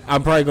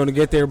 I'm probably going to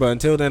get there. But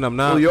until then, I'm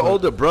not. Well, your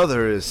older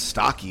brother is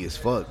stocky as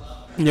fuck.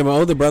 Yeah, my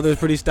older brother is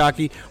pretty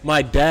stocky.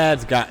 My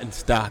dad's gotten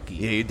stocky.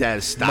 Yeah, your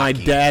dad's stocky. My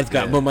dad's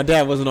but my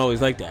dad wasn't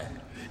always like that.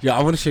 Yeah,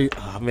 I want to show you.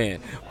 Oh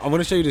man, I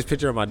want to show you this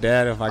picture of my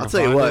dad. If I'll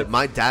tell you what,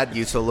 my dad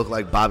used to look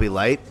like Bobby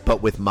Light,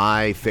 but with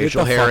my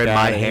facial hair and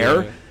my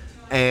hair,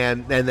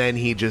 and then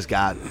he just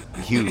got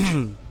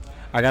huge.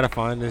 I gotta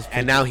find this picture.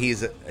 And now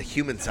he's a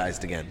human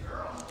sized again.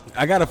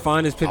 I gotta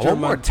find this picture. I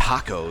want more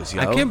tacos,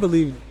 yo. I can't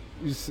believe,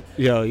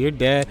 yo, your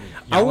dad.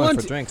 I want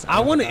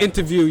to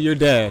interview your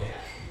dad.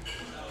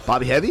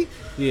 Bobby Heavy?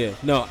 Yeah.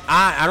 No,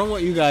 I don't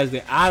want you guys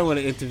there. I want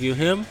to interview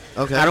him.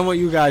 Okay. I don't want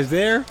you guys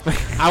there.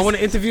 I want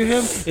to interview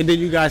him, and then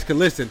you guys can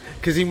listen,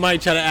 because he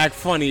might try to act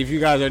funny if you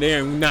guys are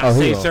there and not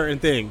say certain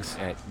things.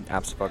 Yeah,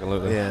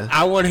 absolutely. Yeah.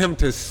 I want him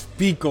to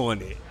speak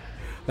on it.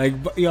 Like,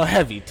 yo,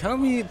 Heavy, tell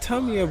me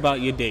about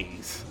your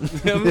days.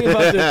 tell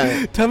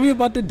me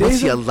about the days.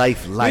 What's your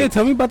life like? Yeah,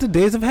 tell me about the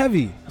days of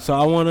Heavy. So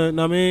I want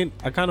to,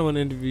 I kind of want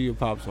to interview your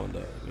pops on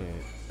that. Yeah.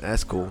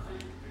 That's cool.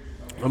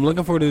 I'm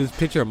looking forward to this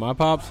picture of my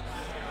pops.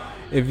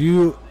 If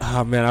you,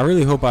 oh man, I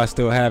really hope I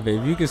still have it.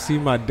 If you can see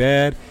my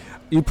dad,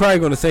 you're probably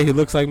going to say he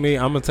looks like me.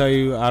 I'm going to tell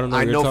you, I don't know.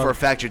 I know for a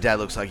fact your dad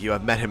looks like you.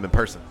 I've met him in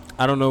person.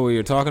 I don't know what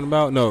you're talking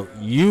about. No,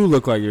 you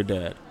look like your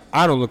dad.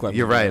 I don't look like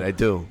You're right, I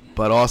do.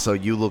 But also,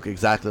 you look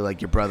exactly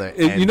like your brother.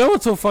 You know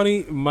what's so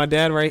funny? My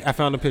dad, right? I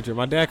found a picture.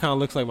 My dad kind of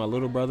looks like my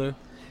little brother.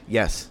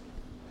 Yes.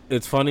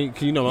 It's funny.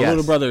 'Cause you know, my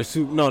little brother is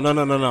no.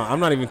 I'm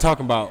not even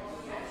talking about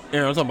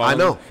Aaron. I'm talking about. I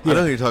know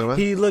who you're talking about.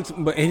 He looks,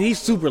 and he's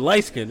super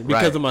light skinned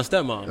because of my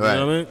stepmom. Right. You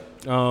know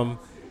what I mean?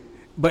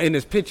 But in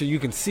this picture, you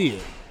can see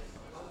it.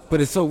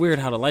 But it's so weird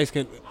how the light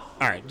skin.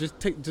 All right,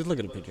 just look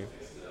at the picture.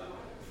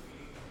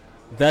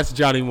 That's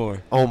Johnny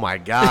Moore. Oh my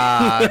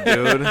God,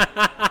 dude.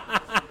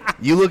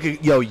 You look,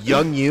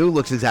 young you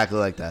looks exactly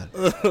like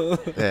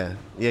that.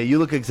 Yeah, you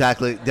look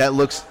exactly. That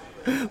looks.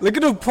 Look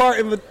at the part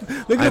in the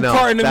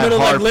middle,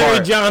 like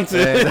Larry Johnson.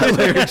 Yeah, that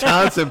Larry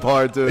Johnson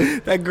part,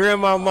 dude. That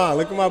grandmama.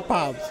 Look at my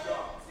pops.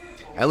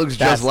 That looks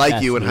just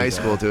like you in high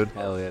school, dude.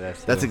 Hell yeah,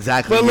 that's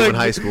exactly you in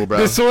high school, bro.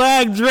 The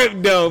swag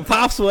drip, though.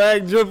 Pop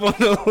swag drip on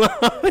the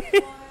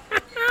line.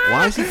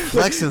 Why is he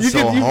flexing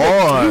so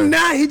hard?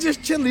 Nah, he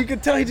just chilling. You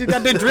can tell he just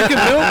got there drinking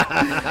milk.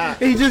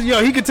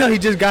 He could tell he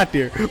just got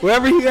there.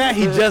 Wherever he at,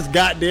 he just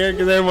got there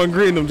because everyone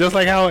greeting him. Just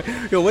like how,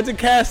 what did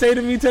Cass say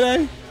to me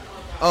today?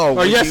 Oh,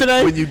 or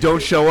yesterday when you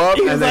don't show up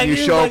and then you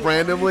show up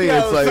randomly,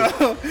 it's like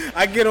so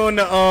I get on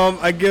the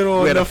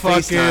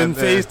fucking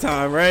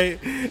FaceTime, right?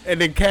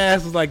 And then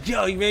Cass was like,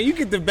 "Yo, man, you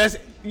get the best."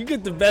 you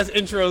get the best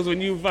intros when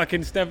you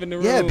fucking step in the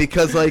room. Yeah,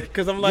 because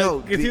because I'm like, yo,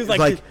 he was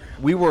like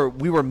we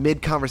were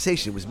mid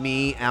conversation. It was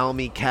me,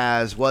 Almy,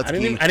 Kaz,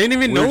 Watsky. I didn't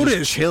even we were notice.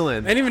 just chilling.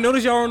 I didn't even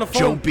notice y'all were on the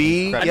phone. Joe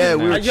B. I Yeah,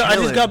 we were I just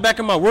chilling. got back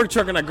in my work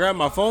truck and I grabbed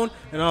my phone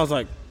and I was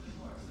like,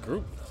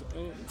 group.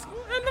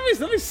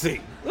 Let me see.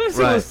 Let me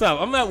see Right. what's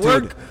up. I'm at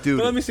work, dude.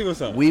 but let me see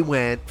what's up. We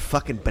went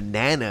fucking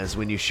bananas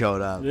when you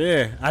showed up.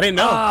 Yeah, I didn't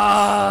know.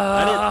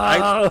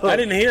 I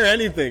didn't hear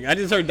anything. I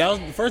just heard that was,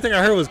 the first thing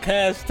I heard was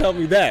Cash tell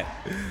me that,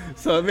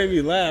 so it made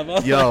me laugh. I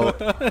was Yo,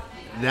 like,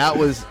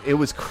 it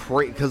was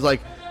crazy because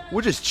like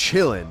we're just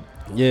chilling.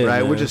 Yeah,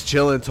 right. man. We're just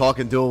chilling,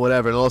 talking, doing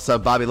whatever, and all of a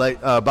sudden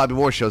Bobby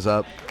Moore shows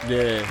up. Yeah,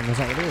 and that's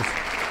how it is.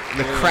 And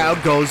the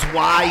crowd goes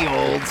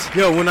wild.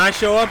 Yo, when I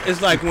show up,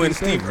 it's like when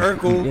Steve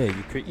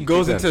Urkel you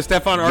goes into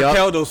Stefan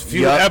Arkell, those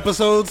few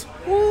episodes.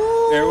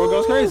 Everyone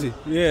goes crazy.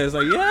 Yeah, it's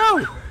like,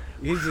 yo,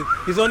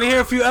 he's only here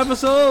a few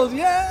episodes.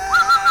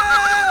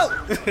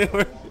 Yeah. You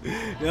know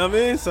what I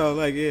mean? So,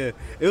 like, yeah,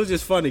 it was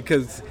just funny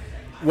because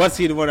what's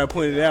he the one that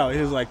pointed it out?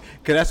 He was like,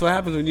 because that's what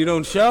happens when you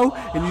don't show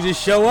and you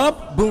just show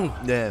up, boom.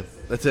 Yeah,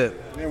 that's it.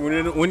 Yeah,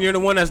 when you're the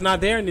one that's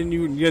not there and then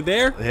you're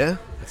there. Yeah,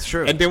 that's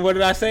true. And then what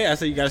did I say? I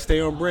said you got to stay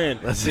on brand.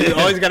 That's You it.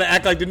 always got to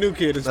act like the new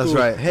kid in school. That's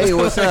right. Hey,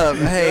 what's up?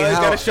 Hey, you always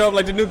how- got to show up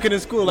like the new kid in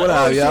school. Like, What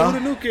up, oh, shit, y'all? who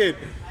the new kid?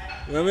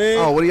 You know what I mean?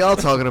 Oh, what are y'all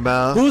talking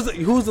about? Who's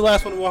the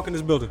last one to walk in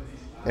this building?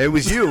 It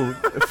was you,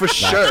 for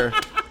sure.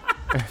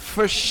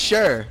 For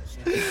sure.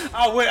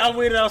 I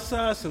waited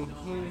outside. So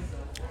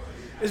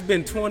it's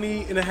been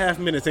 20 and a half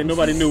minutes. Ain't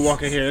nobody new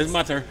walking here. It's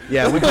my turn.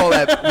 Yeah, we call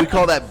that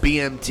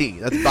BMT.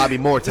 That's Bobby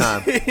Moore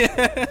time.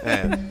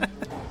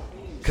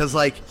 Because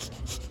like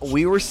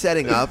we were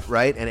setting up,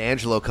 right, and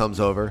Angelo comes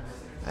over,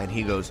 and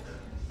he goes,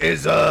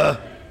 "Is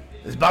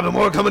Bobby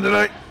Moore coming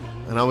tonight?"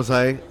 And I was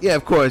like, "Yeah,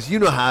 of course. You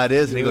know how it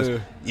is." And he goes,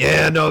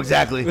 "Yeah, I know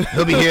exactly.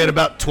 He'll be here in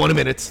about 20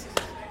 minutes."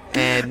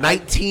 And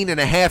 19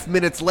 and a half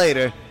minutes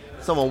later,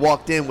 someone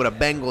walked in with a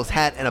Bengals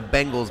hat and a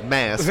Bengals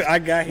mask. I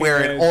got here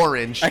wearing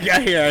orange. I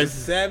got here at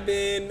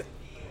 7:08.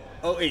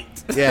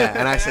 Yeah,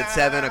 and I said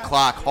 7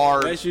 o'clock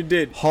hard. Yes, you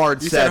did.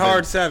 Hard you 7. said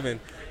hard 7.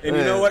 And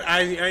you Yeah. know what?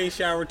 I ain't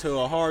showered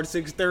till a hard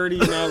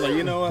 6:30. And I was like,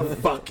 you know what?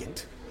 Fuck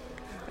it.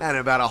 And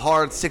about a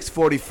hard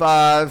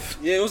 6:45.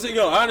 Yeah, it was.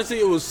 Honestly,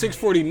 it was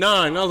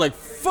 6:49. And I was like,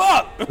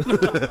 fuck.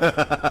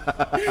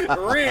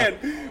 Ran.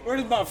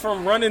 Where's about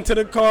from running to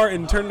the car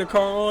and turning the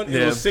car on? It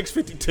Yeah. was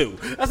 6:52.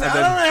 I was like,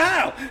 And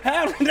I don't know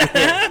how did that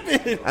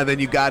happen? And then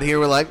you got here,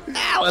 we're like,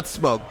 let's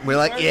smoke. We're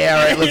like, yeah,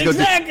 all right, let's go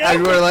Exactly. do.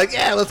 And we're like,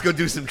 yeah, let's go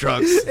do some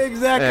drugs.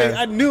 Exactly.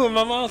 Yeah. I knew it.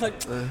 My mom was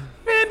like,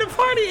 man, the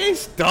party ain't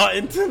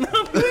starting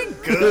tonight. We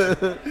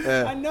good.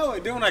 Yeah. I know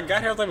it. Then when I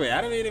got here, I was like, wait,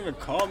 Adam ain't even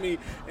called me,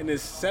 and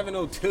it's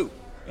 7:02.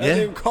 They Yeah.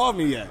 didn't even call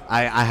me yet.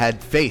 I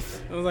had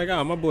faith. I was like,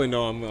 oh, my boy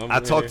know I'm I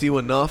talked to you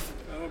enough.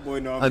 My boy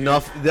know I'm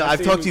Enough. here.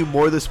 I've talked to you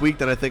more this week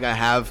than I think I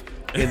have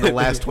in the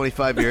last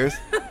 25 years.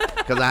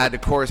 Because I had to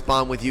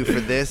correspond with you for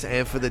this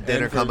and for the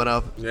dinner coming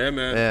up. Yeah,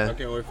 man. Yeah. I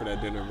can't wait for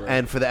that dinner, bro.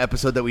 And for the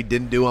episode that we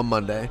didn't do on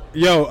Monday.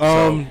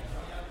 Yo,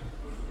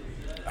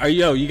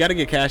 you got to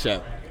get Cash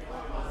App.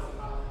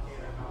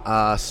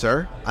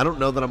 Sir, I don't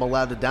know that I'm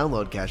allowed to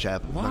download Cash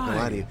App. I'm not going to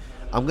lie to you.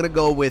 I'm going to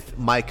go with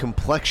my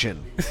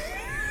complexion.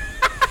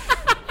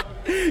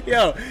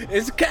 Yo,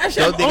 it's Cash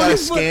So App they only gotta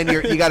for- scan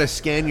your. You gotta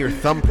scan your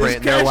thumbprint.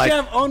 And they're Cash like,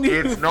 App only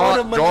it's for not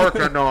the money." dark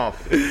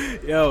enough.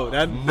 Yo,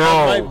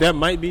 that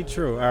might be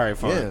true. All right,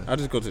 fine. Yeah. I'll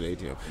just go to the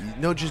ATM.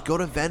 No, just go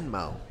to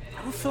Venmo.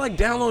 I don't feel like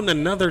downloading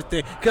another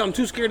thing because I'm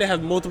too scared to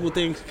have multiple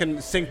things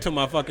can sync to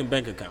my fucking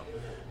bank account.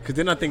 Because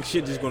then I think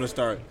shit just gonna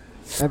start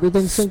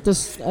Everything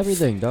synced to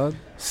everything, dog.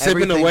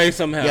 sipping Everything- away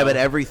somehow. Yeah, but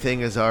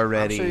everything is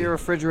already. I'm sure your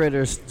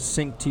refrigerator is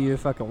synced to your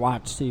fucking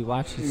watch. To your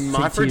watch. Is My synced to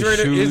your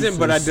refrigerator shoes, isn't,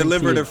 but I synced to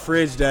delivered your- a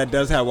fridge that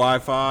does have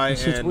Wi-Fi. That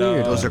shit's and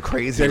weird. Those are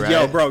crazy, Yo,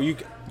 right? bro, you.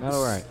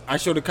 All right. I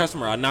showed the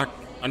customer. I knocked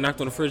on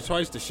the fridge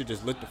twice. The shit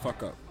just lit the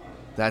fuck up.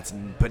 That's.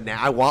 But now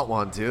I want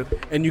one, dude.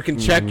 And you can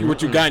check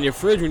what you got in your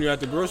fridge when you're at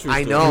the grocery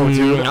I store. know,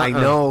 dude. I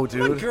know, My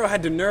dude. girl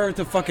had the nerve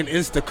to fucking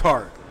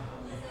Instacart.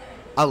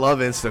 I love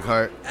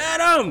Instacart,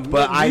 Adam,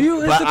 but I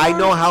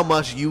know how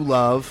much you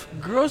love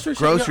grocery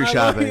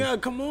shopping. Yeah,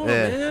 come on,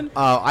 Yeah. man.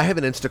 I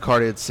haven't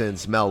Instacarted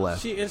since Mel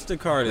left. She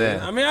Instacarted.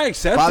 Yeah. I mean, I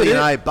accepted Bobby it. and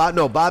I.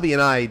 Bobby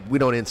and I. We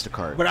don't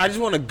Instacart. But I just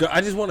want to go.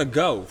 I just want to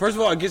go. First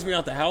of all, it gets me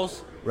out the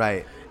house.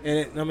 Right.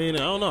 And I mean, I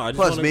don't know. I just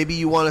Plus, wanna, maybe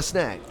you want a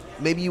snack.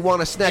 Maybe you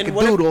want a snack and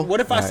what doodle. What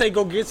if I say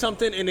go get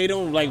something and they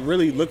don't like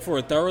really look for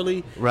it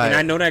thoroughly? Right. And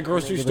I know that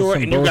grocery There's store,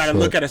 some and you got to bullshit.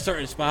 look at a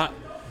certain spot.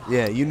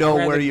 Yeah, you know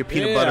where your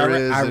peanut butter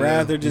is. I'd and,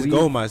 rather just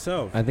go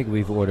myself. I think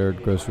we've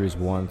ordered groceries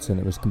once and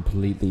it was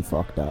completely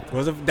fucked up.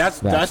 That's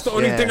the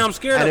only thing I'm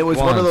scared of. And it was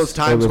one of those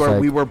times It was where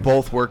like- we were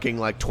both working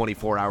like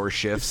 24-hour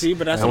shifts. See,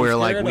 but that's and what we I'm were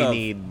like, scared we of.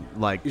 need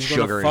like He's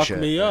sugar gonna and fuck shit.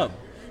 me up.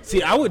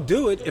 See, I would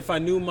do it if I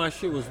knew my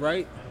shit was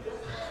right.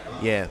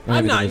 Yeah,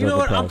 I'm not. You know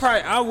what?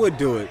 overpriced. I would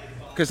do it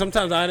because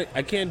sometimes I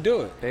can't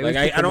do it. They Like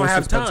always pick I the don't most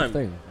have expensive time.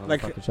 thing on the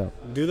Like, fucking shop.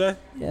 do they?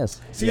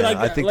 Yes. See, Yeah, like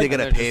I think they get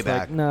a They're just payback.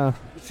 like, no.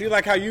 See,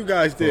 like how you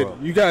guys did.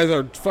 You guys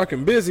are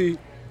fucking busy,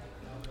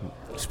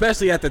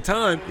 especially at the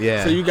time.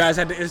 Yeah. So you guys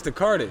had to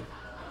Instacart it.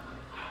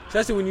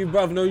 Especially when you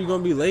both know you're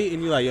gonna be late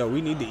and you're like, yo, we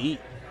need to eat.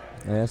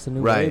 Yeah, that's the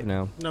new Right. wave now.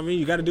 You know what I mean?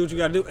 You got to do what you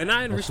got to do. And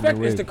I That's respect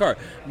the new wave. Instacart.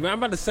 Man, I'm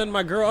about to send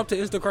my girl up to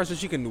Instacart so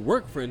she can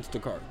work for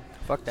Instacart.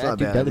 Fuck not that.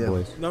 Do bad, Deli yeah.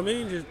 Boys. You know what I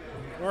mean? Just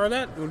or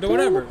that, do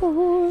whatever.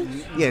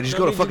 Yeah, just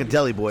go to fucking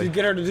Deli Boy. Just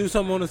get her to do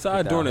something on the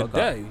side Get during that the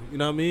hook up. day. You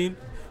know what I mean?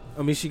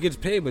 I mean, she gets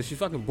paid, but she's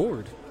fucking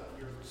bored.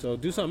 So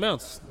do something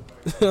else.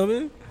 You know what I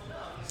mean?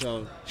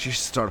 So She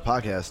should start a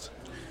podcast.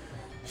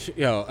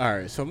 yo, all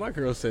right. So my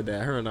girl said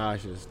that her and I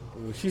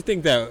she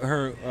think that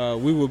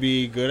we will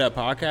be good at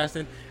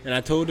podcasting, and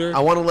I told her. I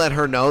want to let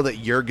her know that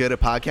you're good at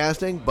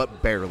podcasting,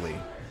 but barely.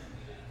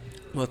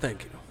 Well,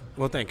 thank you.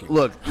 Well, thank you.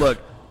 Look. Go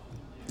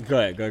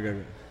ahead.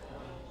 Go.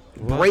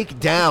 Break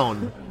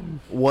down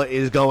what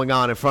is going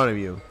on in front of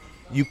you.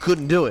 You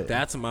couldn't do it.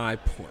 That's my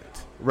point.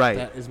 Right.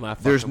 That is my.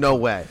 There's fucking no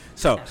point. way.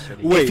 So If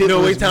wait, it no,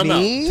 was wait, time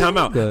me-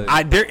 out. Good.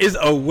 There is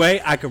a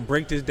way I can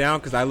break this down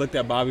because I looked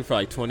at Bobby for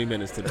like 20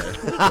 minutes today.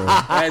 That's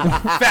a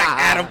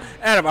fact,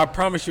 Adam, I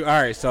promise you.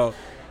 All right, so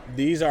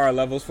these are our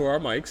levels for our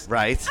mics.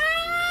 Right.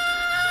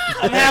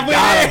 I'm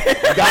halfway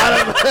there.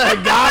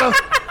 Got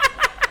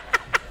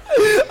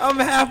him. I'm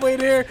halfway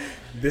there.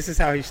 This is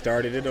how he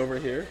started it over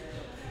here.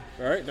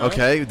 All right. No?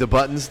 Okay, the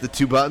buttons, the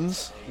two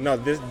buttons. No,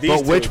 these.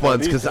 But which two, ones?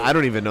 these Because two. I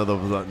don't even know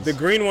those buttons. The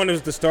green one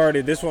is to start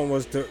it. This one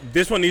was to.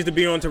 This one needs to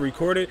be on to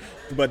record it,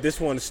 but this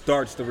one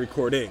starts the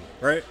recording,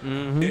 right?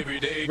 Mm-hmm. Every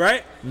day,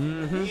 right?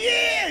 Mm-hmm.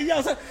 Yeah,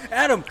 yo, so,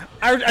 Adam,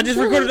 I just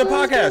recorded the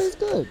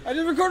podcast. I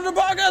just recorded the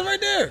podcast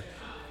right there.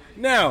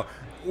 Now,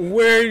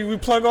 where we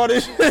plug all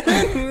this?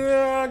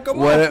 Come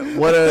What on.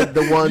 what are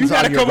the ones You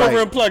gotta on your come right?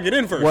 over and plug it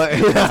in first. What,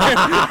 You know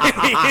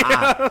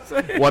what I'm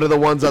saying? what are the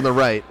ones on the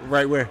right?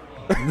 Right where?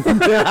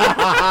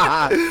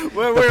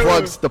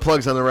 The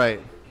plugs on the right.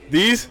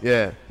 These?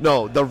 Yeah.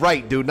 No, the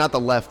right, dude, not the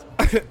left.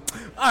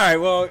 All right,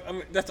 well, I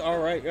mean, that's all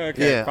right.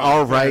 Okay, Yeah, fine,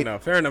 all fair right.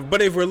 enough, fair enough.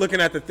 But if we're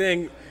looking at the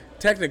thing,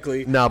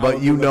 technically, No, but I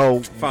would you be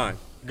know- fine,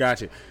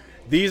 gotcha.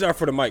 These are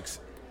for the mics.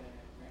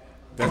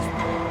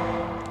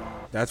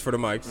 That's for the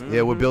mics.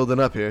 Yeah, we're building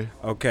up here.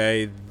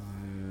 Okay.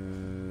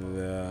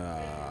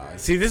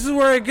 See, this is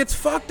where it gets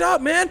fucked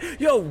up, man.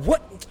 Yo,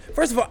 what?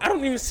 First of all, I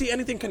don't even see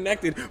anything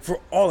connected for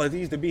all of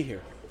these to be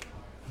here.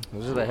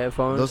 Those are the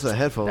headphones. Those are the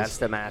headphones. That's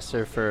the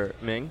master for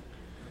Ming.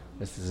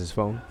 This is his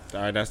phone.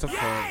 All right, that's the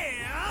phone.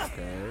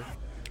 Okay.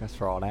 That's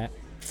for all that.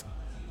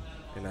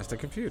 And that's the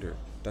computer.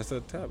 That's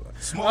the tablet.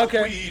 Smoke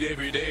weed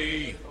every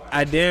day.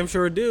 I damn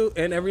sure do,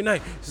 and every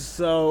night.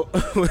 So,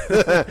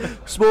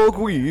 Smoke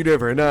weed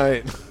every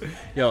night.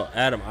 yo,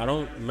 Adam, I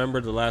don't remember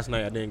the last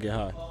night I didn't get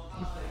high.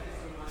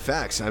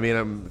 Facts. I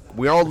mean,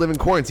 we all live in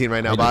quarantine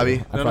right now,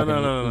 Bobby. I No, fucking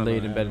no.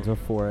 laid in bed until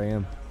 4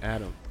 a.m.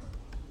 Adam.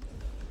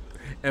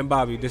 And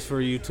Bobby, this for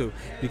you too,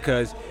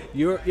 because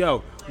we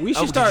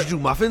should Oh, start did you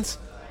do muffins?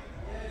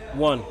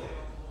 one.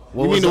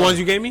 What You was mean the that? ones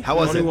you gave me? How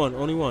was only it?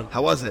 Only one.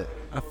 How was it?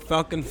 I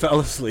fucking fell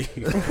asleep.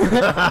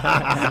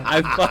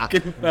 I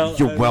fucking fell.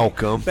 You're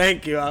welcome.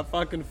 Thank you. I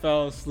fucking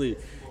fell asleep.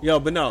 Yo,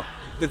 but no,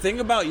 the thing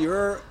about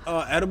your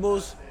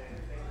edibles,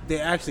 they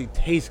actually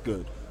taste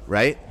good.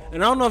 Right?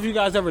 And I don't know if you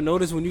guys ever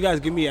noticed when you guys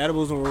give me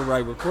edibles when we're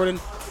like recording,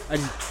 I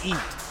just eat.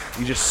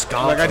 You just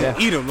stomp. Like I just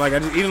eat them. Like I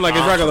just eat them like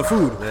it's regular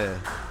food. Yeah.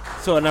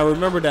 So and I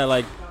remember that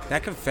like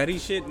that confetti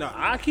shit. No,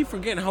 I keep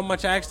forgetting how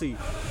much I actually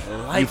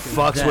like. You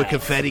fucks that. with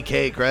confetti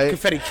cake, right?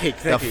 Confetti cake.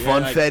 The Thank you.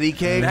 funfetti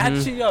cake?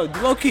 That shit, yo,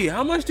 low key.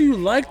 How much do you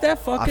like that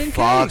fucking cake?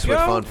 fucks with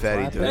yo?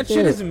 funfetti, dude. That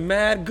shit is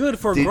mad good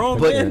for a grown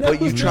man. But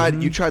you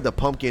tried the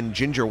pumpkin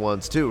ginger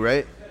ones too,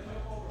 right?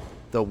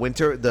 The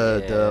winter,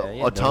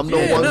 the autumnal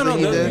ones that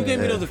he did. You gave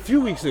me those a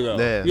few weeks ago.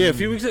 Yeah. A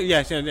few weeks ago.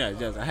 Yes,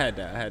 I had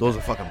that. Those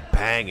are fucking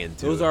banging,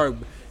 too. Those are,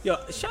 yo.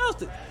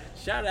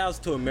 Shout outs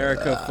to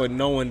America for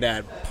knowing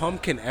that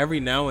pumpkin every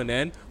now and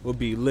then will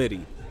be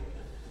litty.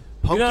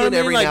 Pumpkin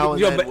every now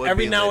and then but would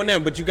every be now lit. and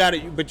then. But you got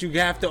it. But you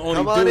have to only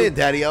Come on do in, it,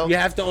 Daddy-o. You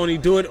have to only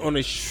do it on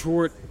a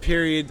short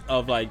period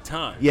of like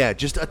time. Yeah,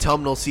 just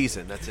autumnal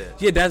season. That's it.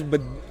 Yeah,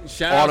 but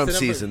shout out Autumn to them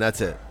season.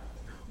 That's it.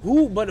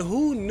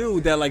 Who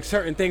knew that like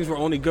certain things were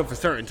only good for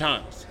certain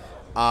times?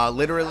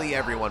 Literally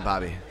everyone,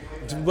 Bobby.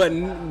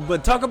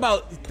 But talk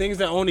about things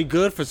that are only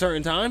good for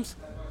certain times.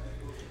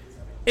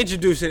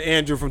 Introducing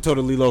Andrew from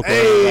Totally Local.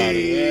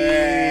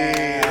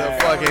 Hey, the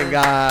fucking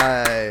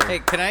guy.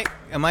 Hey,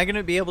 am I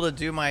gonna be able to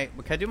do can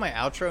I do my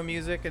outro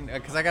music? And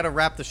because I gotta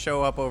wrap the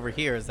show up over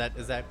here. Is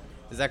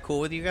that cool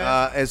with you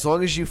guys? As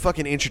long as you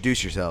fucking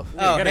introduce yourself.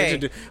 Oh,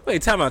 hey.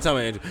 Wait, time out,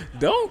 Andrew.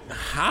 Don't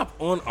hop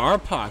on our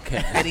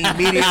podcast and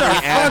immediately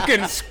start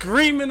fucking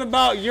screaming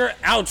about your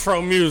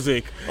outro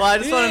music. Well, I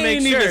just want to make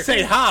sure. You didn't even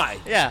say hi.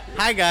 Yeah.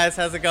 Hi, guys.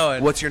 How's it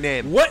going? What's your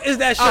name? What is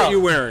that shirt you're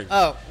wearing?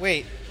 Oh,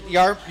 wait.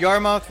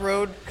 Yarmouth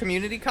Road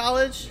Community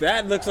College.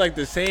 That looks like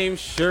the same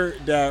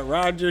shirt that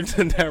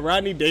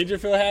Rodney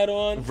Dangerfield had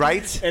on.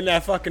 Right. In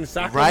that fucking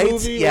soccer Right?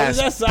 movie. Yes.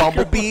 What is that soccer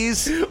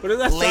Bumblebees. What is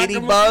that soccer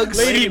Ladybugs.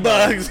 movie?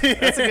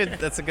 Ladybugs.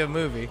 That's a good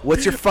movie.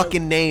 What's your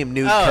fucking name,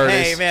 Nude Oh, Curtis?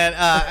 hey man,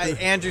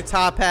 Andrew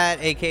Top Hat,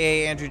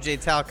 aka Andrew J.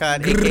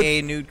 Talcott,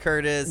 aka Nude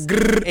Curtis,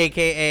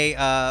 aka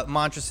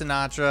Mantra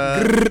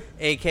Sinatra,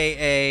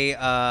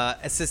 aka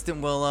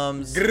Assistant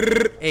Willems,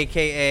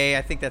 aka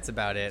I think that's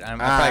about it. I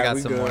probably got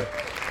some more.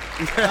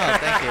 Oh,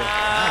 thank you.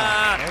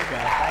 Oh, there you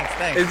go.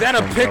 Thanks. Is that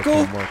a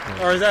pickle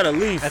or is that a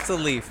leaf? That's a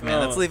leaf,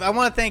 man. That's a leaf. I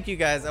want to thank you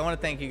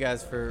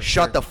guys. for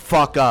Shut the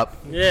fuck up.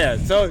 Yeah.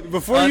 So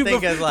before you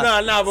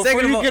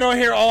get on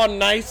here all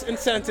nice and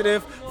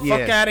sensitive,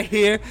 fuck out of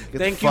here.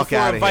 Thank you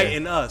for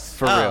inviting us.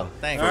 For real.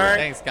 Thanks, all right.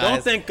 Thanks, guys.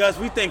 Don't thank us.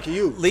 We thank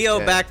you. Leo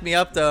backed me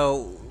up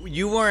though.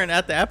 You weren't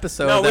at the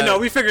episode. No,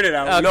 we figured it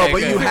out. Okay, no,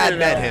 but good. you had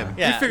met him.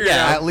 Yeah, we figured it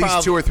out at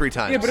least 2 or 3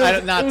 times. Yeah, but it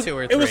was, not 2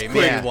 or 3. It was quick.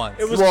 Maybe once.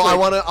 It was well,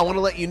 quick. I want to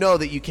let you know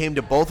that you came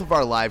to both of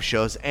our live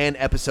shows and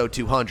episode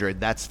 200.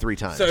 That's 3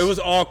 times. So it was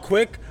all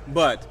quick,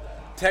 but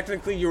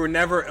technically you were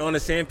never on a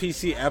Sam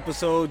PC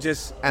episode.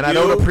 Just and I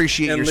don't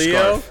appreciate your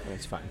Leo scarf.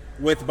 It's fine.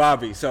 With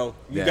Bobby, so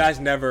you guys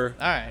never.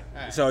 All right.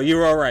 So you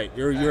were all right.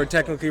 You're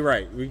technically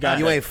right. We got.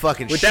 You that. ain't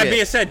fucking With shit. that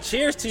being said,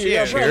 cheers to you,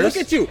 Cheers. bro. Look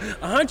at you,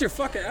 100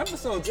 fucking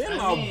episodes in,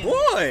 my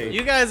boy.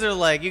 You guys are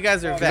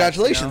vets,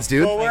 Congratulations,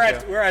 dude. Well, we're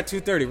at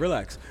 2:30.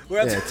 Relax.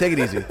 Take it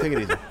easy. Take it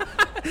easy.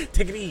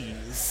 Take it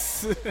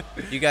easy.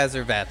 You guys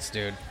are vets,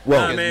 dude.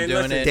 Whoa, you man,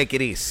 doing listen, it. take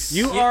it easy.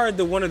 You are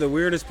one of the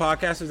weirdest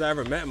podcasters I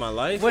ever met in my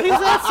life. What is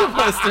that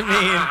supposed to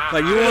mean?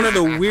 Like you're one of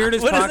the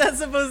weirdest. What is that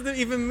supposed to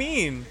even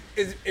mean?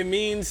 It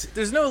means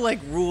there's no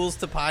rules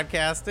to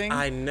podcasting.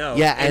 I know.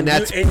 Yeah, and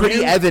that's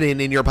pretty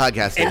evident in your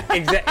podcasting.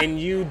 And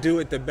you do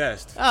it the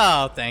best.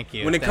 Oh, thank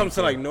you. When it comes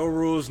to no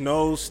rules,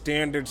 no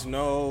standards,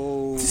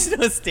 no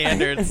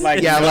standards.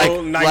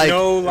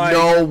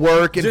 No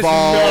work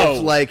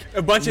involved.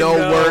 A bunch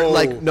no of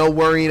work, no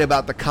worrying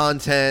about the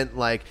content,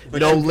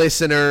 no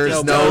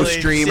listeners, no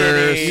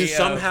streamers. You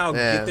somehow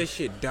get this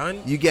shit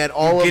done. You get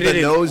all of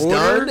the no's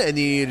done, and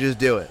you just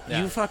do it.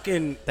 You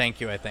fucking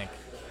thank you. I think.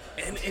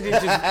 And it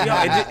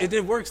just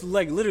it works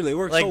literally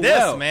works like so this,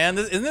 well. man.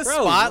 Isn't this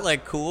spot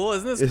cool?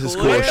 Isn't this This cool? is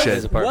cool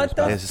shit. What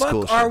the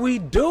fuck are we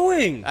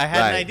doing? I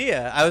had an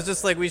idea. I was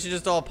just we should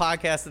just all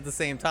podcast at the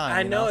same time.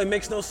 I know it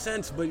makes no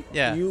sense, but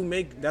you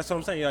make. That's what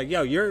I'm saying. You're like,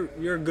 yo,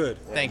 you're good.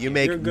 Thank you. You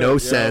make You're no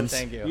good, sense.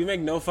 Thank you. You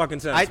make no fucking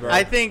sense, bro.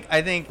 I think.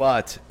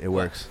 But it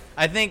works.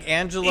 I think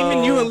Angelo.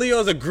 Even you and Leo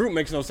as a group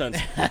makes no sense.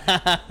 Look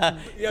at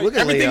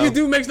everything Leo. you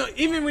do makes no.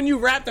 Even when you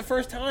rap the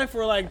first time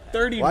for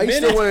 30 Why are you minutes.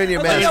 still wearing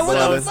your mask, It was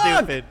so beloved?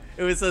 stupid.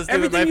 It was so stupid.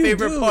 Everything My you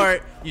favorite do.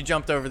 part, you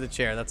jumped over the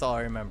chair. That's all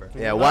I remember.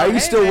 Yeah, why are you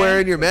still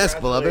wearing your mask,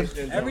 beloved?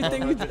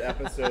 Everything you do.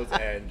 episodes,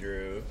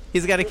 Andrew.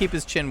 He's got to keep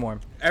his chin warm.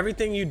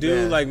 Everything you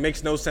do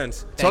makes no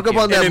sense. Talk up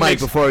on that mic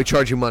before I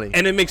charge you money.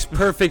 And it makes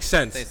perfect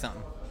sense. Say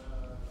something.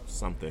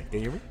 Something. Can you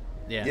hear me?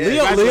 Yeah.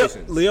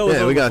 Leo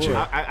was we got before.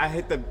 you. I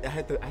hit the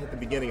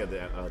beginning of the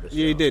show.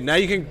 Yeah, you did. Now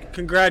you can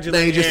congratulate.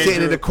 Now you're just Andrew.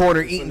 sitting in the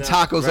corner eating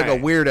tacos like a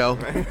weirdo.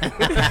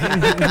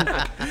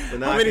 So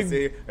now I can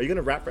see. Are you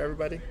gonna rap for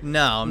everybody?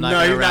 No, I'm not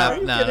gonna rap. Are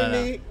you kidding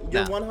me?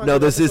 You're 100 No,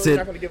 this episodes, you're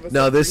not gonna give us isn't.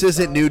 No, a this free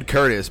isn't song? Nude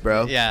Curtis,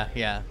 bro.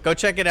 Yeah. Go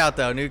check it out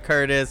though. Nude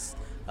Curtis.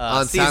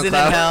 On Season in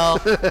SoundCloud?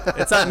 Hell.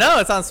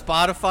 It's on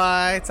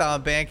Spotify. It's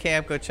on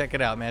Bandcamp. Go check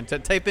it out, man.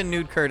 Type in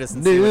Nude Curtis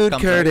and see what Nude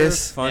comes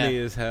Curtis. up. Funny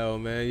Yeah. as hell,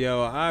 man.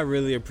 Yo, I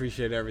really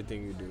appreciate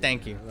everything you do.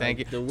 Thank you. Thank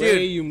you. The way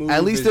Dude, you move.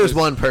 At least is there's just-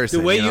 one person,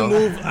 The way you you know?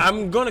 move,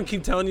 I'm gonna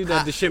keep telling you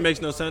that the shit makes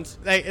no sense.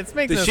 Hey, it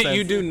makes The no shit sense.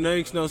 you do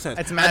makes no sense.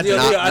 It's magic.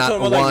 I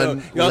told him,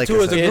 Not y'all lick two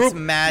a as a second. group It's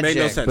magic.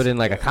 made no sense. Put in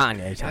like a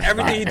Kanye. type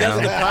Everything he spot, does you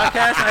in the know?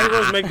 podcast, how he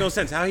goes, makes no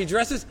sense. How he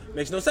dresses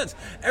makes no sense.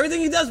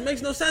 Everything he does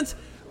makes no sense,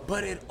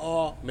 but it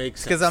all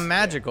makes sense. Because I'm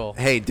magical.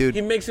 Hey, dude,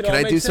 He makes it can all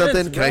I make do sense,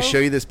 something? Can I bro. show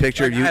you this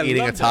picture of you I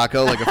eating a love that.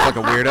 taco like a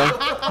fucking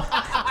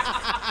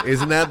weirdo?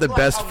 Isn't that the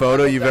best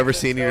photo you've ever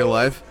seen in your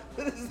life?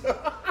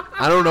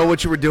 I don't know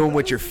what you were doing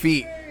with your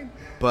feet,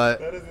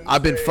 but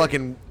I've been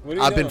fucking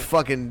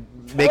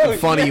making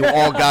fun of you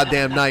all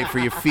goddamn night for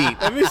your feet.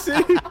 Let me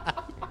see.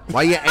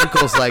 Why your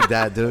ankles like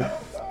that, dude?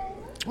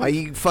 Why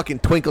you fucking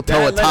twinkle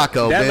toe a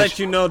taco, That bitch? let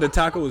you know the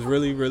taco was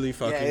really, really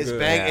fucking Yeah, it's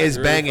good. it's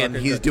Really banging.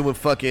 fucking He's good. doing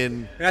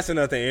fucking That's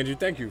another thing, Andrew.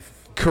 Thank you.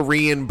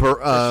 Korean You've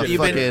fucking.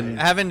 been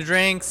having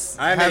drinks.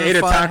 I haven't having ate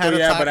a fun, taco had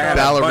yet, but I had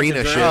Ballerina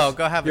a bunch of shit. drinks. Oh,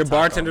 go have a Your taco,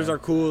 bartenders man. are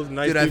cool,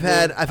 nice Dude, I've people.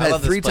 had I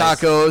love this 3 place.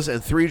 tacos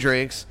and 3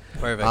 drinks.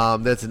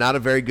 Perfect. That's not a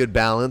very good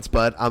balance,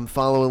 but I'm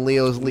following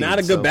Leo's lead. Not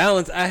a good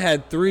balance. I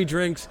had 3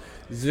 drinks,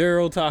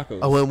 0 tacos.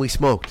 Oh, when we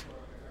smoked.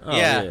 Oh,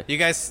 yeah, you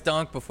guys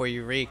stunk before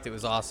you reeked. It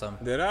was awesome.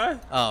 Did I?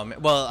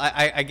 Well,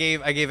 I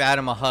gave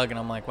Adam a hug, and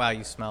I'm like, wow,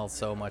 you smell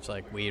so much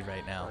like weed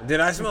right now. Did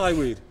I smell like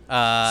weed?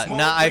 I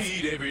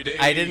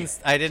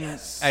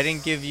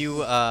didn't give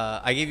you.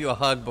 I gave you a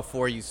hug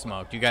before you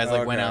smoked. You guys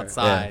went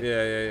outside. Yeah.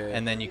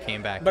 And then you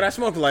came back. But I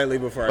smoked lightly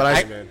before.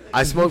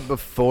 I smoked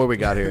before we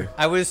got here.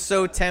 I was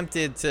so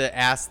tempted to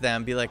ask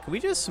them, be like, can we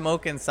just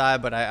smoke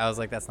inside? But I was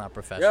like, that's not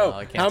professional. Yo,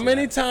 I can't how do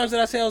many that. times did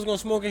I say I was gonna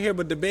smoke in here,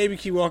 but the baby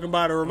keep walking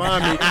by to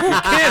remind me, you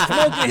can't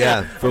smoke in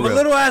Yeah, here. for I'm real. a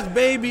little ass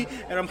baby,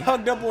 and I'm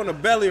hugged up on the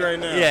belly right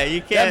now. Yeah, you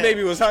can't. That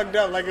baby was hugged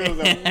up like it was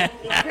a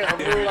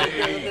like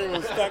it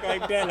was stuck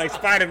like that, like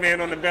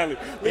Spider-Man on the belly.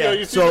 Leo,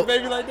 you see the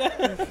baby like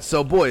that?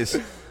 So, boys.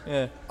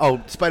 Yeah.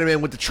 Oh,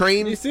 Spider-Man with the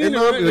train. You seen in it,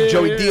 them? right? Yeah,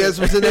 Joey yeah. Diaz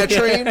was in that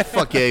train.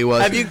 Fuck yeah, he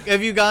was.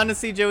 Have you gone to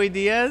see Joey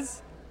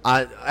Diaz?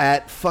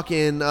 At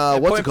fucking what's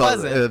Point it called?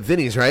 Pleasant.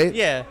 Vinny's, right?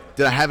 Yeah.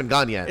 That I haven't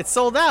gone yet. It's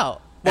sold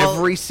out. Well,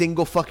 Every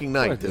single fucking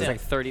night. There's like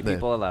 30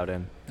 people allowed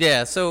in.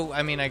 Yeah, so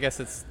I mean, I guess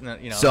it's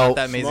So, not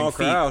that amazing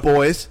feat.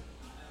 Boys,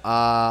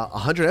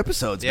 100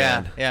 episodes,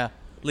 man. Yeah.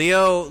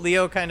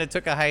 Leo kind of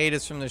took a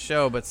hiatus from the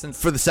show, but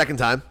since For the second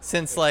time.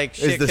 since like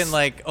shit can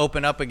like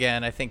open up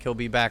again, I think he'll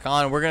be back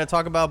on. We're gonna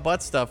talk about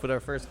butt stuff with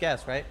our first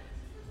guest, right?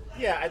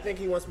 Yeah, I think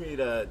he wants me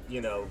to,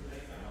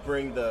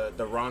 bring the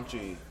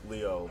raunchy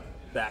Leo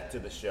back to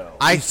the show.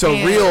 Real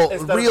Leo.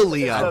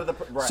 instead of the-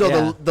 right. So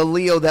Yeah. the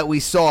Leo that we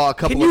saw a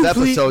couple of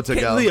episodes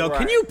ago. Leo,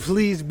 can you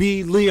please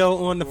be Leo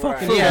on the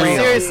fucking For show? real.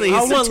 Seriously,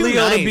 I he's want too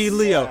Leo to nice. be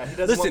Leo. Yeah, he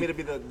doesn't Listen, want me to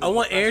be the I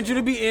want Andrew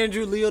to be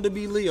Andrew, Leo to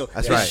be Leo.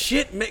 That's That right.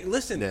 Shit,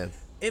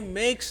 it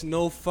makes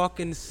no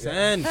fucking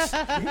sense.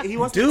 He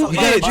wants Dude, to You talk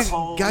gotta about just,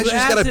 buttholes. guys, You just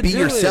have gotta to be do it,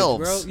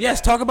 yourselves. bro.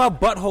 Yes, talk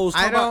about buttholes.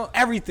 Talk I about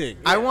everything.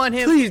 I want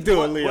him. Please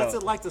do it, Leo. What's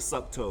it like to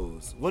suck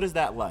toes? What is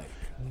that like?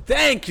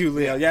 Thank you,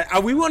 Leo. Yeah,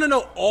 we want to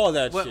know all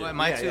that What, shit.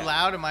 am I too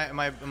loud? Am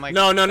I?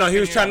 No. He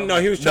was trying to. No,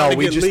 he was trying to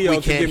we get just- Leo we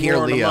to can't get hear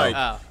more on the Leo. mic.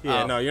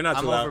 Yeah, no, you're not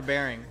I'm too loud.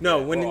 overbearing.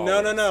 No,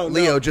 no.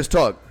 Leo, just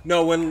talk.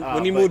 No,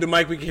 when you move the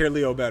mic, we can hear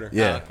Leo better.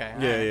 Yeah. Okay.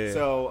 Yeah.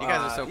 So You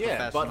guys are so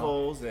professional.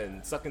 buttholes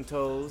and sucking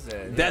toes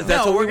and That's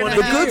No, what we're we want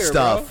gonna to have- The good hear,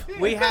 stuff. bro.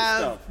 We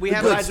have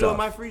good a stuff. do in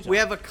my free time. We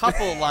have a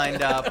couple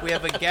lined up. We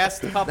have a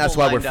guest couple That's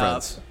why we're lined up.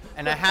 friends.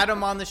 And I had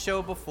him on the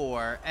show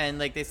before, and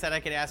like they said I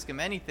could ask him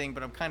anything,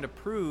 but I'm kind of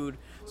prude,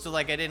 so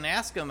like I didn't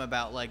ask him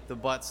about like the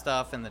butt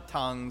stuff and the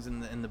tongues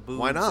and the boobs.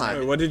 Why not?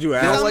 Wait, what did you You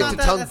ask? don't I'm like not to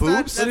that- tongue that's not-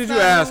 boobs? What did that's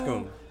you not ask who-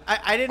 him?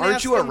 I didn't. Aren't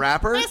ask you a him-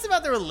 rapper? I asked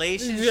about the Did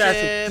relationship. you, ask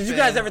him? Did you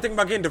guys and- ever think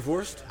about getting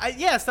divorced?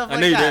 Yeah, stuff I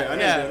like know you that. did. I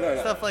know Yeah, you did.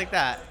 stuff like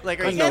that.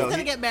 Like, are you know guys gonna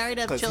he- get married,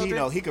 have Because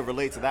children? he could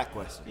relate to that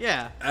question.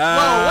 Yeah.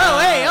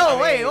 Ah.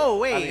 Whoa,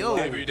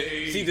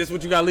 wait. See, this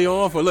what you got Leo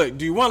on for. Look,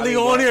 do you want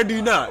Leo on here or do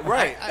you not?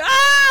 Right.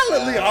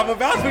 Leo, I'm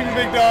about to be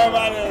big dog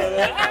about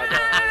it.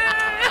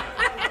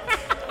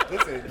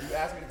 Listen, you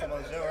asked me to come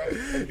on the show, right?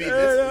 And be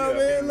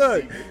Man,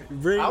 look,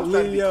 bring I was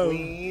trying to be Leo.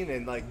 clean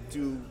and like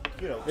do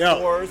Yo,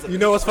 chores. you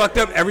know what's fucked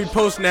up? Every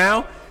post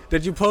now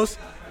that you post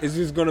is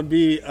just gonna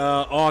be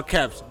all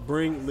caps.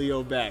 Bring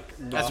Leo back.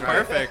 That's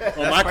perfect.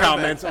 On my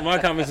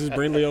comments is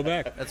bring Leo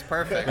back. That's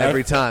perfect.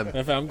 Every time. In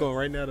fact, I'm going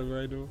right now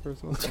to do the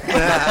first one.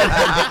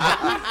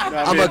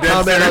 I'm gonna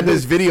comment on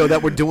this video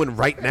that we're doing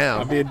right now.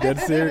 I'm being dead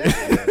serious.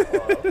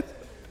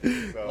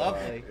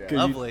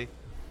 Lovely.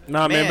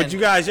 Nah, man, but you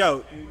guys,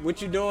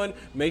 what you doing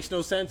makes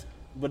no sense,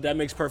 but that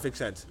makes perfect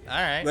sense. All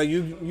right. Like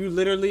you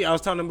literally, I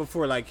was telling him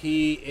before, like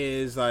he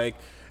is like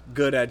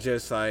good at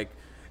just like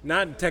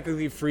not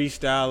technically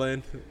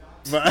freestyling,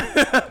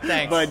 but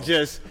but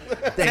just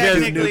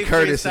Technically Nude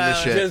Curtis and the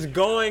freestyling.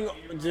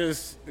 shit.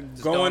 just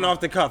going off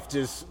the cuff,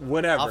 just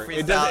whatever. I'll It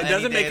freestyle doesn't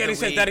any make day of any the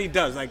sense week, that he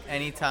does. Like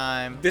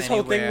anytime. this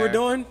whole thing we're anywhere.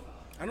 doing,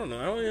 I don't know.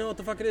 I don't even know what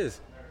the fuck it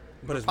is.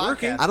 But it's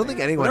working. I don't think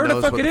anyone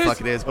Whatever knows what the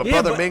fuck it is, but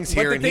Yeah, Brother Ming's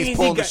but here the and thing he's is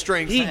pulling the got-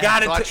 strings. He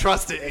got it. So I to,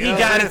 trust it. He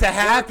got it to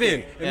happen.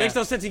 It Yeah. makes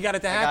no sense. He got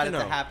it to I happen. got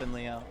it though. to happen,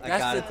 Leo. I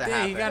That's got the it to thing.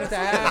 happen. He got it to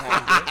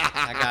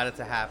happen. I got it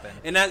to happen.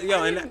 And that,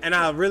 and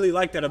I really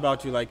like that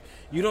about you. Like,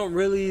 you don't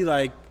really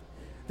like.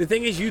 The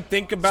thing is, you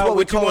think about what we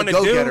what you call a want to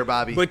go-getter, do,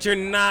 Bobby. but you're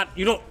not.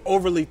 You don't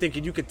overly think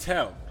it. You could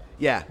tell.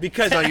 Yeah,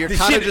 Because so you're the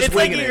kind of shit- just It's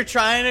like winging you're it.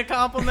 trying to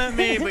compliment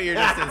me, but you're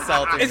just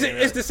insulting me.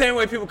 It's the same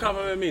way people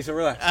compliment me. So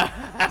relax.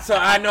 So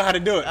I know how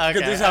to do it because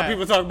Okay, this is how alright.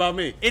 people talk about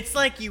me. It's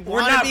like you We're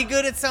want to not- be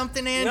good at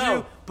something, Andrew,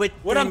 No. but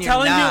What then I'm you're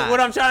telling not. you, what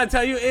I'm trying to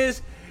tell you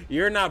is,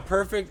 you're not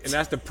perfect, and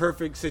that's the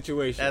perfect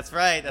situation. That's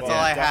right. That's all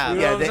I have.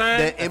 You know Yeah, what I'm saying?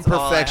 the That's all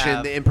I imperfection,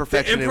 have. the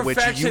imperfection The in which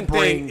you imperfection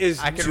bring thing is-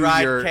 I can to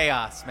ride your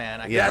chaos,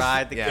 man. I can Yes.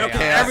 ride the Yeah, chaos.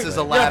 chaos is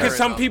a ladder. because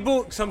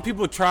some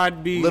people try to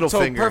be Little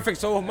so finger. perfect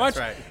so much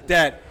right.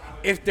 that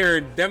if they're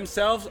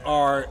themselves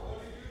are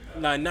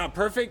not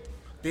perfect,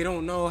 they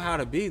don't know how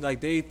to be. Like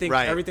they think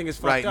Right. everything is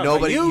fucked right. up.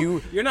 Nobody,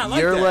 like you're not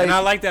like you're that, and I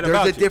like that there's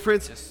about a you.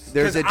 difference.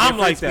 There's a 'Cause I'm difference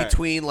like that.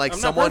 between like I'm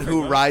not someone perfect,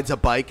 who bro. rides a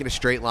bike in a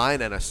straight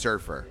line and a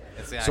surfer.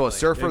 Exactly. So a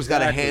surfer's got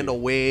to handle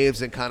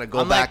waves and kind of go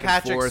I'm back like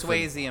Patrick and forth.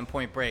 Swayze in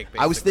Point Break. Basically.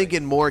 I was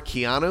thinking more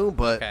Keanu,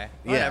 but okay.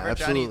 yeah, Whatever,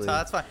 absolutely. Johnny Utah,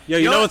 that's fine. Yo,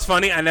 you know what's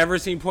funny? I never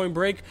seen Point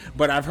Break,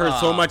 but I've heard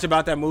so much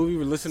about that movie.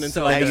 We're listening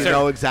to like you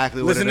know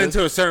exactly what it listening is.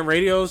 to a certain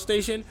radio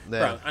station. Yeah.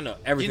 Bro, I know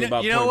everything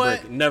about you know Point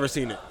what? Break. Never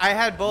seen it. I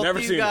had both Never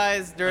of you seen it.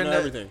 guys during I know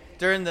everything.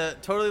 during the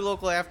Totally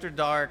Local After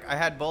Dark. I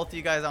had both of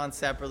you guys on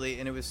separately,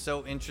 and it was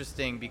so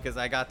interesting because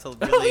I got to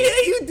really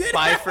you did.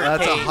 bifurcate.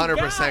 That's 100%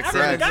 correct.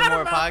 Simmons and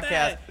More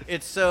podcast.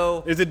 It's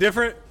so. Is it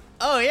different?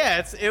 Oh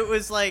yeah,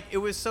 it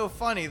was so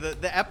funny.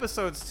 The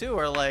episodes too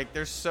are like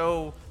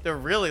they're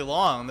really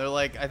long. They're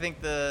like I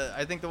think the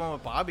one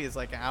with Bobby is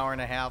like an hour and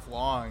a half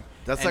long.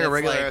 That's And like a it's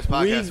regular ass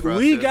podcast for us.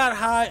 We dude. got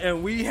high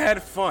and we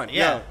had fun.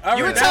 Yeah, Yo,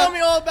 you were telling me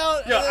all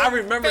about I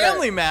remember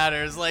Family that.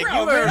 Matters. Like Bro,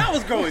 you were man, I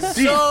was going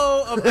deep.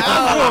 so about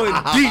I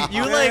was going deep.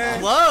 You man.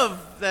 like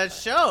love that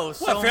show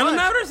so What, Family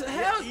much. Matters?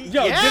 Hell,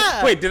 yo,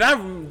 yeah. Did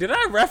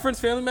I reference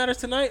Family Matters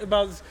tonight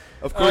about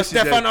Of course you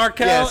Stefan did.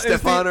 Arkell? Yeah, is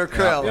Stefan the-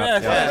 Arkell.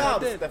 Yes, Yeah. I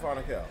did. Stefan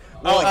Arkell.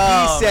 Well,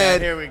 Oh, he said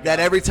man, here we go. that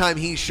every time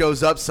he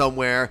shows up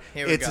somewhere,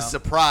 Here we it's a go.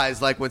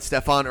 surprise. Like when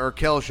Stefan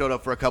Arkell showed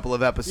up for a couple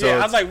of episodes. Yeah,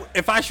 I was like,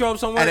 if I show up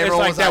somewhere, And it's everyone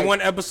like was that like-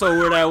 one episode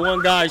where that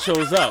one guy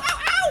shows up.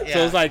 So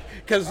Yeah. it's like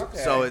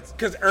So it's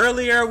because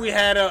earlier we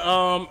had a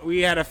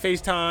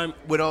FaceTime.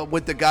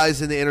 with the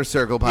guys in the Inner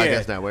Circle Podcast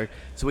Yeah. Network.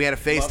 So we had a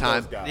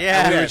FaceTime. guys. Yeah.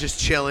 And we Yeah. were just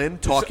chilling,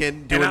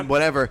 talking, doing I'm-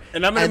 whatever.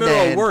 and I'm in the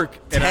middle of then work,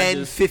 and I 10,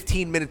 just-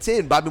 15 minutes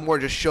in, Bobby Moore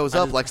just shows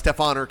up like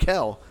Stefan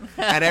Arkell.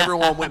 And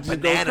everyone went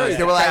bananas. crazy.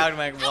 They were Crowd like,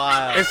 went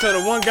wild. And so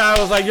the one guy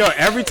was like, "Yo,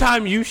 every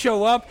time you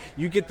show up,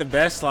 you get the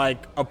best like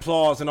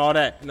applause and all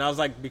that." And I was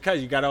like,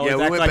 "Because you gotta always Yeah,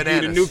 we act went like you're the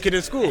bananas. new kid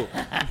in school."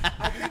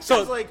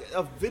 So it's like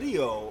a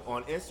video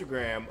on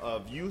Instagram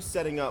of you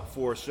setting up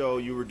for a show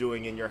you were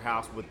doing in your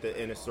house with the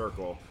Inner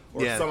Circle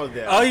or Yeah. some of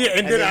them. Oh, yeah,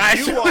 and then I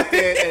you walked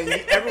in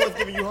and everyone's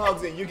giving you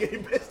hugs and you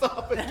getting pissed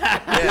off.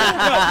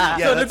 yeah,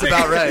 So the that's thing-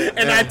 about right.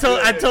 And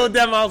Yeah. I told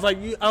them I was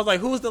like,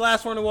 "Who was the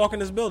last one to walk in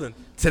this building?"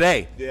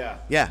 Today. Yeah.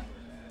 Yeah.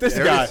 This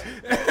There guy. it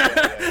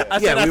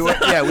is. Yeah, we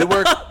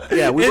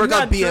work It's on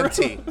not true.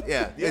 BMT.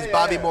 Yeah, it's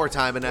Bobby Moore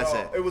time, and that's So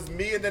it. it was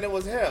me and then it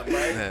was him, right?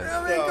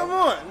 Yeah. I mean, come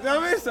on. You know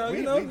what I mean? So,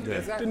 you know,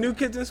 exactly. the new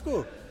kids in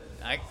school.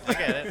 I get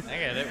it.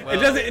 It Well,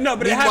 doesn't. No,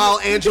 but Meanwhile,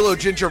 it Angelo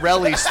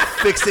Gingerelli's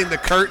fixing the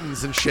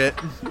curtains and shit.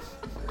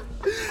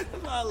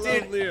 I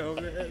love Leo,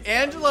 man.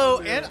 Angelo,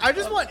 and I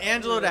just want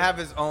Angelo to have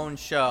his own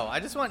show. I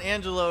just want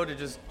Angelo to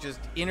just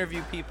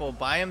interview people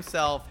by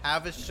himself,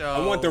 have a show.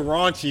 I want the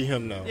raunchy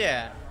him though.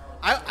 yeah.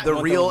 The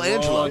want real the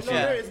Angelo. No,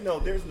 Yeah.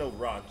 there's no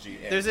raunchy.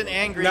 There's an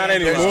angry. Not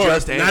Angelo. anymore.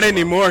 just Not Angelo.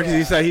 anymore because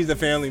he said he's the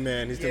family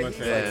man. He's too Yeah, much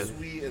he's family. like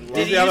sweet and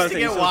Did he Yeah, I was used to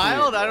saying get so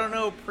wild? sweet. I don't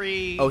know.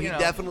 Pre. Oh, he you know.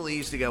 definitely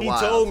used to get He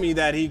wild. told me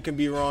that he can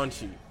be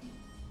raunchy,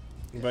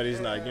 but he's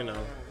not. You know.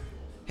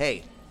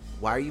 Hey,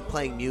 why are you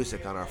playing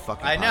music on our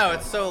fucking I know podcast?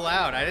 it's so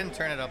loud. I didn't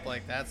turn it up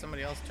like that.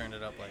 Somebody else turned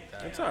it up like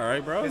that. It's all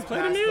right, bro. His Play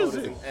the passcode is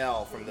music. an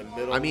L from the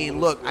middle. I mean,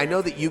 look, I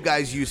know that you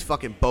guys use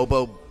fucking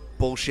Bobo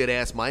bullshit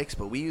ass mics,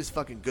 but we use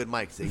fucking good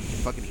mics that you can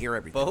fucking hear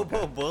everything.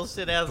 Bobo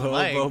bullshit ass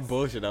Bobo mic.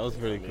 bullshit. That was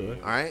pretty cool. All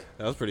right?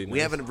 That was pretty nice. We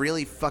have a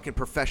really fucking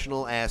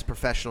professional ass it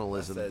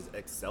professionalism. says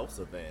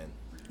Excelsior Van.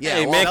 Yeah,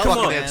 Hey, well, man, come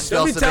fucking on. ass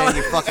Don't be Stelsa Van, telling-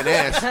 you fucking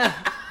ass.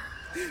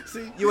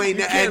 See, You ain't,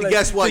 can't and let-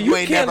 guess what? so You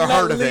ain't can't never let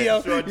heard of Leo,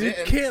 it. Sure You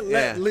didn't. can't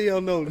let Yeah. Leo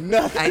know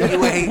nothing.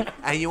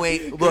 And you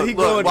ain't. Look, He look,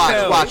 going watch,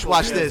 down.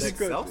 watch It this. says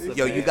Excelsior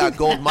Yo, you Van. got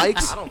gold I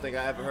mics? don't think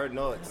I ever heard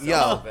no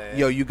Excelsior Van.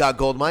 Yo, you got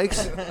gold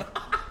mics?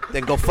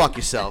 Then go fuck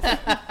yourself.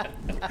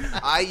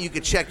 You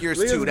could check yours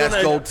Leo's too. That's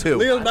gonna- gold too.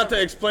 Leo's about to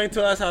explain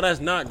to us how that's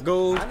not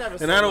gold, I never and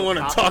saw I don't no want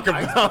to copper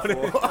talk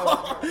mics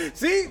about it.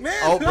 See, man.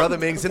 Oh, Brother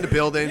Ming's in the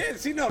building. Yeah,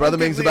 see, no, Brother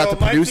don't Ming's give about Leo to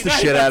a mic. produce See, the now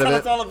shit he's out gonna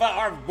of tell it. us all about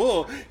our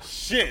bull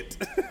shit.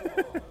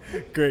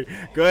 Great.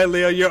 Go ahead,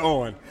 Leo. You're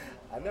on.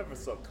 I never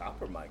saw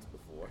copper mics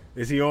before.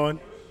 Is he on?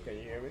 Can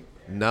you hear me?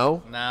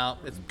 No? No,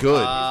 it's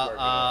Good.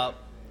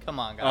 Come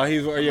on, guys. Oh,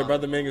 he's Come your on.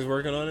 brother Ming is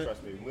working on it.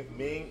 Trust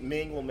me,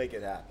 Ming will make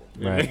it happen.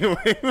 Right.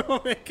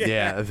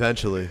 Yeah,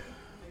 eventually.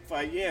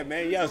 Like, yeah,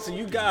 man. Yeah. So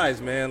you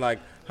guys, man, like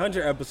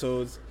 100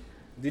 episodes.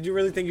 Did you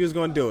really think you was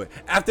gonna do it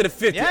after the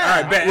 50? Yeah.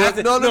 All right, bet. Well,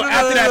 After, no.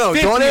 After that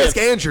 50th. Don't ask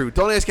Andrew.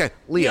 Don't ask Leo.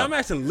 Yeah, I'm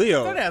asking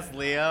Leo. Don't ask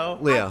Leo.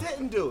 Leo. I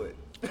didn't do it.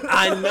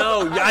 I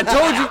know. I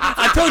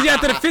told you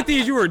after the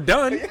 50s you were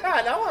done. Yeah,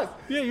 that was.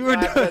 Yeah, you were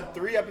I've done. done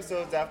 3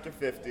 episodes after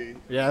 50.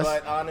 Yes.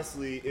 But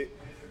honestly,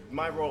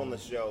 my role in the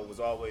show was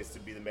always to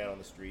be the man on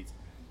the streets.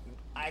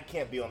 I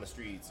can't be on the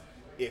streets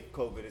if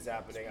COVID is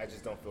happening. I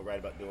just don't feel right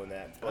about doing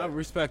that. But, I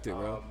respect it,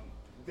 bro.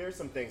 There's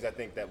some things I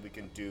think that we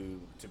can do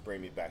to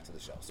bring me back to the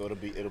show. So it'll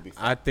be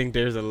fun. I think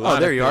there's a lot.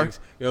 there of you are. things.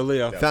 Yo,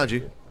 Leo. Found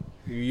you.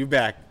 You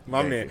back,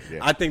 my Thank man. you,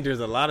 yeah. I think there's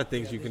a lot of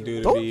things you can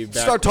do to be Don't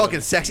back. start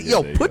talking sexy.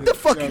 Yo, put the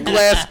fucking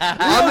glass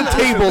on the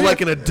table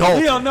like an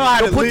adult. Leo know how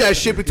Don't to put that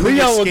shit between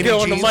Leo your will skinny get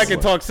on the jeans. mic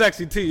and talk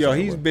sexy too, yo.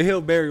 He's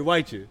he'll Barry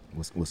White you.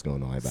 What's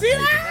going on? See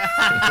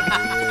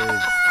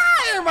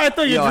Everybody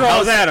throw your Yo,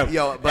 draws how- at him.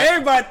 yo, but-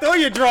 Everybody throw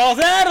your draws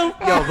at him.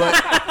 Yo,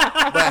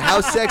 but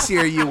how sexy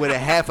are you with a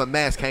half a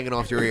mask hanging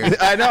off your ear?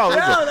 I know. No,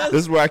 that's-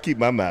 This is where I keep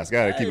my mask.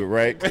 I gotta keep it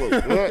right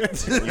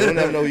close. You don't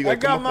never know you I gonna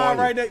got come up mine on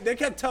right you. there. They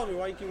kept telling me,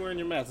 why you keep wearing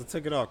your mask? I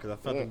took it off because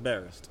I felt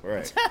embarrassed.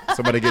 Right.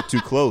 Somebody get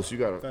too close. You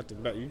gotta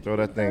You throw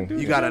that thing.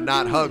 You gotta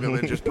not hug them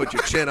and just put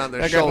your chin on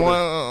their I got shoulder.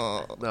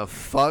 one. The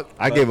fuck?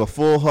 I gave a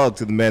full hug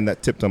to the man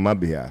that tipped on my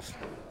behalf.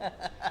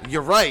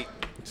 You're right.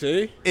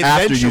 See?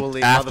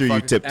 Eventually, after you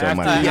motherfucker. tipped on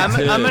my I'm behalf.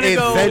 gonna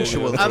go.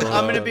 Eventually. I'm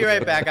gonna be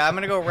right back. I'm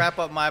gonna go wrap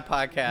up my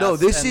podcast. No,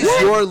 this and is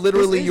then- your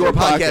literally This is your your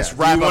podcast. podcast.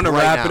 Wrap You want to up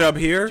right wrap now. it up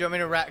here? Do you want me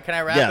to wrap? Can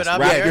I wrap Yes, it up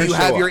wrap here? Do you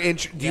have show your up.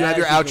 intro? Do you have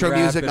your Yes, you outro can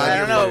music wrap on it I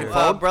your don't fucking know.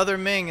 phone? Brother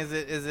Ming, is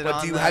it But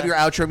on? do you have your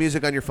outro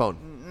music on your phone?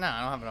 No,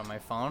 I don't have it on my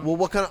phone. Well,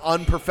 what kind of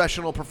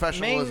unprofessional Ming,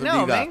 professionalism no, do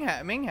you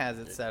got? Ming has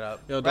it set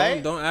up. Yo,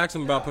 right? don't ask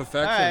him about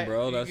perfection, All right.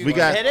 bro. That's We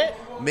got- hit it.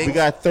 We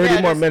got 30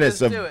 Yeah, more just- minutes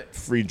just of do it.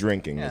 free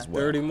drinking Yeah. as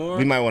well. 30 more?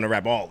 We might want to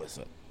wrap all this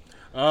up.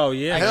 Oh,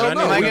 yeah. Hell I no,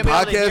 need- we I can be able to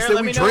podcast hear- and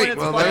let we me know when drink.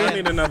 it's Well, playing. man. I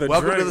need another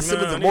Welcome drink. to the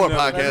Simmons No, and I More need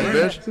another podcast,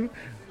 drink. bitch.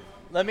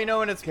 Let me know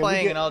when it's we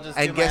playing, get- and I'll just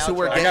And do guess my who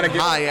we're outro. I gotta getting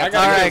get- high I after gotta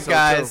All this right, episode,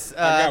 guys. too. I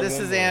got This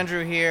one is more.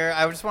 Andrew here.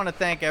 I just want to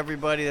thank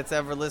everybody that's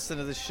ever listened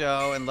to the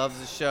show and loves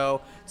the show.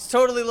 It's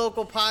Totally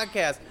Local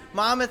Podcast,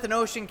 Monmouth and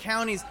Ocean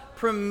County's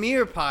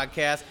premier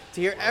podcast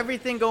to hear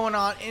everything going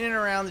on in and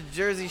around the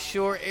Jersey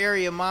Shore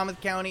area, Monmouth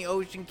County,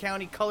 Ocean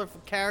County, colorful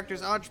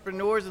characters,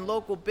 entrepreneurs, and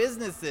local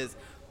businesses.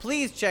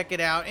 Please check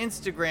it out.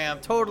 Instagram,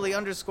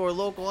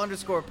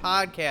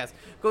 totally_local_podcast.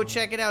 Go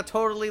check it out,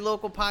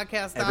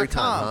 totallylocalpodcast.com. Every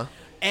time, huh?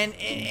 And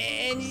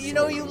you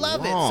know you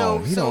love it. So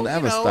He don't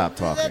ever stop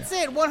talking. That's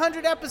it.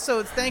 100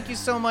 episodes. Thank you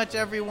so much,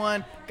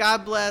 everyone.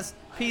 God bless.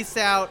 Peace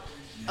out.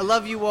 I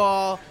love you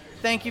all.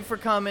 Thank you for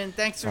coming.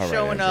 Thanks for All right,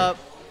 showing Andrew. up.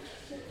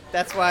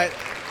 That's why.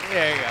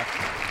 There you go.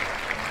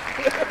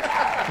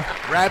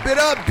 Wrap it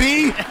up,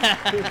 B.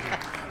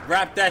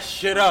 Wrap that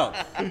shit up.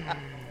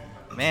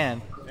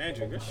 Man,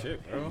 Andrew, good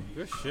shit, bro.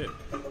 Good shit.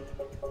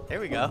 there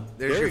we go.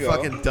 There's There your we go.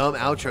 fucking dumb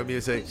outro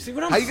music. See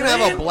what I'm How you gonna have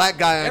saying? a black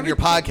guy on your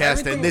podcast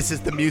everything- and this is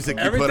the music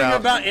you Everything put out?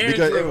 about Andrew.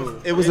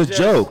 Because it was a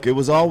joke. It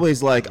was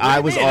always like I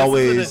was Man, this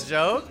always isn't a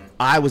joke.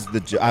 I was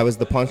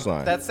the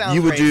punchline. That sounds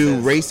You would do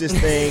racist. racist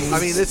things.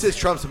 I mean, this is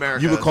Trump's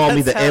America. You would call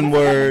me That the sounds- N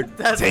word.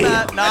 That's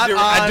Damn. not on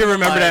I do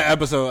remember the that mic.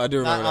 episode. I do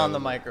remember Not on that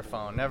the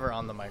microphone. Never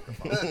on the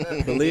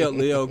microphone. But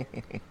Leo,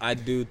 I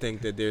do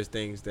think that there's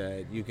things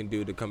that you can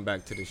do to come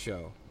back to the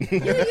show.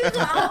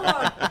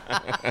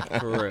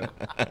 For real.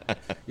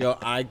 Yo,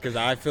 because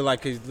I feel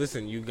like,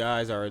 listen, you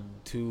guys are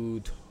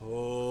two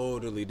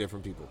totally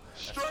different people.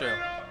 That's true.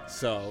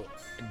 So,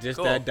 just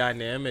Cool. that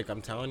dynamic,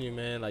 I'm telling you,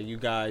 man, like, you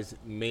guys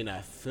may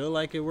not feel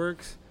like it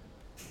works.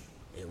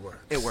 It works.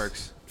 It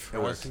works.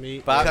 Trust me.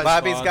 Bobby's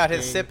got his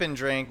fucking- sipping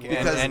drink,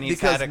 Because and he's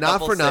had a not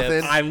couple for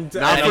nothing, sips. I'm- not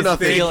and for he's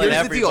nothing. feeling Here's the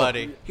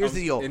everybody. deal. Here's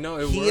the deal. No,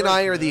 it He and works,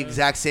 I are the man.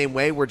 exact same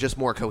way. We're just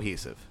more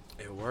cohesive.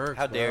 It works.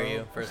 How dare bro.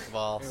 you? First of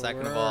all,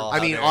 second of all, I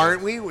how mean, dare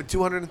aren't we? With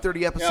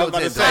 230 episodes about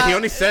to in, say, he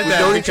only said we've that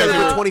known each other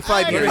because for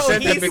 25 I'm years.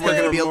 cohesive. You think we're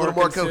going to be a little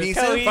more Consistent.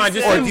 cohesive? Fine,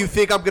 just Or say- do you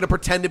think I'm going to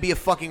pretend to be a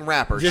fucking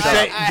rapper? Just Shut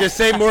say, up. just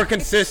say more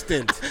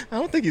consistent. I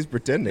don't think he's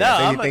pretending. No,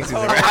 I I'm think he a thinks he's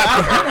a total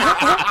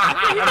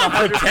rapper. You're not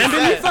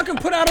pretending. You fucking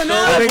put out an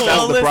I think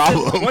album. that's the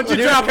problem. Once you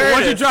Dude, drop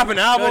Curtis, an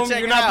album, go check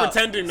you're it not out.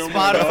 pretending no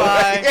more.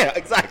 Spotify, Yeah,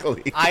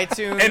 exactly.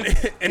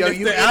 iTunes. And Yo, if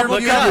you the album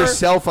interviewed cover,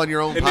 yourself on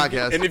your own and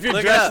podcast. and if you're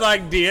Look it dressed up.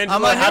 like I'm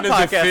D'Angelo, on how his does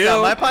it podcast now.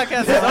 feel? My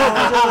podcast is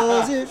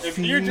on. If If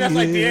you're dressed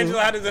like D'Angelo,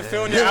 how does it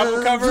feel on your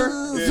album cover?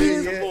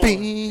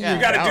 Yeah.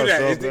 You gotta That do was that.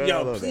 so It's- good. I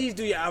Yo, love that. please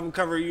do your album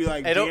cover. You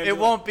like It D'Angelo.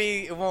 won't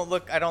be. It won't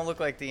look. I don't look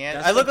like D'Angelo.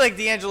 That's I look the- like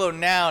D'Angelo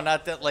now,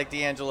 not that like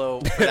D'Angelo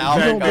for the You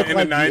album don't look in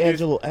cover. the like 90s.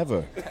 D'Angelo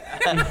ever.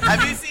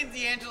 Have you seen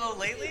D'Angelo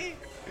lately?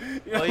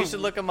 Well, you should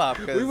look him up.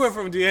 'Cause We went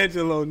from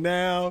D'Angelo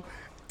now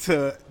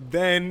to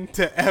then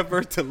to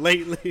ever to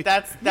lately.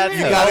 that's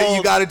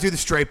you got to do the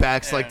straight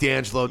backs like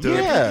D'Angelo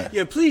did. Yeah.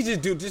 Yeah, please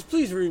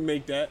please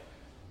remake that.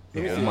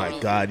 Oh my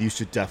God, you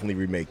should definitely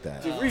remake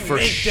that. Remake For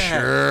that.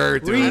 sure,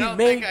 dude. I don't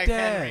think I Remake can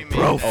that. remake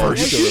Bro, it. for Oh,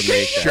 you could remake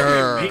that.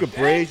 sure. You could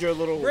braid your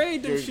little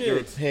Braid them your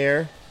shits.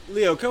 hair.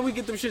 Leo, can we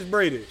get them shits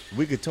braided?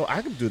 We could.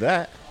 I could do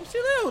that.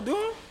 Shit, Leo, do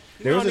them.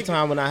 There was a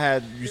time when I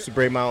used to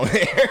braid my own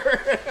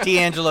hair.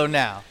 D'Angelo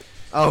now.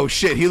 Oh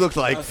shit, he looked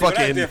like Oh, see, well, that's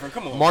fucking different.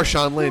 Come on,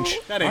 Marshawn Lynch.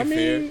 That ain't I mean-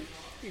 fair.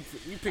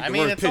 You picked I the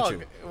mean, word it's all.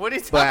 picture. What are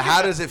you talking But how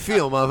about? does it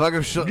feel,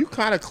 motherfucker? You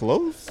kind of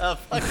close. Oh,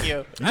 fuck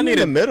you. I need in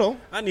a the middle.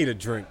 I need a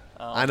drink.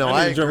 I know.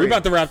 I I need a drink. agree. We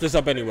about to wrap this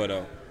up anyway,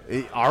 though.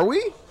 Are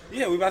we?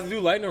 Yeah, we about to do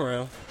lightning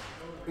round.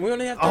 We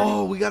only have 30,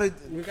 Oh, we gotta.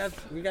 we got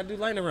to do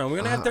lightning round. We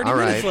only have 30 all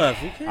minutes right.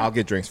 left. We can't. I'll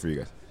get drinks for you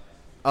guys.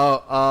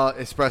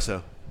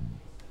 Espresso.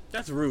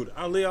 That's rude.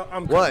 Leo,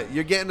 I'm What?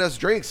 You're getting us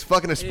drinks?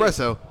 Fucking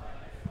espresso.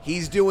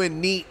 He's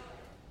doing neat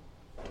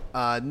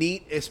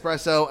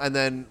espresso, and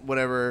then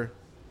whatever.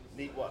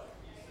 Neat what?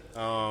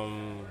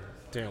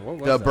 Damn, what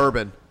was The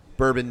that?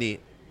 bourbon neat.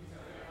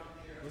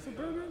 Was it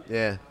bourbon?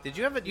 Yeah. Did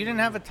you have it? You didn't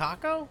have a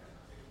taco?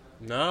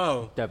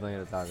 No. Definitely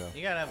had a taco.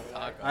 You gotta have a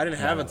taco. I didn't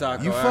have a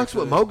taco. You fucks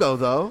actually. with Mogo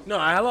though. No,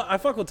 I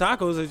fuck with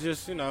tacos. It's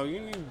just, you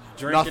need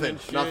drinking Nothing.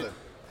 and shit. Nothing.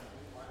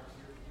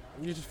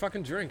 You're just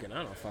fucking drinking.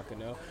 I don't fucking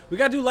know. We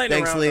gotta do lightning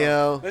Thanks, round.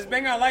 Leo. Though. Let's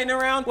bang out lightning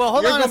round. Well,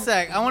 hold on a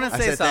sec. I want to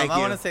say said something. thank you. I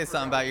want to say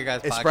something about your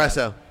guys' podcast.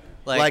 Espresso.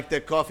 Like the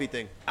coffee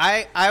thing.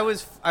 I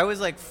was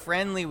like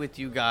friendly with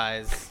you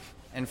guys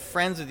and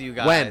friends with you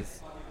guys. When?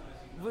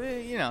 Well,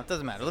 you know, it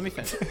doesn't matter. Let me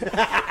finish.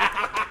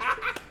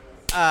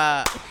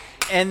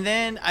 And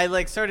then I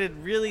like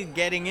started really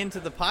getting into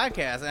the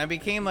podcast, and I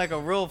became like a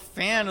real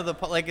fan of the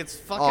like. It's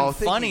fucking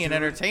funny and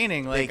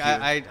entertaining. Like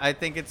I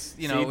think it's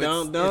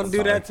don't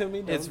do that to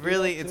me. It's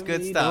really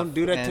good stuff. Don't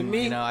do that to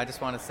me. You know, I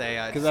just want to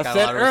say because I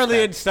said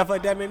earlier stuff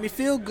like that made me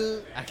feel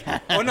good.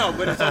 Oh no,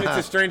 but it's only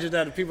to strangers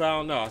that the people I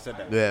don't know. I said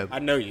that. Yeah, I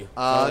know you.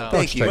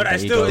 Thank you. But I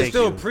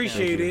still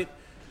appreciate it.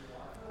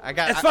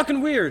 It's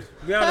fucking weird.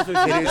 To be honest with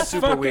you, it is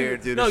super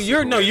weird, dude.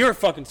 You're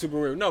fucking super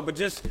weird. No, but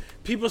just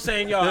people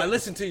saying, "Yo, I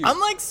listen to you."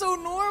 I'm like so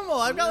normal.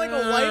 I've got like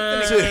a wife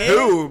and a To kid.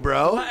 who,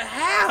 bro?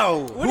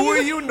 How? Who are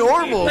you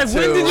normal Like, to?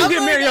 when did you get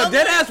I'm married? like- Yo,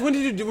 dead ass. When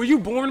did you? Were you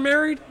born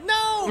married?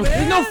 No, man.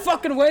 There's no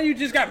fucking way you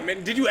just got.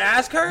 Did you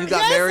ask her? You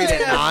got married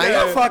at 9?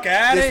 Get the fuck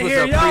out This of was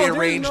here. a Yo, there's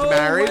prearranged no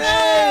marriage.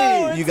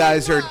 way. You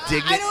guys are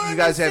You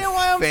guys have understand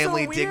why I'm so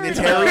family weird.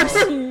 dignitaries.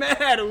 You're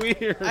mad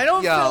weird. I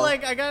don't Yo. feel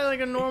like I got like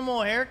a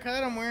normal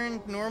haircut. I'm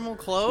wearing normal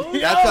clothes.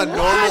 That's a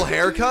normal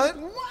haircut.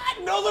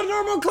 What? Those are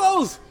normal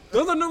clothes.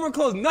 Those are normal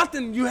clothes.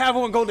 Nothing you have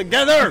on go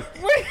together.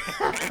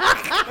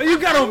 You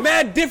got on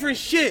mad different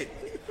shit.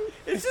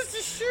 It's just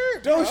a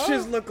shirt. Those bro.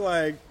 shits look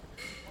like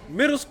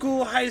middle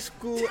school, high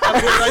school. I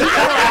mean, like, you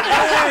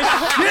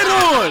got shit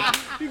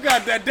on. You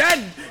got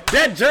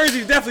that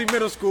jersey's definitely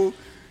middle school.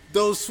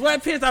 Those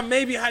sweatpants are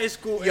maybe high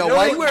school. Yo, And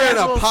why those- you wearing a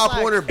casual Pop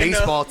slacks. Warner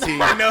baseball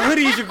team? And the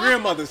hoodies your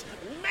grandmother's.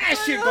 Mad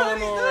shit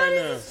going on right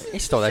now. He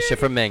stole that shit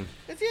from Ming.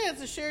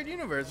 It's a shared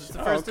universe. It's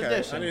the first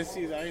edition. I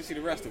didn't see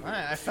the rest of it.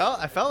 I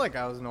felt like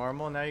I was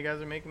normal. Now you guys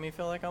are making me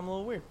feel like I'm a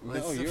little weird.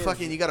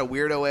 You got a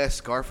weirdo ass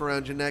scarf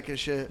around your neck and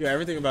shit. Yeah,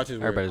 everything about you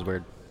is weird. Everybody's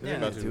weird.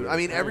 Yeah, Dude, I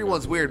mean,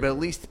 everyone's weird, but at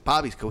least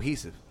Bobby's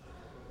cohesive.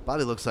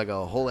 Bobby looks like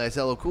a whole ass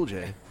LL Cool J.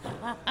 You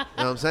know what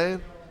I'm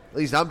saying? At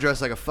least I'm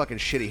dressed like a fucking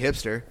shitty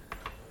hipster.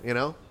 You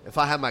know, if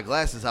I had my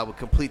glasses, I would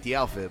complete the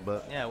outfit.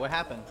 But Yeah, what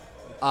happened?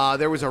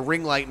 there was a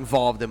ring light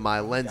involved, and my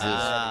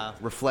lenses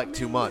reflect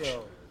too much.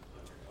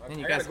 Then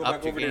you I guys gotta go back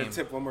upped your over there game. and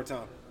tip one more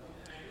time.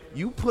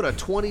 You put a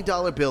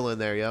 $20 bill in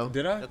there, yo.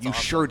 Did I? That's You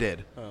awesome. sure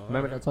did.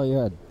 Remember, that's all you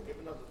had.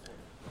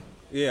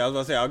 Yeah, I was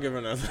gonna say I'll give her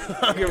another.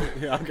 I'll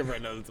give her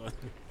another one.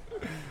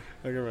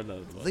 I'll give her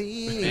another one.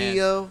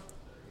 Leo.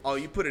 Oh,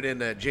 you put it in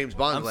that James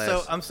Bond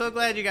glass. I'm so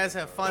glad you guys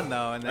have fun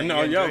though, and that I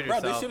know, you yo, enjoyed bro,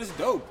 yourself. this shit is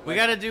dope. We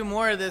got to do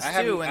more of this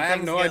too, and I have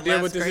things no get idea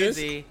less what this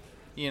crazy. is.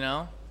 You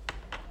know,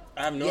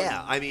 I have no.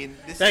 Yeah, I mean,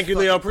 this Thank is you,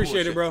 Leo. fucking cool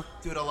Appreciate it, shit. bro.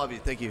 Dude, I love you.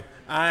 Thank you.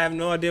 I have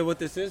no idea what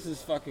this is.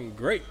 It's fucking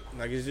great.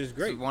 Like it's just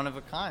great. It's one of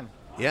a kind.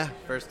 Yeah.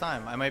 First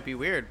time. I might be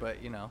weird,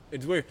 but you know,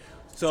 It's weird.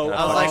 So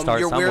I was like, Start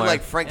you're weird somewhere.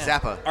 like Frank Yeah.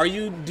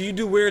 Zappa. do you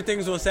do weird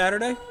things on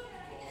Saturday?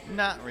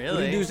 not What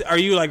really. do you do? Are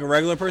you like a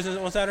regular person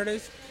on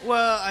Saturdays?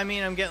 Well, I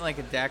mean, I'm getting like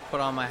a deck put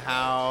on my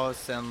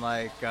house, and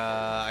like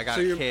I got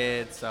So a you're-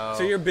 kid, so.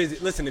 So you're busy.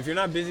 Listen, if you're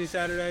not busy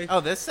Saturday, Oh,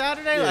 this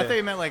Saturday? Yeah. I thought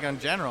you meant like on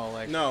general.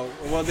 Like no.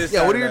 Well, this.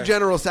 Yeah, what are your Saturday.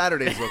 general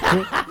Saturdays look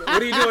like? What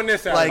are you doing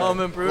this Saturday? Like, Home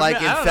improvement?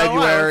 like in I don't know.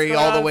 February What's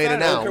going all the on way to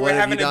Saturday? now. Okay, What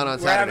have you done on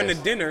We're having Saturdays?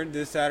 a dinner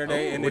this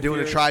Saturday, and We're if doing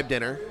a you're- tribe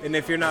dinner. And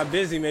if you're not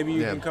busy, maybe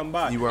you Yeah. can come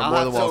by. You are I'll more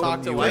have than to welcome.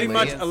 talk to You Wendy. Pretty and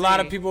much, Lady. a lot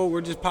of people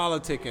were just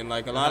politicking.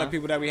 Like a lot Uh-huh. of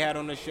people that we had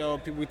on the show,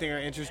 people we think are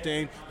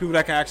interesting, people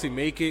that can actually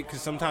make it, because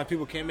sometimes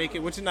people can't make it,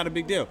 which is not a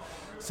big deal.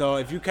 So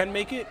if you can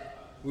make it,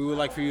 we would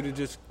like for you to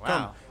just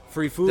come. Wow.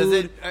 Free food. Does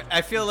it?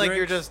 I feel like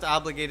you're drinks. just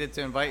obligated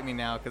to invite me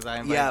now because I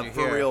invited Yeah, you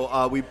for here.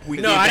 real. We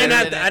No, I didn't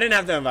have to. I didn't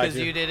have to invite because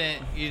you.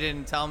 you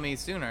didn't tell me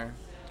sooner.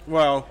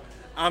 Well,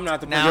 I'm not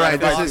the Now You're person. right.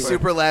 That's This is awkward.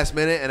 super last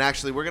minute, and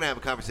actually, we're gonna have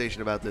a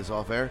conversation about this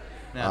off air.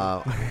 Yeah.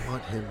 I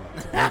want him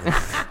to be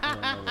this.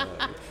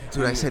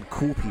 Dude, I said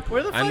cool people.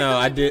 Where the fuck I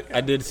know. did I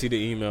did see the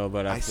email,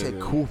 but I said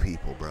figured- cool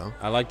people, bro.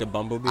 I like the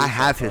Bumblebee. I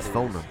have his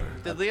phone number.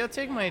 Did Leo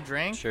take my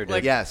drink? Sure did.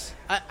 Like, Yes.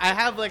 I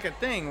have like a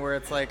thing where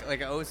it's like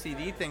an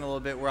OCD thing a little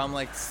bit where I'm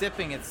like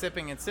sipping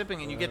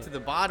and you get to the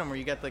bottom where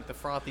you get like the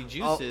frothy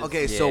Oh, juices.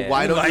 okay, so Yeah.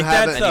 why You don't like you that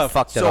have an, stuff? And he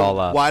fucked it so all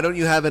up. why don't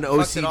you have an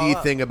Fucked it all OCD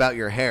up. thing about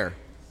your hair?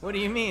 What do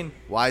you mean?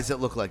 Why does it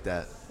look like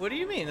that? What do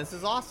you mean? This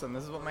is awesome.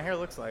 This is what my hair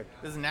looks like.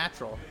 This is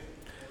natural.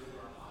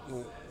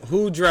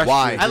 Who dressed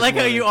Why? you? I like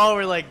how Just you all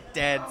were like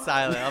dead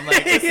silent. I'm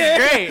like, this is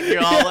great.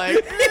 You're all like,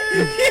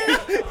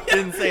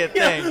 didn't say a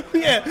thing.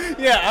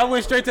 Yeah. I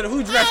went straight to the.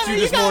 Who dressed you You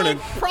this got morning?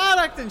 like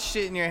product and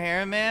shit in your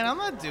hair, man. I'm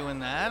not doing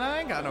that. I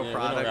ain't got no Yeah, we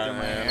product don't got- in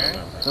my man, hair. we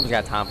don't got- Somebody's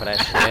got time for that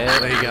shit.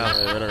 There you go.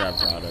 Yeah, we don't got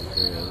product.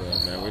 Yeah,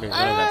 man. We don't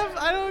I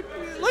got.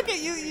 don't look at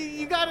you.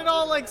 You got it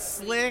all like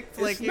slicked,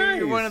 like you're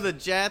nice. one of the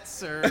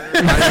Jets, or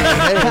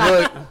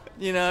Hey, look.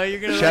 you know, you're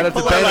gonna Shout like, out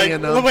to pull Benny like,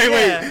 and them.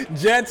 Wait.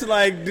 Jets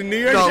like the New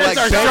York No, Jets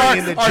like are Benny sharks.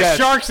 and the Are Jets.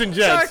 sharks and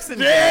Jets. Sharks and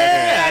Jets.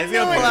 Yeah, he's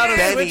gonna pull out a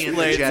Benny and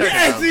the switchblade. Jets.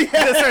 Yes, He's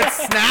gonna start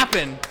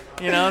snapping.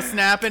 You know,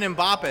 snapping and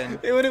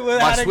bopping.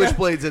 My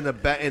switchblade's in the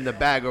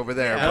bag over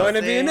there. Yeah, I want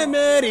to be in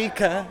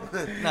America.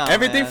 No,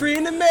 Everything man. free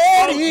in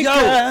America. Yo,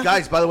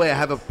 guys, by the way, I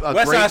have a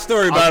West great Side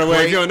Story, by the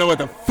way, if you don't know what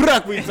the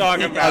fuck we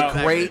talking about.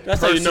 A great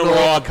That's how you know personal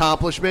we're all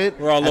accomplishment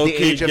we're all at the low-key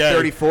age of gay.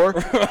 34.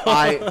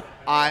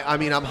 I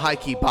mean, I'm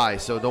high-key bi,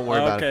 so don't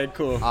worry about it. Okay,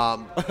 cool.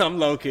 I'm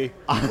low-key.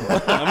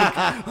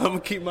 I'm going to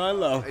keep mine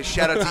low.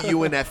 Shout out to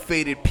you in that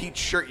faded peach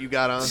shirt you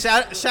got on.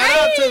 Shout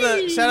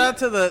out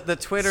to the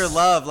Twitter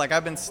love. Like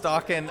I've been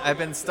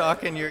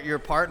stalking your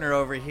partner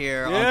over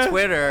here on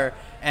Twitter,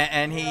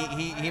 and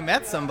he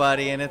met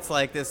somebody, and it's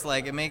like this,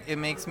 like it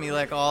makes me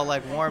like all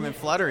like warm and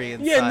fluttery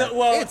inside. Yeah, no,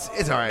 well,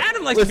 it's all right.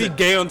 Adam likes to be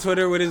gay on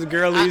Twitter with his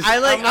girlies. I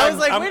was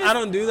like, I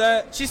don't do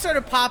that. She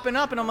started popping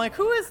up, and I'm like,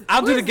 who is?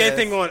 I'll do the gay this?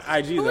 thing on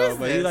IG though,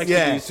 but he likes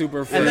to be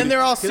super flirty. And then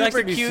they're all He likes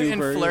super to be cute and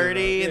super,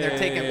 flirty, and they're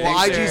taking pictures.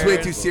 Well, IG's way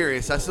too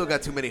serious. I still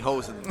got too many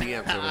hoes in the DMs.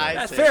 Over there.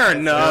 That's fair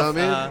enough.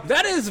 You know what I mean?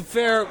 That is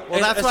fair. Well,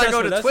 that's why I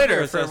go to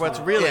Twitter for what's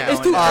really. It's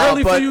too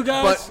early for you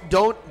guys. But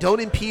don't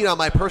impede on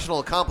my personal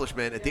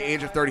accomplishment. At the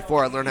age of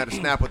 34, I learned how to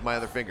snap with my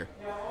other finger.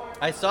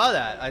 I saw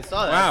that.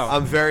 Wow.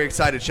 I'm very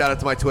excited. Shout out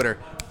to my Twitter.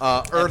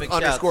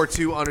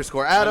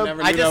 Earth_2_Adam. I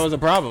never knew that was a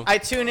problem. I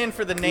tune in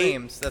for the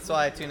names. That's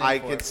why I tune in. I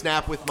can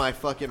snap with my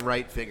fucking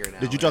right finger now.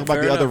 Did you talk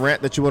about the other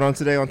rant that you went on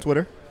today on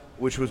Twitter?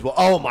 Which was,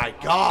 oh my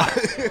God.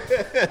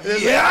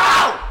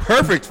 Yeah!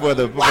 Perfect for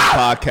the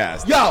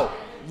podcast. Yo,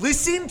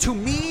 listen to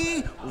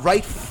me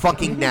right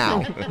fucking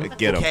now.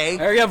 Get him. Okay?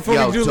 Hurry up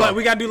before we do dog.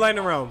 we got to do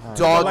lightning round.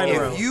 Dog, Lightning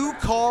if round. you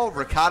call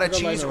ricotta Go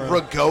cheese lightning round.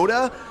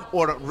 rigotta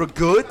or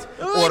ragout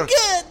or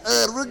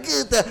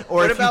rigotta or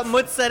What if about you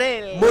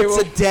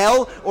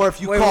mozzarella or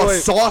if you call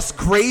wait. sauce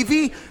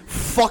gravy,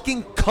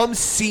 fucking come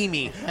see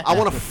me. I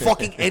want to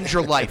fucking end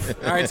your life.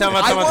 All right, time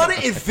out. I want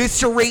to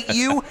eviscerate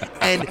you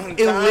and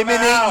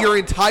eliminate your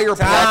entire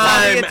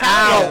bloodline.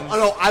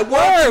 No, I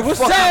want. What's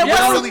fucking up?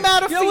 literally-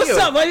 What's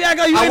up? Why you act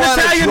like you I in wanna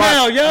Italian drop-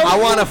 now, yo? I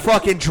want to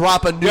fucking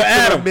drop a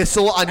nuclear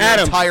missile on your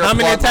entire how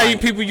many bloodline. Italian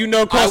people you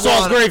know call I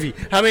sauce wanna- gravy?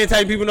 How many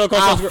Italian people know call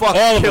I'll sauce gravy?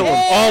 fucking All of kill them.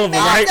 him. All of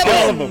them, right?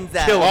 All of them.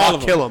 Kill him. All I'll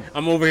of kill them. him.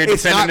 I'm over here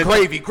It's not defending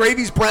gravy.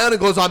 Gravy's brown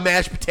and goes on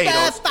mashed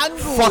potatoes.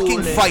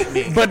 Fucking fight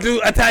me. But do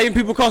Italian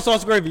people call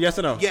sauce gravy? Yes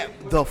or no? Yeah,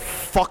 the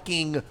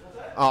fucking. You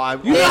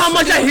know how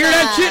much I hear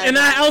that shit, and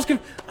I've been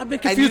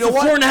And you confused know for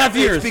what? 4.5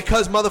 years. It's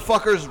because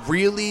motherfuckers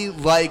really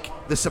like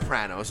The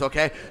Sopranos,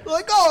 okay? They're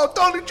like, oh,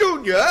 Tony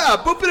Jr.,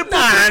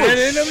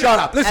 shut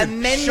up.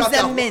 Listen, shut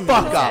the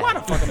fuck up. Why the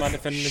fuck am I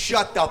defending this?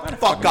 Shut the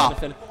fuck up.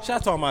 Shout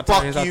out to all my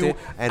Fuck Italians out you there.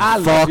 and I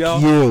love fuck y'all.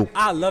 you.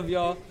 I love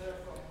y'all.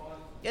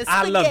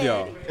 I love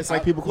y'all. It's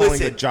like people calling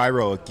Listen. a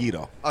gyro a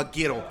Guido. A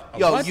Gittle.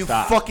 Yo, What? you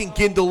Stop. fucking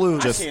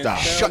Gindaloons. Just stop.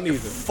 Shut your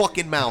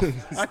fucking mouth.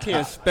 I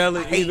can't spell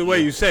it either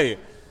way you say it.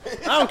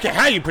 I don't care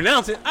how you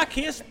pronounce it. I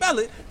can't spell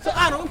it, so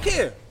I don't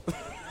care.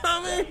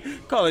 I mean,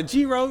 call it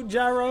gyro.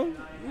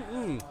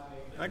 Mm-mm.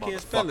 I can't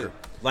spell it.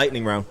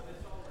 Lightning round.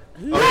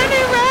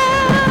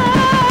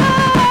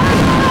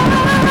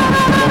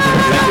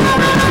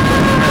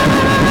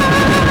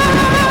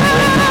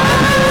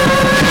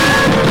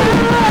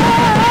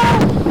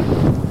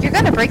 You're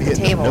gonna break the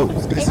table. No,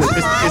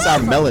 it's our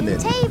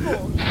melanin.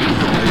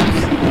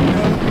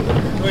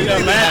 Wait, He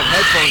doesn't have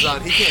headphones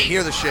on. He can't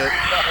hear the shit.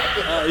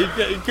 You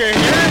can't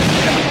hear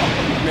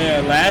it?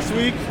 Man, last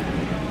week,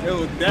 it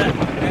was that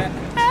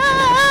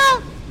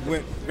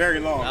went very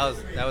long.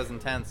 That was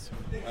intense.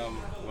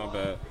 My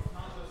bad.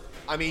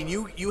 I mean,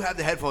 you have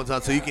the headphones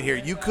on so you can hear.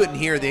 You couldn't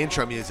hear the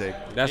intro music.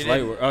 That's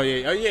light work. Oh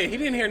yeah. He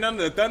didn't hear none of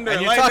the thunder.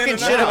 And you're lightning talking and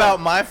shit all. about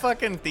my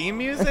fucking theme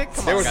music?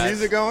 Come There on, was guys.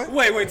 music going?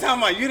 Wait,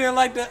 time out. You didn't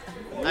like that?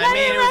 I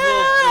mean, it was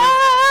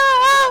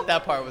a little.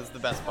 That part was the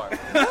best part.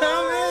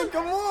 Man,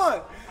 come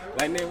on.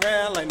 Lightning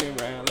round.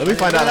 Let me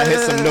find out I hit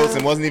some notes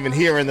and wasn't even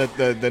hearing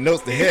the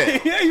notes to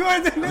hit. Yeah, you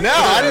weren't. No,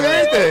 I didn't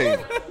hear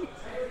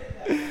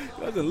anything.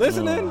 Wasn't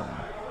listening.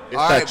 All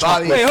right,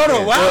 Bobby. Wait, hold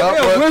on. Wow,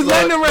 Look, where's look,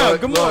 lightning round?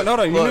 look, Come look, on, hold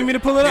on. You look. need me to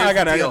pull it up? I Here's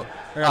got the it. deal.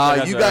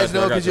 You guys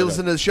know because you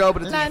listen to the show,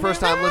 but it's your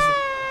first time listening.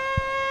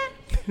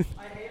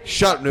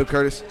 Shut up, New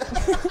Curtis.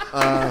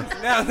 No,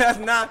 that's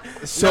not.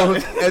 So,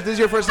 if this is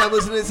your first time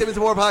listening to the Simmons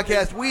and More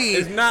podcast, we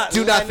It's not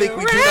do not think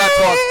we do not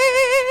talk.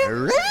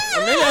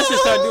 Maybe I should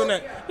start doing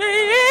that.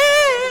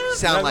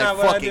 Sound That's not like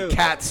what I fucking do.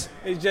 cats.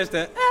 It's just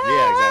that.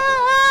 Yeah,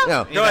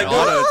 exactly. No, Go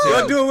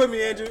ahead, do it with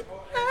me, Andrew.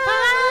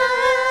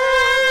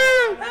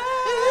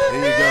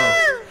 there you go.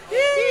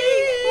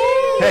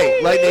 Hey,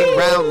 lightning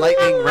round.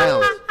 Lightning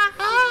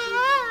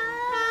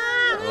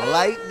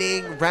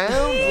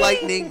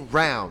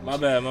round. My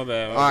bad.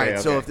 All right,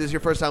 so okay. if this is your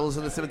first time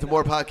listening to the Simmons and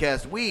More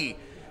podcast, we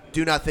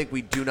do not think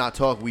we do not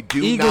talk. We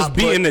do Eagles not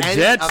beating the put any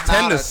Jets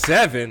amount of-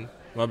 10-7.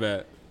 My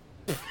bad.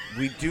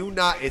 We do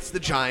not. It's the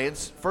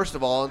Giants, first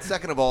of all, and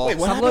second of all. Wait,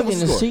 what Stop happened looking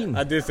with the score? scene.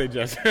 I did say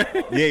Jets.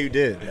 Yeah, you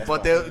did.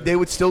 But they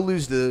would still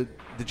lose the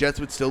Jets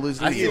would still lose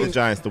the I need the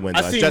Giants to win.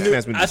 I though. seen Jets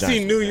fans win the I Giants.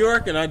 seen New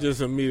York, and I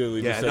just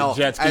immediately just said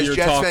Jets. As You're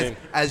Jets talking.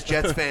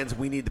 Jets fans,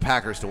 we need the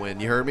Packers to win.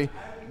 You heard me?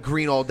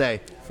 Green all day.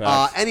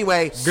 Facts.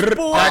 Anyway,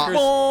 Packers.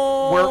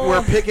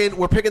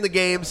 we're picking the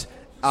games.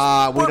 We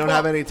don't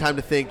have any time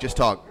to think. Just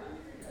talk.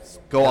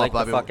 Go I on, like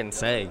Bobby. to fucking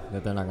say.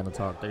 That they're not gonna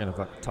talk. They're gonna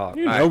fucking talk.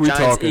 You All know right, we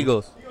Giants, talking.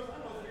 Eagles.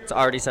 It's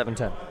already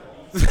 7-10.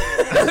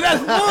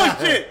 That's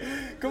bullshit.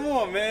 Come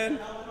on, man.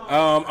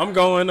 I'm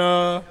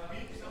going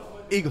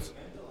Eagles.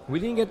 We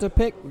didn't get to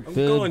pick.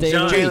 going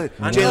Giants.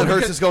 Jalen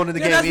Hurts is going to the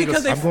Yeah, game. that's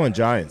Eagles. because I'm going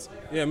Giants.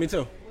 Yeah, me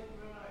too.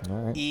 All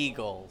right.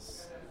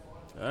 Eagles.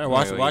 All right,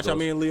 watch how Eagles.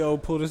 me and Leo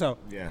pull this out.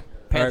 Yeah.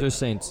 Panthers,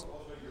 Saints.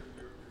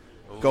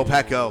 Go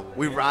Pack, go.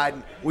 We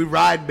riding,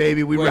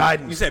 baby. We Wait,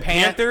 riding. You said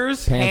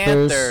Panthers?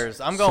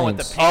 Panthers. I'm going with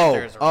the Saints.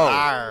 Panthers. Oh.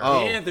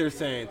 Rawr. Panthers,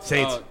 Saints.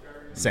 Saints.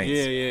 Saints.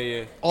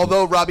 Yeah.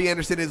 Although Robbie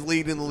Anderson is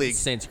leading the league.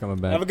 Saints coming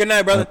back. Have a good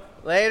night, brother.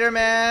 Later,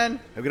 man.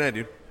 Have a good night,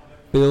 dude.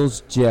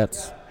 Bills,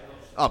 Jets.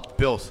 Oh,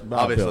 Bills.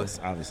 Obviously. Bills,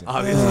 obviously.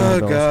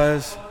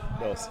 Guys.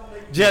 Bills.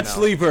 Jet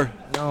sleeper.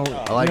 No,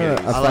 I like it.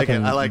 I like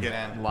it. I like it.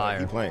 Man.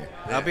 Keep playing.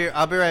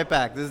 I'll be right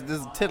back. This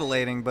is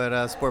titillating,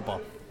 but sport ball.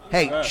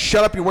 Hey,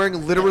 shut up. You're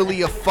wearing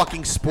literally a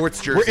fucking sports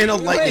jersey. We're in a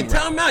Wait, lightning round.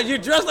 time out. You're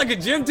dressed like a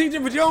gym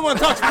teacher, but you don't want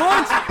to talk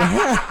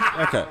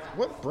sports? Okay.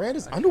 What brand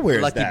is underwear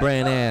is Lucky that?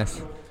 brand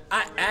ass.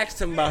 I asked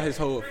him about his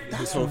whole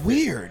That's fit.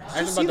 weird.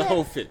 I asked him about the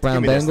whole fit.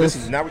 Brown Give me this. Bengals.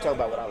 Listen, now we're talking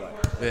about what I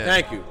like. Yeah.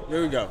 Thank you.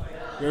 Here we go.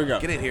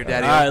 Get in here,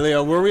 Daddy. All right,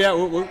 Leo. Where we at?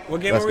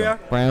 What game Let's are we go.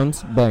 at?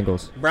 Browns,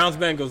 Bengals. Browns,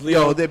 Bengals.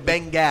 Leo. Yo, the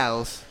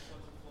Bengals.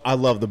 I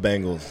love the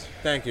Bengals.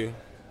 Thank you.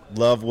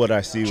 Love what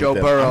I see Joe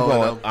with them.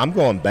 Burrow. I'm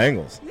going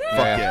Bengals. Fuck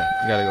yeah.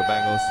 You gotta go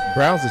Bengals.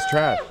 Browns is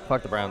trash.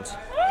 Fuck the Browns.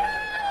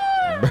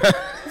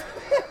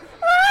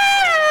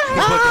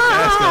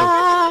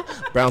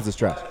 Browns is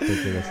trash.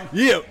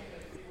 Yeah. All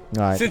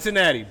right.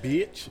 Cincinnati,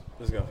 bitch.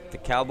 Let's go. The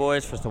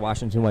Cowboys Just the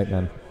Washington White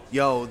Men.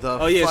 Yo, the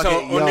Oh yeah. So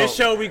fucking, on this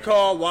show we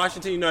call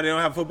Washington. You know they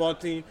don't have a football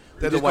team.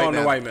 They're We the just call white them the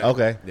men. white men.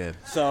 Okay. Yeah.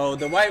 So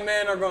the white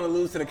men are going to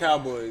lose to the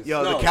Cowboys.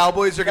 Yo, No, the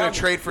Cowboys are going to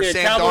Cow- trade for yeah,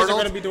 Sam Cowboys Darnold, are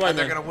gonna beat the white and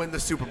they're men. going to win the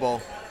Super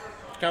Bowl.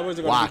 Cowboys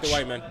are going to Watch. beat the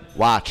white men.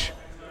 Watch.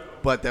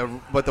 But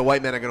the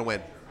white men are going to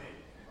win.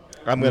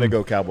 I'm going to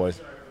go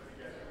Cowboys.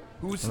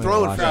 Who's I'm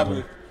throwing gonna for them?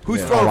 Washington. Who's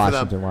Yeah. throwing for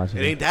Washington, them?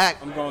 Washington. It ain't Dak.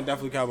 I'm going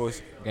definitely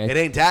Cowboys. Okay. It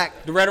ain't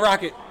Dak. The Red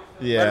Rocket.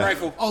 Yeah. Red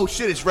Rifle. Oh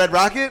shit! It's Red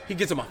Rocket. He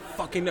gets him a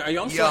fucking.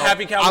 I'm so Yo,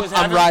 happy Cowboys I'm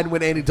have him. riding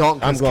with Andy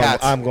Dalton. I'm 'cause going.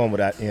 Cats. I'm going with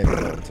that. Yeah.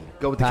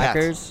 Go with the Cats.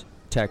 Packers,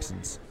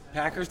 Texans.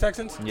 Packers,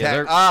 Texans.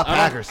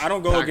 Packers. I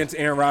don't go against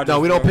Aaron Rodgers. No,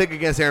 we don't bro. pick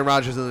against Aaron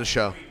Rodgers in the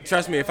show.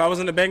 Trust me, if I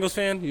wasn't a Bengals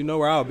fan, you know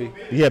where I'll be.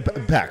 Yeah,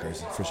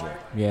 Packers for sure.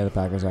 Yeah, the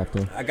Packers have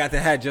to. I got the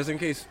hat just in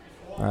case.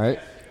 All right.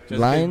 Just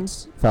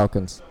Lions,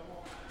 Falcons.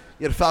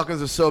 Yeah, the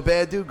Falcons are so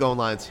bad, dude. Going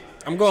Lions.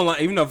 I'm going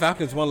Lions. Even though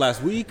Falcons won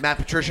last week, Matt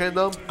Patricia and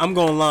them. I'm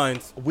going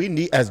Lions. We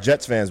need, as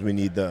Jets fans, we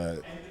need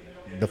the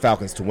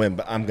Falcons to win.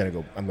 But I'm gonna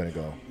go.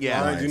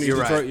 Yeah, Lions, you need you're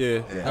Detroit. right. Yeah. I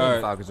All think the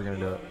right. Falcons are going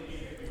to do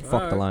it. Fuck All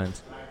the right.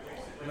 Lions.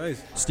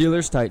 Nice.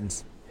 Steelers,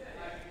 Titans.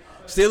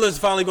 Steelers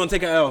finally going to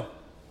take an L.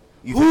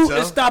 You Who think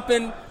is so?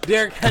 stopping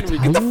Derrick Henry?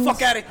 Get the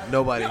fuck out of here.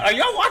 Nobody. Are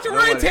y'all watching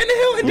Nobody. Ryan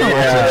Tannehill and Derrick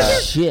Yeah.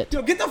 Henry? Shit.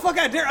 Yo, get the fuck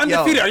out of there. Yo.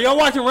 Undefeated. Are y'all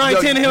watching Ryan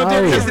Yo, Tannehill and no.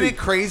 Derrick Isn't Henry? it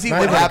crazy Not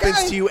what even-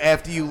 happens to you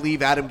after you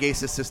leave Adam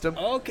Gase's system?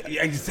 Okay,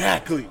 yeah,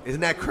 exactly.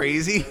 Isn't that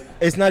crazy?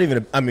 It's not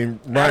even. I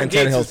mean, Ryan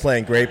Gates Tannehill's is-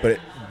 playing great, but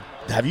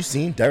have you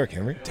seen Derrick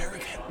Henry?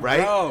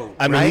 Right? Bro.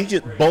 I mean, Right? he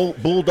just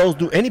bulldoze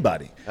do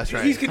anybody. That's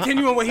right. He's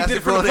continuing what he That's did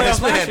a for the grown-ass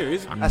playoffs last man. year.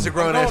 He's- That's a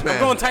grown-ass man. I'm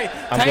going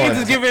Titans going-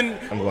 is giving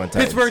I'm going Titans.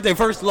 Pittsburgh their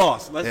first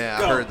loss. Let's Yeah,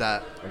 go. I heard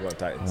that. I'm going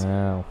Titans.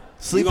 Wow.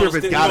 Sleeper You if gonna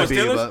it's sti- gotta you be,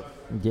 going but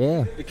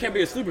Yeah. It can't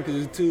be a sleeper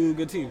because it's two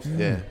good teams.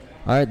 yeah.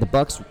 All right, the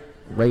Bucks,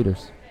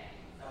 Raiders.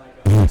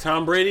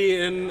 Tom Brady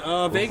and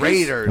Vegas. I'm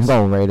Raiders.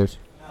 going Raiders.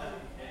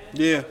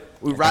 Yeah.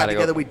 We ride Gotta go.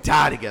 together, we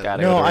die together.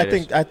 Gotta No, go the I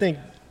Raiders. think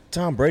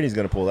Tom Brady's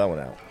gonna pull that one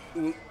out.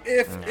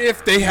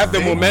 If they have the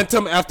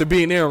momentum after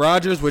beating Aaron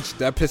Rodgers, which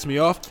that pissed me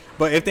off,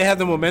 but if they have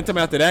the momentum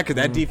after that,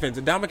 because that defense,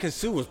 Ndamukong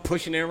Suh was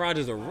pushing Aaron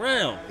Rodgers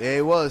around. Yeah,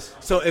 he was.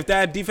 So if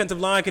that defensive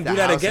line can The do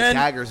that House of again,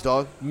 Tigers,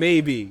 dog.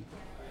 maybe.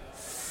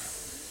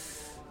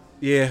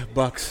 Yeah,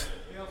 Bucks.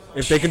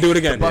 If they can do it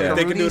again. The If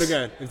they can do it Buckaroonies?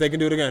 again. If they can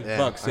do it again. Yeah,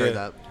 Bucks. I heard Yeah.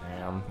 that.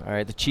 All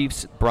right, the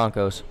Chiefs,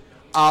 Broncos.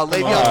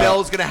 Le'Veon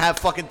Bell's gonna have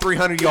fucking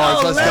 300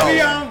 yards. Let's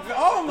go.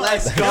 Oh my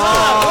Let's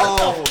God.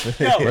 go. What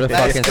the- Yo, What a Let's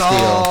fucking go.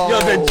 steal.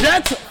 Yo, the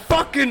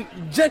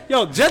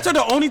Jets Jets are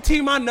the only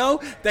team I know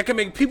that can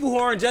make people who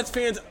aren't Jets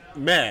fans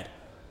mad.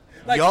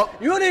 Like, Yup.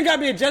 you don't even gotta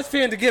be a Jets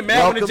fan to get mad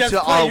when Welcome the Jets to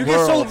play. our You get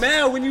so world.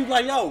 mad when you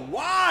like, yo,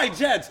 why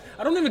Jets?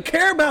 I don't even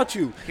care about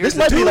you. This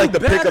might be Do like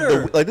the pick better.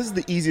 of the. Like this is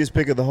the easiest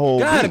pick of the whole.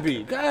 Gotta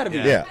week. be.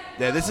 Yeah.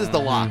 Yeah, this is the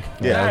lock.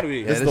 Yeah. Gotta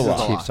be. This is Yeah, the this is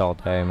lock. the Chiefs all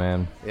day,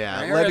 man. Yeah,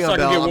 I heard it's like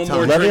I Le'Veon can get Bell. one I'm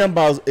telling more you. Le'Veon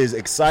Bell is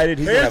excited.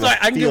 He's gonna It's have like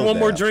a I can get field one day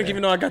more out drink there.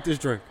 even though I got this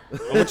drink. I'm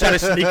gonna try to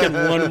sneak in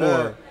one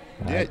more.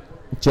 Yeah.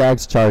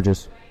 Jags,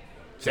 Chargers.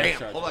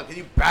 Damn. Hold on. Can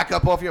you back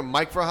up off your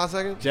mic for a hot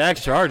second?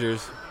 Jags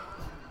Chargers.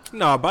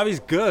 No, Bobby's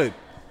good.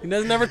 He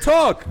doesn't never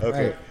talk.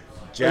 Okay.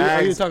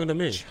 Are you talking to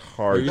me?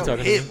 Are you Chargers.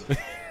 talking Him. to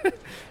me?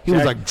 He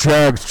was like,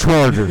 Jags,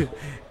 Chargers.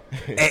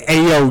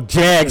 Hey, yo,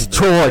 Jags,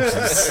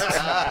 Chargers.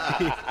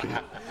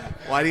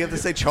 Why do you have to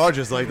say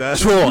Chargers like that?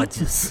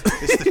 Chargers.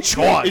 It's the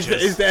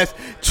Chargers. That's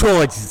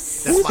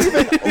Chargers.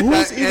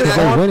 Who's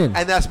They're winning.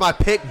 And that's my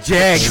pick.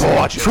 Jags.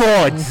 Chargers.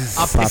 Chargers.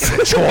 I'm picking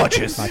the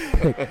Chargers.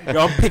 Yo,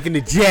 I'm picking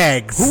the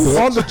Jags. Who's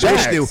on the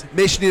Jags?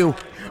 Mishnu.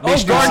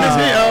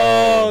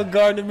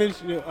 Gardner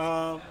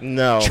Minshew.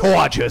 No.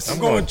 Chargers. I'm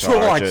going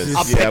Chargers.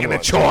 I'm picking the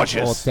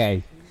Chargers. All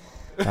day.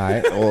 All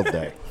right. All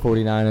day.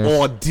 49ers.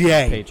 All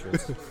day.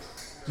 Patriots.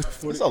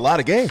 There's a lot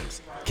of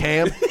games.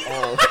 Cam.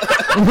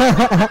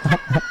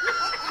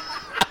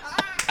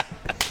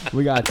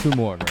 We got 2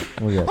 more, man.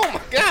 We got. Oh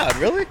my God!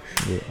 Really?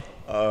 Yeah.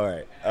 All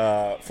right.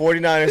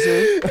 49ers.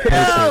 Who?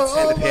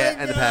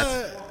 And the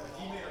Pats.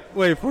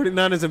 Wait,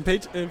 49ers and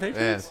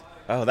Patriots?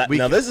 Yeah. Oh,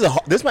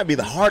 this might be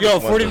the hardest.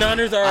 Yo, one.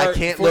 49ers are. I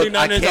can't look.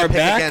 I 49ers can't are pick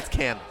back. against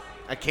Cam.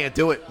 I can't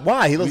do it.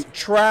 Why? He looked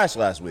trash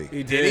last week.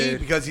 He Did he? did.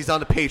 Because he's on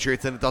the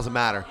Patriots and it doesn't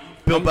matter.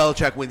 Bill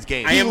Belichick wins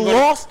games. He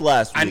lost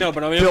last week. I know,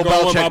 but I'm Bill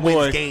going with my Belichick wins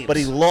boy. games. But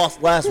he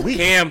lost last week.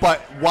 Cam.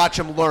 But watch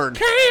him learn.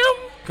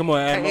 Come on,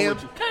 Adam.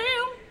 Cam.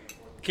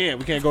 Cam.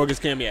 We can't go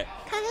against Cam yet.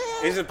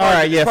 All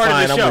right, yeah,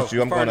 fine. I'm with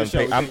you. I'm Part going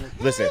of on. the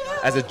show. Listen,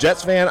 as a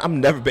Jets fan, I'm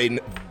never betting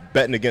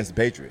against the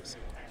Patriots.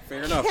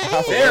 Fair enough.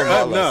 I Fair learned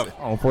my enough. lesson.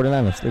 Oh,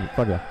 49ers. Dude,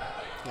 fuck yeah.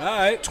 All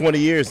right. 20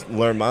 years,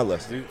 learn my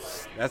lesson.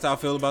 That's how I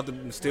feel about the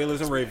Steelers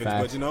and Ravens.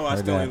 Facts. But you know, I Heard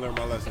still that. ain't learned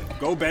my lesson.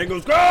 Go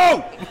Bengals,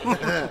 go!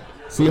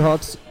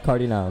 Seahawks,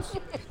 Cardinals.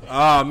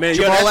 Oh man,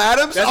 Jamal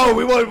Adams? Oh,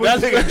 we're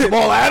picking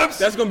Jamal Adams?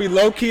 That's gonna be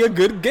low key a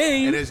good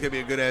game. It is going to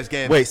be a good ass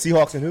game. Wait,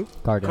 Seahawks and who?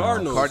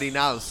 Cardinals.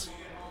 Cardinals.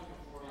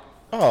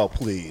 Oh,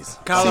 please.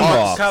 Kyler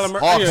Murray.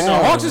 Hawks. Yeah,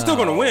 no, Hawks is still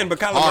gonna win, but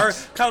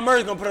Kyler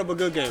Murray's gonna put up a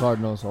good game.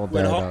 Cardinals all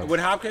day. With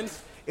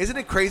Hopkins. Isn't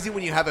it crazy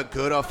when you have a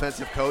good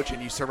offensive coach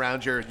and you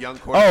surround your young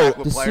quarterback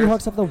The with players?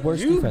 Seahawks have the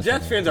worst You defense.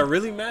 Jets fans are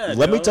really mad.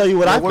 Let me tell you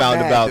what I found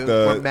about dude.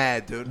 the. We're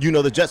mad, dude. You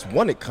know, the Jets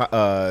wanted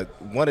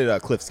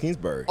Cliff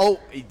Kingsbury. Oh,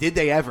 did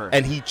they ever?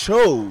 And he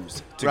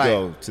chose to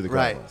go to the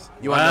Cardinals.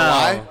 You want to know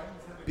why?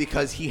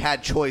 Because he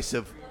had choice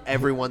of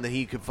everyone that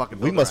he could fucking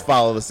build We must around.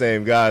 follow the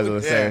same guys on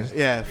the same.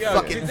 Yeah, Yo,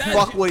 fucking that-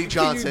 fuck Woody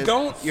Johnson.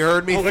 You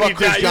heard me? Oh, Fuck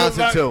Chris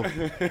Johnson, too.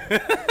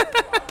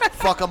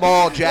 Fuck them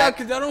all, Yeah, Jack.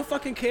 because I don't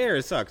fucking care.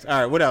 It sucks. All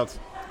right, what else?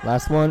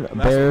 Last one,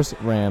 Bears,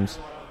 Rams.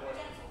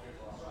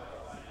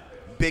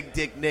 Big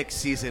Dick Nick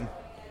season.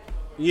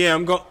 Yeah,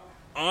 I'm going.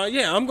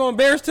 I'm going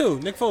Bears too.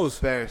 Nick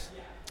Foles. Bears.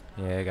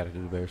 Yeah, I got to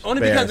do the Bears.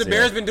 Only because the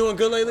Bears been doing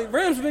good lately.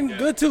 Rams been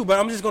good too, but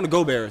I'm just going to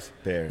go Bears.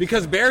 Bears.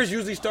 Because Bears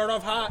usually start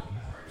off hot,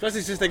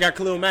 especially since they got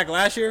Khalil Mack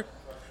last year.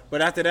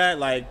 But after that,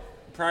 like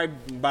probably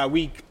by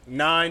week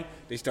 9,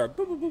 they start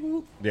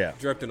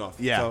drifting off.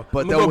 Yeah, so,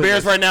 but I'm gonna go they'll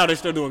Bears win. right now. They're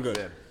still doing good.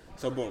 Yeah.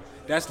 So boom,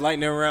 that's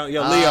lightning around.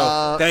 Yo,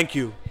 Leo, thank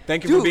you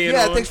for being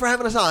on. Thanks for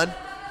having us on.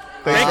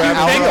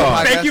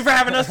 Thank you for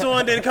having us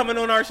on and coming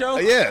on our show.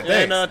 Yeah,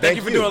 thanks. And thank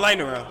you for doing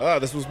lightning round. I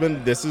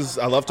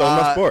love talking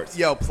about sports.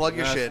 Yo, plug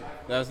your shit.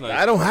 That's nice.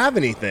 I don't have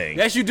anything.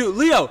 Yes, you do.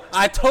 Leo,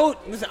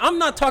 listen, I'm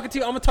not talking to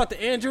you. I'm going to talk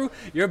to Andrew.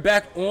 You're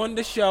back on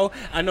the show.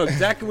 I know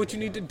exactly what you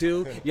need to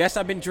do. Yes,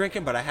 I've been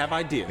drinking, but I have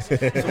ideas. So I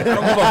don't give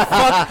a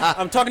fuck.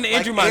 I'm talking to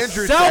Andrew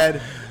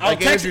myself. I'll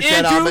text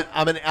Andrew.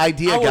 I'm an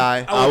idea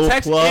guy. I will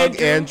text plug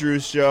Andrew.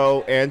 Andrew's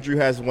show. Andrew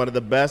has one of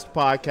the best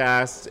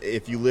podcasts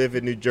if you live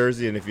in New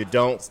Jersey, and if you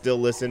don't, still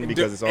listen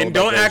because it's all And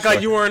about don't their act like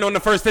show. you weren't on the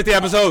first 50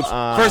 episodes.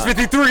 First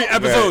 53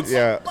 episodes.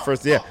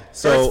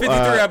 So 53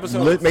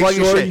 episodes. make Plug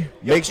your sure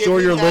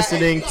shit. you're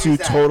listening to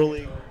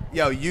Totally.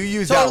 Yo, you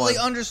use that one.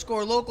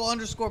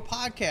 _local_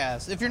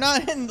 podcast. If you're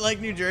not in like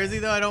New Jersey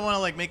though, I don't want to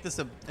like make this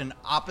an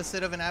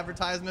opposite of an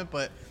advertisement,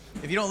 but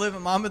if you don't live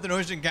in Monmouth and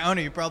Ocean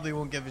County, you probably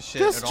won't give a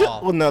shit at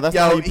all. Well, no, that's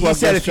Yo, how you he plug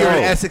said that if you're in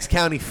show. Essex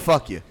County,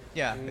 fuck you.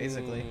 Yeah,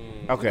 basically.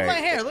 Okay. Look at my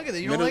hair. Look at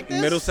it. You don't like this?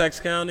 Middlesex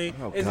County.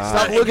 Oh, It's- God.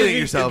 Stop looking at It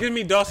yourself. gives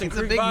me Dawson It's a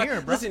Creek big vibe.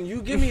 mirror, bro. Listen,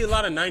 you give me a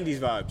lot of 90s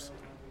vibes.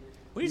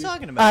 What are you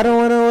talking about? I don't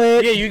want to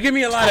wait. Yeah, you give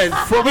me a lot of.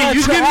 For my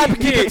you Trapper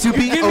give me, Keeper to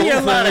be you give me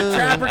a lot of over.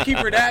 Trapper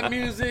Keeper that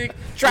music.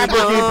 Trapper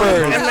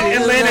Keeper.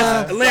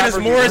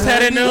 Alanis Morris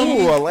had in them.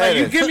 Ooh, Like,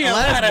 you Alanis. give me a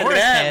Alanis lot of Morris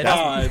that had.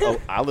 vibe.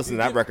 Oh, I listen to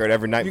that record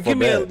every night You before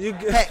give me a.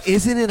 bed. Hey,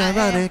 isn't it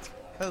ironic?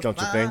 Don't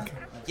you think?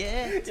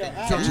 Yeah.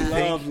 Don't you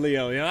I love think?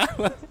 Leo, yeah.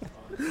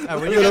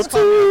 When you guys come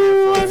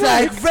over here It's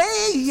like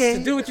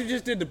rain. Do what you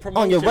just did to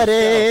promote On your show.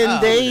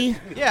 wedding day.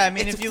 Yeah, I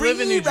mean, if you live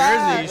in New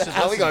Jersey, you should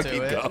How we listen gonna to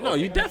keep it. going? No,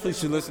 you definitely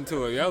should listen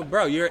to it, yo,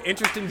 bro. You're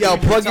interesting. Yo,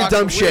 dude. plug You're your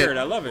dumb talking shit. weird.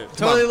 I love it.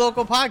 Totally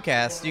Local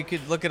Podcast. You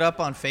could look it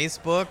up on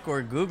Facebook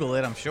or Google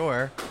it, I'm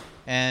sure.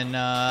 And,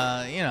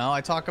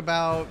 I talk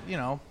about,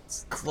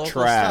 local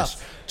Trash.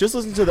 stuff. Just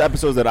listen to the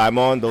episodes that I'm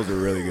on. Those are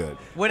really good.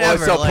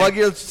 Whatever. So like,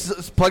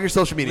 plug your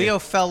social media. Leo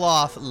fell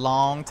off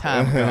long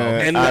time ago.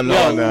 And I'm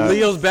on,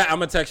 Leo's back. I'm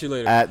gonna text you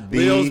later. At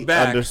Leo's the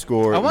back.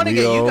 underscore. I want to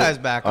get you Leo guys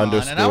back on, and I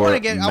underscore want to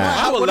get. Matt.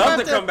 I would what do love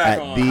have to come back At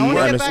on. the I wanna get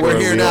back underscore We're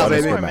here Leo now, baby.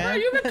 underscore More, Matt. man.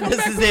 You can come This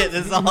back is on- it.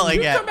 This is all I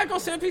You get. come back on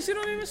San PC.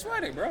 Don't even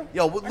sweat it, bro.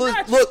 Yo,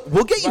 got you. look,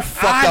 we'll get you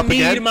fucked I up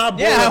need again. my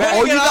boy Yeah, back. All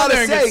you Get out gotta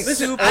there and get say,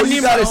 listen, all I you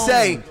need gotta my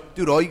say,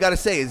 dude, all you gotta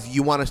say is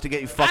you want us to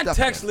get you fucked I up.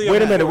 text again. Leo.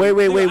 Wait a minute.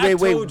 Leo, I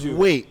Wait. told you.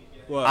 Wait.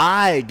 What?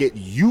 I get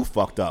you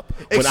fucked up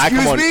when I come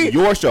Excuse on me?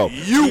 your show.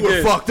 You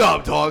were fucked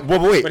up, dog. Well,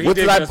 wait, But he what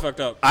did did get us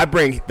fucked up. I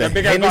bring the That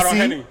big ass bottle of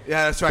Hennessy, Henny.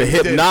 Yeah, that's right. the you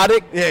did.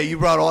 Hypnotic. Yeah, you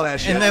brought all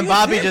that shit. And then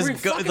Bobby Yeah, just bring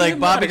fucking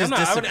Bobby Hypnotic. just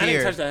I didn't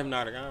disappeared. touch that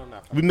Hypnotic. I'm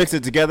not. We mix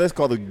it together. It's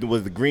called the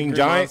Green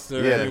Giant.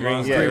 Monster, yeah, the Green Green.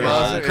 Monster, Yeah, Green yeah.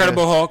 Monster.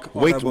 Incredible Hulk.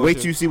 all Wait that till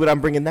bullshit. you see what I'm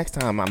bringing next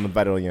time. I'm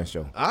invited on your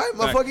show. All right,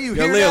 motherfucker, you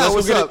Yo, here Leo, now?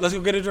 What's up? let's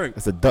go get a drink.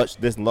 It's a Dutch.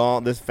 This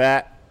long, this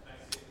fat.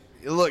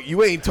 Look,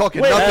 you ain't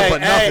talking Wait, nothing hey,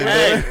 but hey, nothing,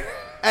 hey. man.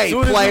 Hey,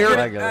 Soon as we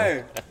player. get-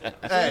 Hey,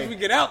 as soon as we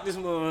get out this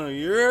morning,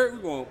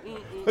 we going.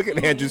 Look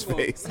at Andrew's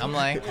face. I'm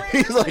like,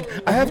 He's like,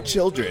 I have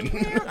children.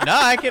 no,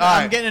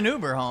 I'm getting an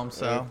Uber home,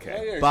 so.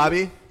 Okay.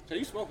 Bobby, So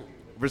you smoking?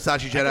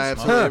 Versace Jedi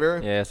smoke.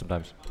 Absolute Yeah,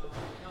 sometimes.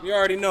 You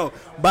already know.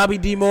 Bobby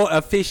D Moore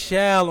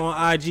official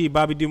on IG.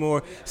 Bobby D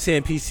Moore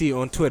CNPC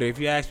on Twitter. If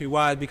you ask me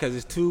why, it's because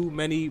there's too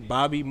many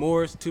Bobby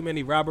Moores, too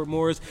many Robert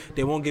Moores.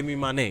 They won't give me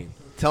my name.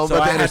 Tell 'em so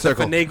about the I Inner have to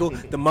Circle.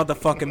 finagle the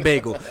motherfucking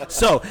bagel.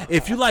 So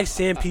if you like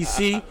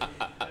CNPC,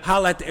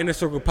 holla at the Inner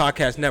Circle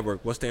Podcast Network.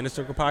 What's the Inner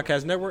Circle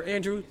Podcast Network,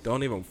 Andrew?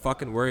 Don't even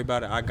fucking worry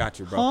about it. I got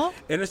you, bro. Huh?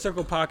 Inner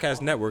Circle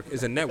Podcast Network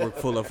is a network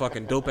full of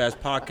fucking dope ass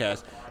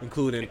podcasts,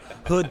 including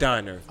Hood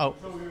Diner. Oh.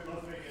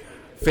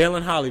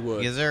 Failing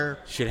Hollywood. Yes, sir.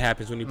 Shit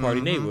happens when you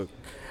party neighborhood.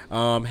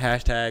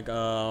 Hashtag.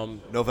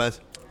 No offense.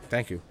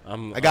 Thank you.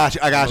 I got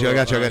you.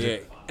 Yeah.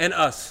 And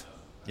us.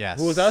 Yes.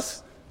 Who was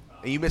us?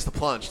 And you missed the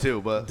plunge too,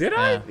 but Did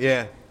I?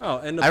 yeah. Oh,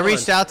 and the I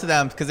reached plunge. out to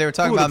them because they were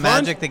talking Who, the about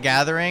plunge? Magic the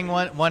Gathering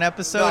one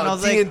episode, and I No,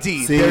 was like,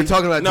 D&D. They were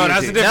talking about No, D&D.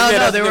 that's a different- no, yeah, no,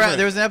 that's different.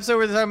 there was an episode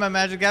where they were talking about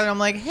Magic the Gathering. I'm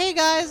like, hey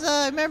guys,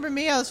 remember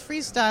me? I was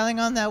freestyling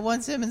on that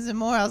one Simmons and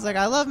More. I was like,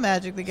 I love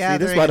Magic the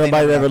Gathering. that's why And they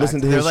nobody never ever got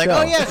listened to back his They're show.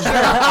 like, oh yeah, sure.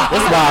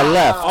 That's why I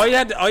left.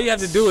 All you have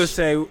to do is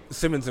say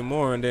Simmons and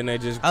More, and then they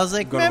just. I was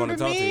like, gonna wanna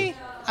remember talk to you. me?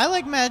 I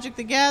like Magic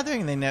the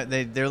Gathering.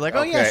 They're like,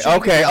 oh yeah, sure.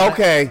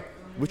 Okay.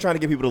 We're trying to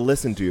get people to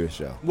listen to your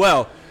show.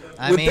 Well,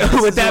 I with, mean, this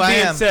is with who that I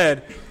being am.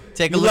 said,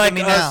 Take a you look like at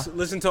me us, now.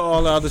 listen to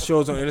all the other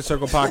shows on Inner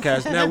Circle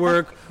Podcast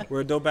Network.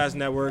 We're a dope ass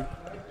network.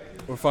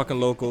 We're fucking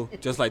local,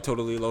 just like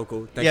Totally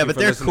Local. Thank Yeah, you but for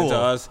they're listening cool. to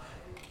us.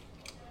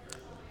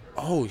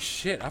 Oh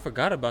shit! I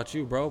forgot about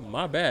you, bro.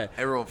 My bad.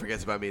 Everyone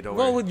forgets about me. Don't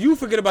Well, worry. you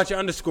forget about your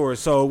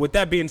underscores. So with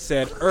that being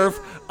said,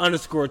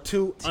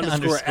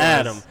 Earth_2_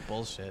 Adam.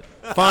 Bullshit.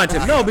 Find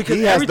him. No, because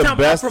He has every the time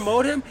best- I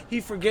promote him, he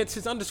forgets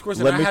his underscores.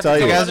 And Let I me have tell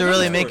to you, tell guys him are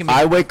really underscores. making me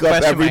I wake up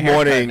question every my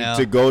haircut morning now.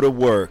 to go to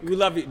work, We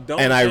love you. Don't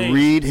and I change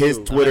read his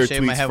you. Twitter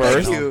shave my tweets head right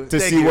first now. Thank you. to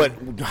Thank see you.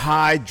 what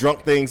high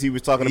drunk things he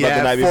was talking about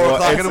the night 4 before.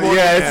 o'clock in the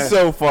morning. It's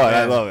so fun.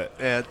 I love it.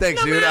 Yeah,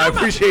 thanks, No, dude. man, I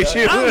appreciate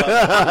you. I'm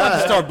about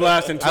to start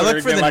blasting I Twitter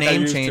look for again the like I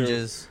name used to.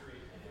 changes.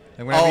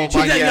 Like whenever Oh, you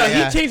change my it, God.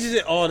 He changes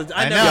it all the time.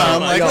 I know, never-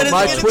 I'm like, Yo, what is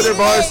my it gonna Twitter be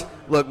bars. like?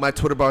 Look, my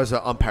Twitter bars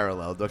are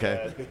unparalleled.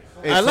 Okay.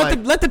 It's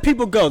let like- the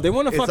people go. They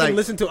want to it's fucking like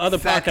listen to other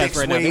Fat Dick podcasts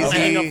right now. They want to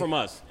hang Swayze. up from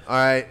us. All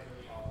right.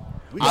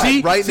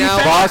 See? Right See, now,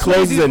 Fat Bar Dick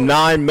closes Swayze- in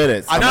 9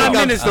 minutes. I 9 think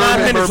I'm minutes. third 9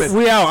 in minutes. bourbon.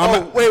 We out.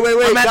 Oh,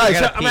 wait, I'm at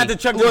guys. the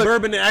Chuck the Look.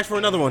 bourbon and ask for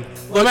another one.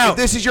 Look, I'm out. if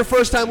this is your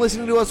first time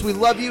listening to us, we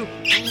love you.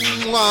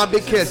 Mwah,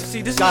 big kiss.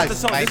 See, this is guys, not the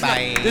song. This is not-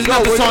 Bye-bye. This is No,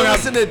 not the we're song. gonna I-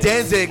 listen to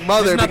Danzig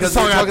Mother This is not the because we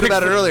song were I talking picked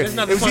about it for- earlier. this is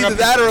not It the was song I either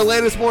picked. that or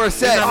Alanis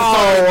Morissette. not the song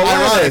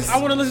I picked. Alanis. I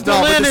wanna listen to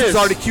No, but this Alanis. is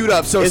already queued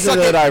up. So Isn't suck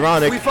it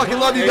ironic? We fucking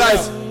love you There you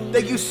guys.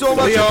 Thank you so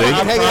much Leo, for I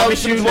hanging out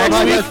promise with you us.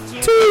 next week.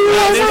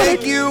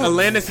 Thank you.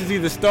 Atlantis is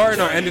either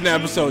starting or ending the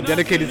episode.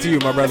 Dedicated to you,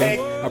 my brother.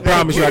 I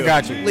promise you, I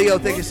got you. Leo,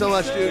 thank you so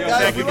much, dude.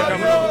 Guys, Thank you we for love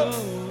coming over.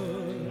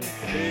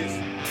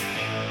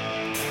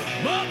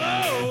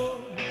 Mother,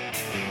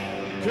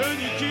 can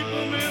you keep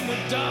them in the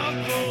dark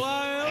for a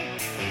while?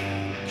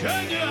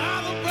 Can you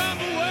have a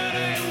proper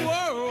wedding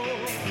world?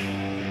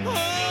 Oh,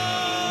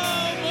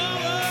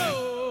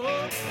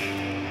 mother.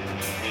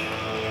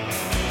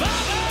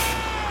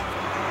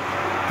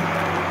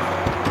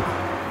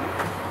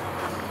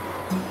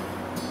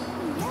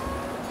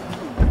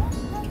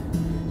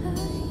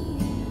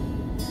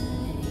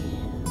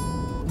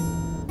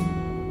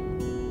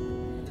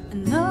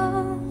 An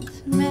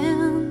old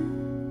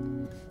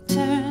man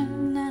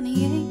turned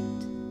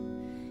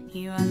 98.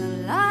 He won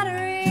the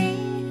lottery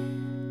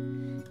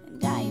and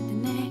died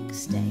the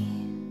next day.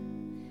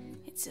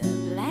 It's a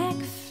black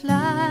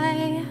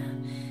fly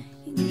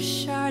in your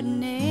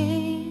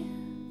Chardonnay.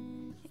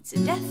 It's a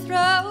death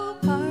row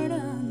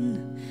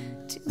pardon,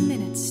 2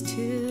 minutes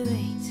too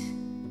late.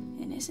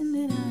 And isn't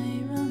it ironic?